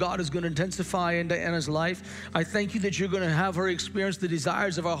presence of God is going to intensify in Diana's life. I thank you that you're going to have her experience the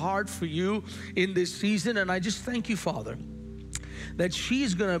desires of her heart for you in this season. And I just thank you, Father, that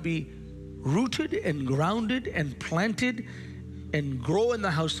she's going to be rooted and grounded and planted and grow in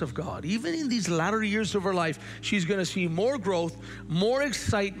the house of God. Even in these latter years of her life, she's going to see more growth, more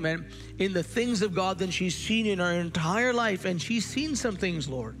excitement in the things of God than she's seen in her entire life. And she's seen some things,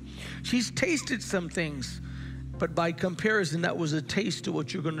 Lord. She's tasted some things. But by comparison, that was a taste to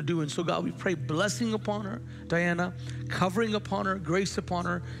what you're going to do. And so, God, we pray blessing upon her, Diana, covering upon her, grace upon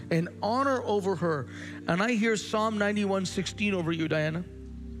her, and honor over her. And I hear Psalm 91:16 over you, Diana.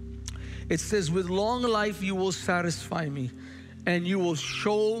 It says, with long life you will satisfy me, and you will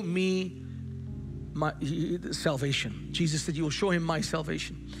show me my salvation. Jesus said you will show him my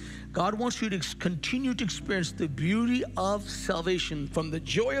salvation. God wants you to continue to experience the beauty of salvation, from the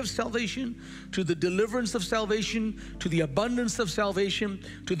joy of salvation to the deliverance of salvation to the abundance of salvation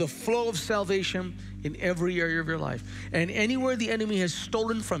to the flow of salvation in every area of your life. And anywhere the enemy has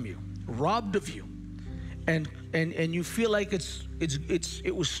stolen from you, robbed of you, and you feel like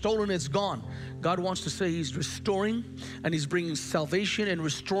it was stolen, it's gone. God wants to say he's restoring, and he's bringing salvation and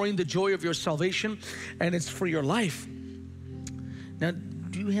restoring the joy of your salvation, and it's for your life. Now,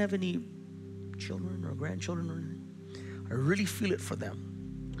 do you have any children or grandchildren or anything? I really feel it for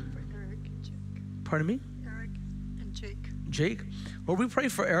them. For Eric and Jake. Pardon me? Eric and Jake. Jake? Well, we pray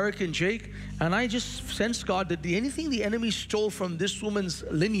for Eric and Jake, and I just sense, God, that anything the enemy stole from this woman's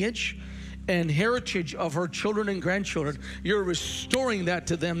lineage and heritage of her children and grandchildren, you're restoring that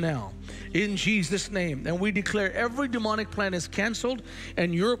to them now in Jesus' name. And we declare every demonic plan is canceled,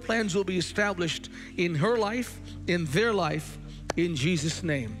 and your plans will be established in her life, in their life, in Jesus'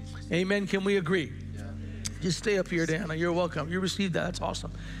 name. Amen. Can we agree? Yeah. Just stay up here, Dana. You're welcome. You received that. That's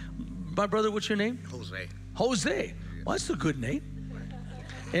awesome. My brother, what's your name? Jose. Jose. Well, that's a good name.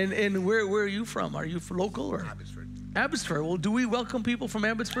 And where are you from? Are you local or? Abbotsford. Abbotsford. Well, do we welcome people from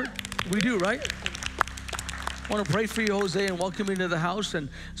Abbotsford? We do, right? I want to pray for you, Jose, and welcome you into the house. And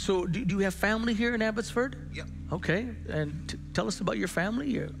so, do you have family here in Abbotsford? Yep. Okay. And tell us about your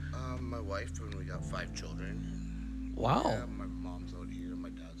family. My wife, and we got 5 children. Wow. Yeah, my mom's out here, my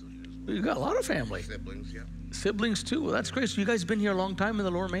dad's out here as well. You got a lot of family. Siblings, yeah. Siblings too. Well, that's great. So you guys been here a long time in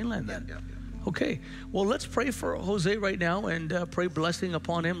the Lower Mainland then? Yeah. Okay. Well, let's pray for Jose right now and pray blessing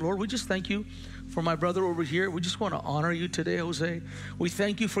upon him. Lord, we just thank you for my brother over here. We just want to honor you today, Jose. We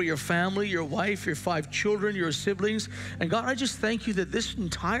thank you for your family, your wife, your 5 children, your siblings. And God, I just thank you that this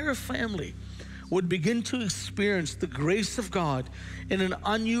entire family would begin to experience the grace of God in an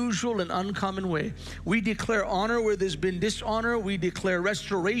unusual and uncommon way. We declare honor where there's been dishonor. We declare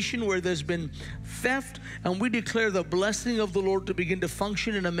restoration where there's been theft. And we declare the blessing of the Lord to begin to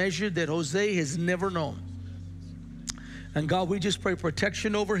function in a measure that Jose has never known. And God, we just pray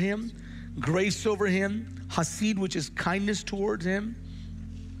protection over him, grace over him, hasid, which is kindness towards him,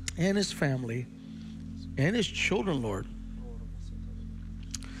 and his family, and his children, Lord.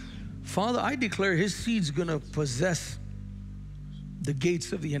 Father, I declare his seed's going to possess the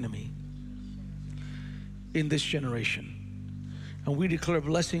gates of the enemy in this generation. And we declare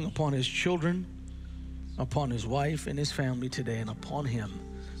blessing upon his children, upon his wife and his family today, and upon him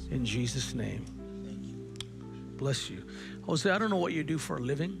in Jesus' name. Bless you. Jose, I don't know what you do for a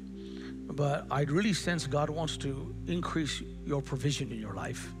living, but I really sense God wants to increase your provision in your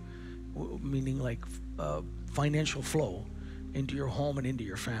life, meaning like financial flow into your home and into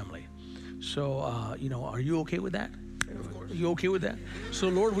your family. So, are you okay with that? You okay with that? So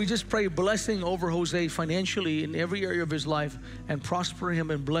Lord, we just pray blessing over Jose financially in every area of his life, and prosper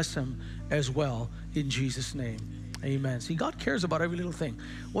him and bless him as well in Jesus' name. Amen. See, God cares about every little thing.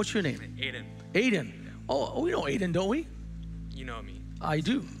 What's your name? Aiden. Aiden. Oh, we know Aiden, don't we? You know me. I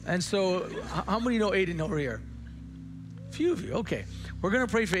do. And so how many know Aiden over here? A few of you. Okay. We're going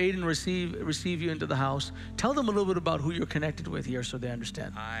to pray for Aiden, receive you into the house. Tell them a little bit about who you're connected with here so they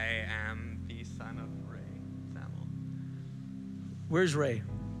understand. I am the son of Ray Samuel. Where's Ray?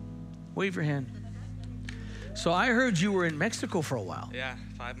 Wave your hand. So I heard you were in Mexico for a while. Yeah,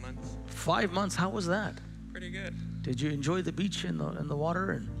 5 months. 5 months. How was that? Pretty good. Did you enjoy the beach and the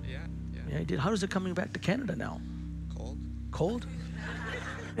water? And Yeah. I did. How is it coming back to Canada now? Cold. Cold?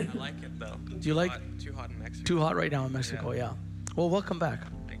 I like it though. Do you like? Too hot in Mexico. Too hot right now in Mexico. Yeah. Well, welcome back.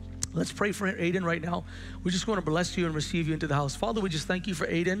 Thank you. Let's pray for Aiden right now. We just want to bless you and receive you into the house. Father, we just thank you for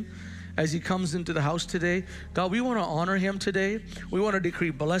Aiden as he comes into the house today. God, we want to honor him today. We want to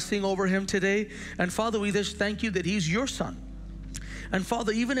decree blessing over him today. And Father, we just thank you that he's your son. And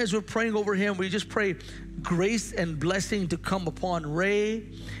Father, even as we're praying over him, we just pray grace and blessing to come upon Ray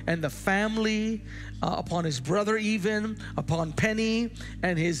and the family, upon his brother even, upon Penny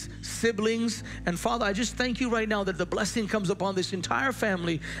and his siblings. And Father, I just thank you right now that the blessing comes upon this entire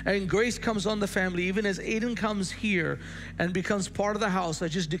family and grace comes on the family. Even as Aiden comes here and becomes part of the house, I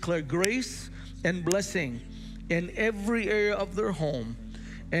just declare grace and blessing in every area of their home,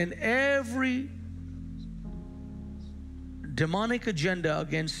 and every demonic agenda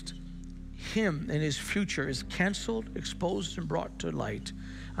against him and his future is canceled, exposed, and brought to light.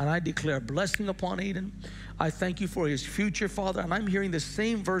 And I declare blessing upon Aiden. I thank you for his future, Father. And I'm hearing the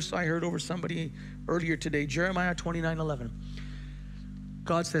same verse I heard over somebody earlier today, Jeremiah 29:11.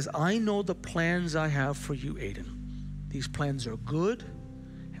 God says, I know the plans I have for you, Aiden. These plans are good,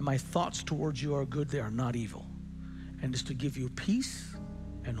 and my thoughts towards you are good. They are not evil. And it's to give you peace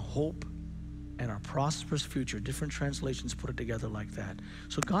and hope and our prosperous future. Different translations put it together like that.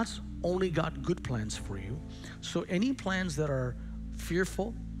 So God's only got good plans for you. So any plans that are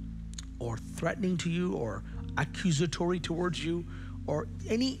fearful or threatening to you or accusatory towards you or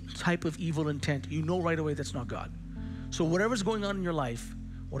any type of evil intent, you know right away that's not God. So whatever's going on in your life,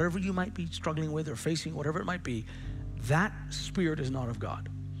 whatever you might be struggling with or facing, whatever it might be, that spirit is not of God.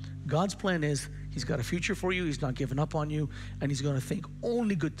 God's plan is he's got a future for you. He's not giving up on you, and he's going to think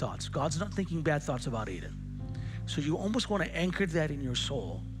only good thoughts. God's not thinking bad thoughts about Aiden. So you almost want to anchor that in your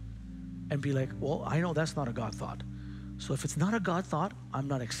soul and be like, well, I know that's not a God thought. So if it's not a God thought, I'm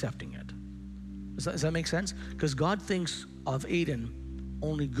not accepting it. Does that make sense? Because God thinks of Aiden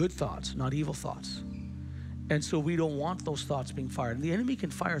only good thoughts, not evil thoughts. And so we don't want those thoughts being fired. And the enemy can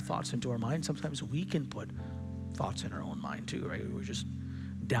fire thoughts into our mind. Sometimes we can put thoughts in our own mind too, right? We're just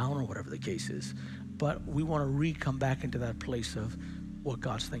down or whatever the case is. But we want to come back into that place of what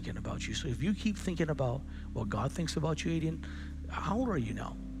God's thinking about you. So if you keep thinking about what God thinks about you, Aiden, how old are you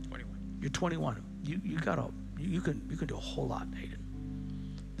now? 21. You're 21. You can do a whole lot, Aiden.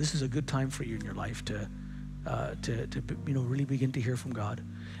 This is a good time for you in your life to really begin to hear from God.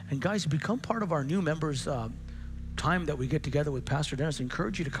 And guys, become part of our new members time that we get together with Pastor Dennis. I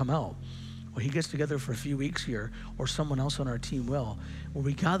encourage you to come out. Well, he gets together for a few weeks here, or someone else on our team will, where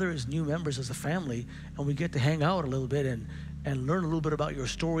we gather as new members as a family, and we get to hang out a little bit and learn a little bit about your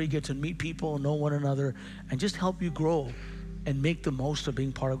story, get to meet people, know one another, and just help you grow and make the most of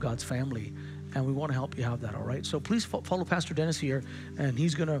being part of God's family. And we want to help you have that, all right? So please follow Pastor Dennis here, and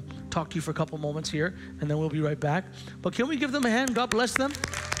he's going to talk to you for a couple moments here, and then we'll be right back. But can we give them a hand? God bless them.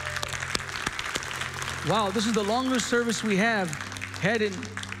 Wow, this is the longest service we have had in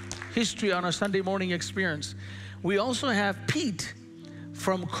history on our Sunday morning experience. We also have Pete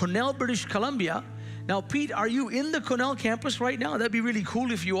from Cornell, British Columbia. Now, Pete, are you in the Cornell campus right now? That'd be really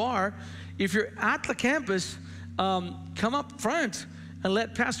cool if you are. If you're at the campus, come up front and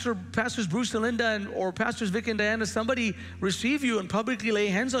let Pastors Bruce and Linda or Pastors Vic and Diana, somebody receive you and publicly lay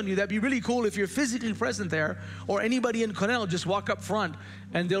hands on you. That'd be really cool if you're physically present there, or anybody in Cornell, just walk up front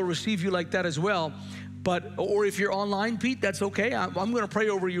and they'll receive you like that as well. Or if you're online, Pete, that's okay. I'm going to pray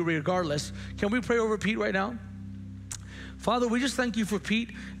over you regardless. Can we pray over Pete right now? Father, we just thank you for Pete,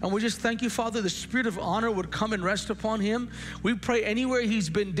 and we just thank you, Father, the spirit of honor would come and rest upon him. We pray anywhere he's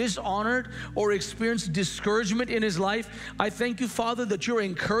been dishonored or experienced discouragement in his life, I thank you, Father, that you're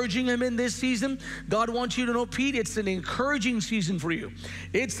encouraging him in this season. God wants you to know, Pete, it's an encouraging season for you.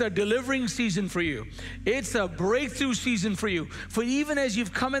 It's a delivering season for you. It's a breakthrough season for you. For even as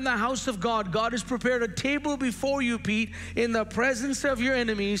you've come in the house of God, God has prepared a table before you, Pete, in the presence of your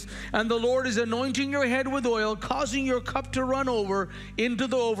enemies, and the Lord is anointing your head with oil, causing your cup enough to run over into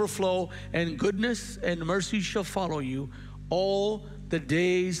the overflow, and goodness and mercy shall follow you all the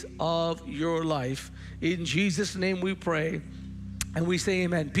days of your life. In Jesus' name we pray, and we say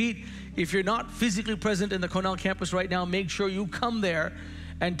amen. Pete, if you're not physically present in the Cornell campus right now, make sure you come there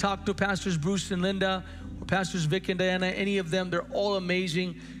and talk to Pastors Bruce and Linda, or Pastors Vic and Diana, any of them. They're all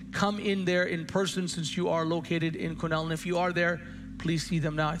amazing. Come in there in person since you are located in Cornell. And if you are there, please see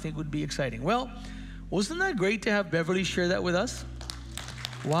them now. I think it would be exciting. Well, wasn't that great to have Beverley share that with us?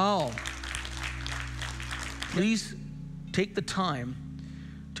 Wow. Please take the time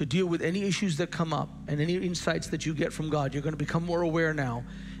to deal with any issues that come up and any insights that you get from God. You're going to become more aware now.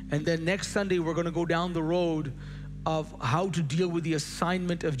 And then next Sunday, we're going to go down the road of how to deal with the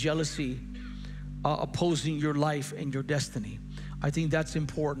assignment of jealousy opposing your life and your destiny. I think that's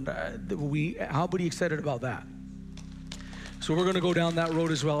important. How about you excited about that? So we're going to go down that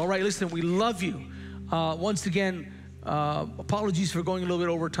road as well. All right, listen, we love you. Once again, apologies for going a little bit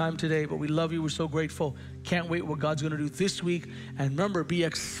over time today, but we love you. We're so grateful. Can't wait what God's going to do this week. And remember, be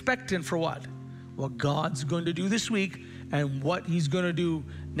expectant for what? What God's going to do this week and what he's going to do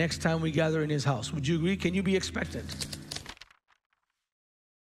next time we gather in his house. Would you agree? Can you be expectant?